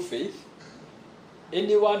through faith,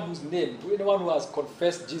 anyone who has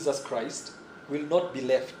confessed Jesus Christ will not be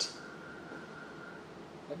left.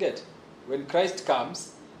 Again, when Christ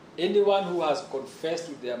comes, anyone who has confessed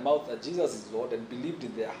with their mouth that Jesus is Lord and believed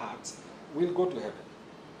in their hearts will go to heaven,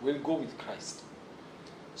 will go with Christ.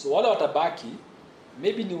 So wale watabaki,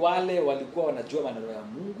 maybe ni wale walikuwa wanajua maneno ya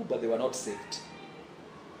Mungu, but they were not saved.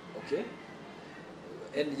 Okay?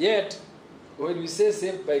 And yet, when we say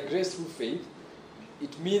saved by grace through faith,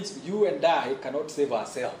 it means you and I cannot save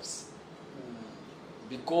ourselves.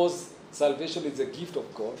 Because salvation is a gift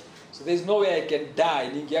of God. So there is no way I can die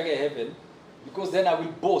in heaven, because then I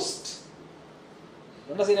will boast.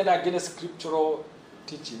 I'm not saying that against scriptural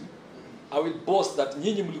teaching. I will boast that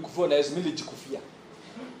nyinyi mlikufia na Yesu nilijikufia.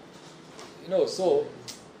 So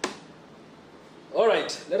all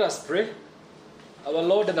right, let us pray. Our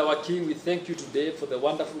Lord and our King, we thank you today for the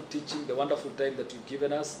wonderful teaching, the wonderful time that you've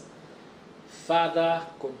given us. Father,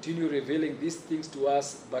 continue revealing these things to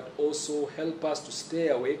us, but also help us to stay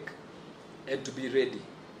awake and to be ready.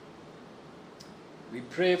 We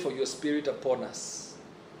pray for your Spirit upon us.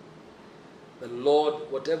 The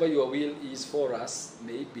Lord, whatever your will is for us,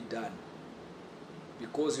 may it be done.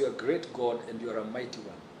 Because you are a great God and you are a mighty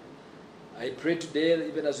one. I pray today,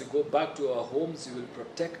 even as we go back to our homes, you will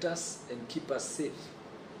protect us and keep us safe.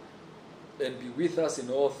 And be with us in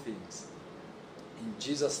all things. In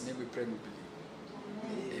Jesus' name we pray and we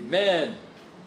believe. Amen.